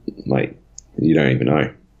 Mate, you don't even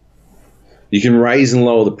know. You can raise and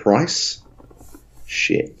lower the price?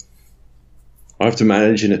 Shit. I have to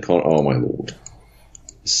manage an account. Oh, my Lord.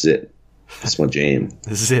 This is it. That's my jam.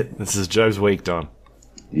 This is it. This is Joe's week done.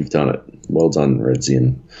 You've done it. Well done,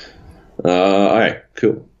 Redzian. Alright,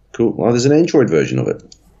 cool. Well, there's an Android version of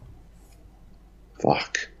it.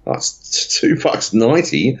 Fuck. That's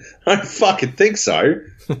 $2.90. I don't fucking think so.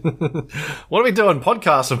 What are we doing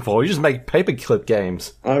podcasting for? You just make Paperclip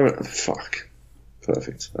games. Fuck.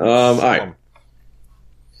 Perfect. Alright,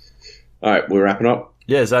 we're wrapping up.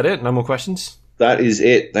 Yeah, is that it? No more questions? That is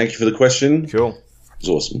it. Thank you for the question. Cool. It was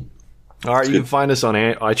awesome. All right, you can find us on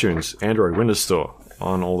iTunes, Android, Windows Store,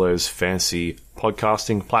 on all those fancy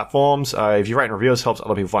podcasting platforms. If you rate and review us, it helps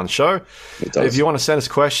other people find the show. It does. If you want to send us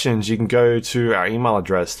questions, you can go to our email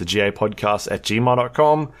address,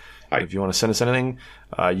 thegapodcast@gmail.com. Hi. If you want to send us anything,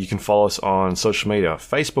 you can follow us on social media,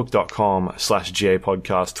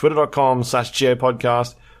 facebook.com/GAPodcast,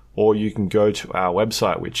 twitter.com/GAPodcast, or you can go to our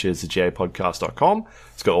website, which is thegapodcast.com.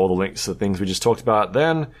 It's got all the links to the things we just talked about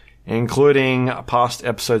then, including past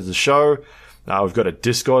episodes of the show. We've got a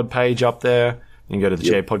Discord page up there. You can go to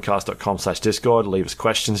thegapodcast.com/Discord, leave us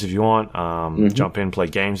questions if you want. Jump in, play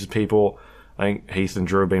games with people. I think Heath and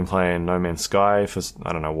Drew have been playing No Man's Sky for,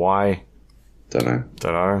 I don't know why. Don't know.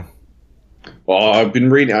 Well, I've been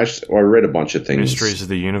reading. I read a bunch of things. Mysteries of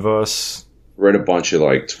the Universe. Read a bunch of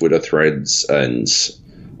Twitter threads, and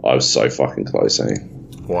I was so fucking close.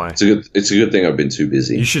 Why? It's a good thing I've been too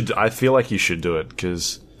busy. You should. I feel like you should do it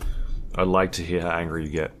because I'd like to hear how angry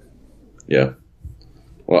you get. Yeah.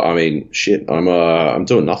 Well, I mean, shit. I'm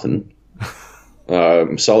doing nothing.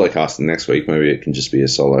 I'm solo casting next week. Maybe it can just be a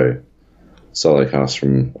solo cast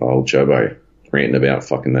from old Joab ranting about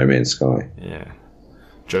fucking No Man's Sky. Yeah.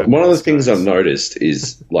 One of the things I've noticed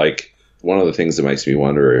is one of the things that makes me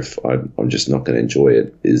wonder if I'm just not going to enjoy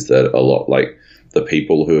it is that a lot the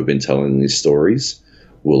people who have been telling these stories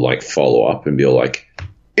will follow up and be like,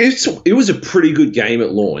 it was a pretty good game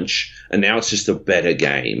at launch, and now it's just a better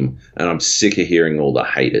game, and I'm sick of hearing all the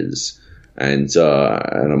haters. And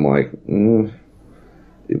I'm like,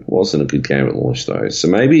 it wasn't a good game at launch though. So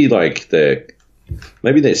maybe their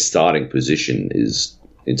starting position is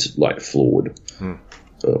flawed.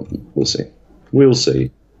 So we'll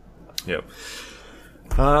see. Yep.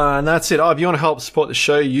 And that's it. If you want to help support the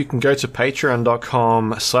show, you can go to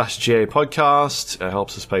patreon.com/GAPodcast. It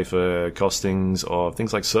helps us pay for costings of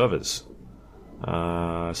things like servers.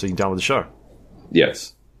 So you can download the show.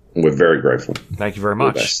 Yes. We're very grateful. Thank you very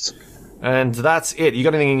much. And that's it. You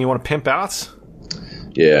got anything you want to pimp out?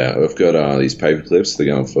 Yeah, I've got these Paperclips. They're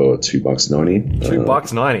going for $2.90.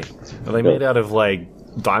 $2.90. Are they made out of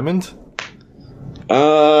diamond?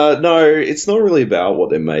 No, it's not really about what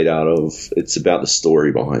they're made out of. It's about the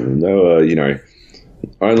story behind them. They were,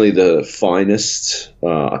 only the finest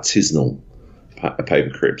artisanal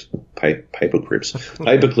paperclips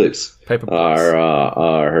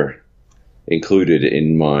are included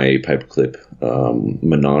in my paperclip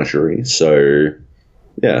menagerie. So,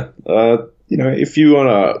 yeah, if you want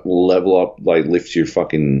to level up, lift your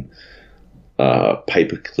fucking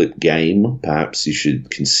paperclip game, perhaps you should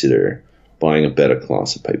consider buying a better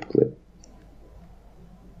class of paperclip.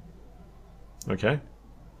 Okay.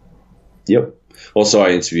 Yep. Also, I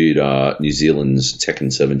interviewed New Zealand's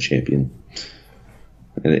Tekken 7 champion.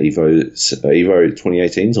 And Evo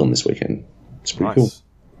 2018's on this weekend. It's pretty cool.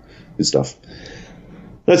 Good stuff.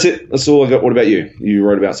 That's it. That's all I got. What about you? You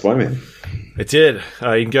wrote about Spider-Man. I did. You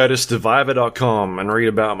can go to Stevivor.com and read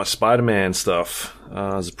about my Spider-Man stuff.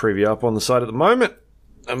 There's a preview up on the site at the moment.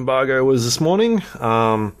 embargo was this morning.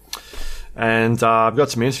 And I've got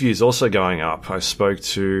some interviews also going up. I spoke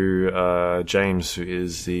to James, who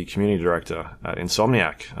is the community director at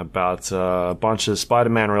Insomniac, about a bunch of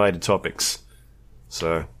Spider-Man related topics.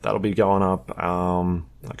 So that'll be going up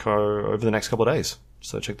over the next couple of days.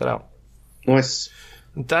 So check that out. Nice.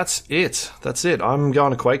 That's it. I'm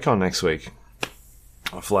going to QuakeCon next week.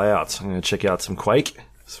 I'll fly out. I'm going to check out some Quake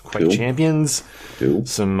cool. Champions. Cool.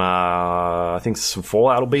 I think some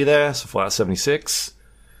Fallout will be there. Some Fallout 76.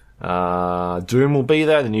 Doom will be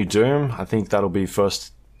there, the new Doom. I think that'll be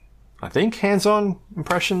hands-on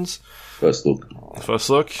impressions. First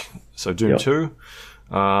look. So Doom 2.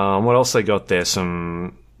 What else they got there?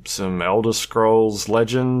 Some Elder Scrolls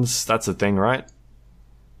Legends. That's a thing, right?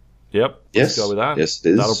 Yep. Yes. Let's go with that. Yes,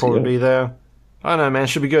 it is. That'll probably be there. I don't know, man.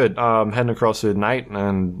 Should be good. Heading across with Nate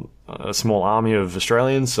and a small army of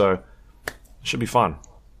Australians, so it should be fun.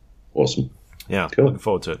 Awesome. Yeah, cool. Looking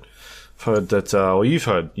forward to it. Heard that,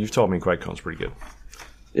 you've told me QuakeCon's pretty good.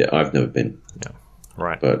 Yeah, I've never been. Yeah,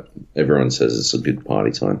 right. But everyone says it's a good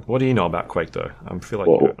party time. What do you know about Quake, though? I feel like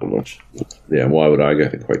you don't know much. Yeah, why would I go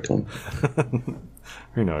to QuakeCon?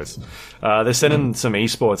 Who knows? They're sending some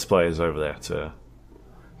esports players over there to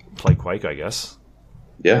play Quake, I guess.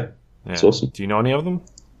 Yeah, it's awesome. Do you know any of them?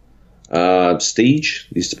 Steege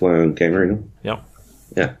used to play on Game Arena. Yep.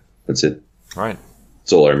 Yeah, that's it. Right.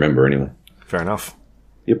 That's all I remember anyway. Fair enough.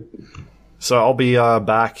 Yep. So I'll be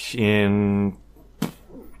back in...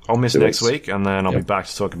 I'll miss next week, and then I'll be back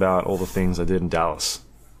to talk about all the things I did in Dallas.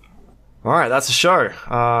 All right, that's the show.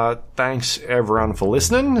 Thanks, everyone, for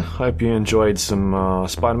listening. Hope you enjoyed some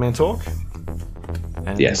Spider-Man talk.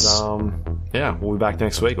 And, yes. We'll be back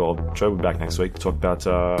next week, or Joe will be back next week to talk about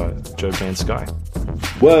Joab Van Sky.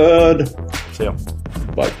 Word. See ya.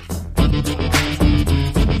 Bye.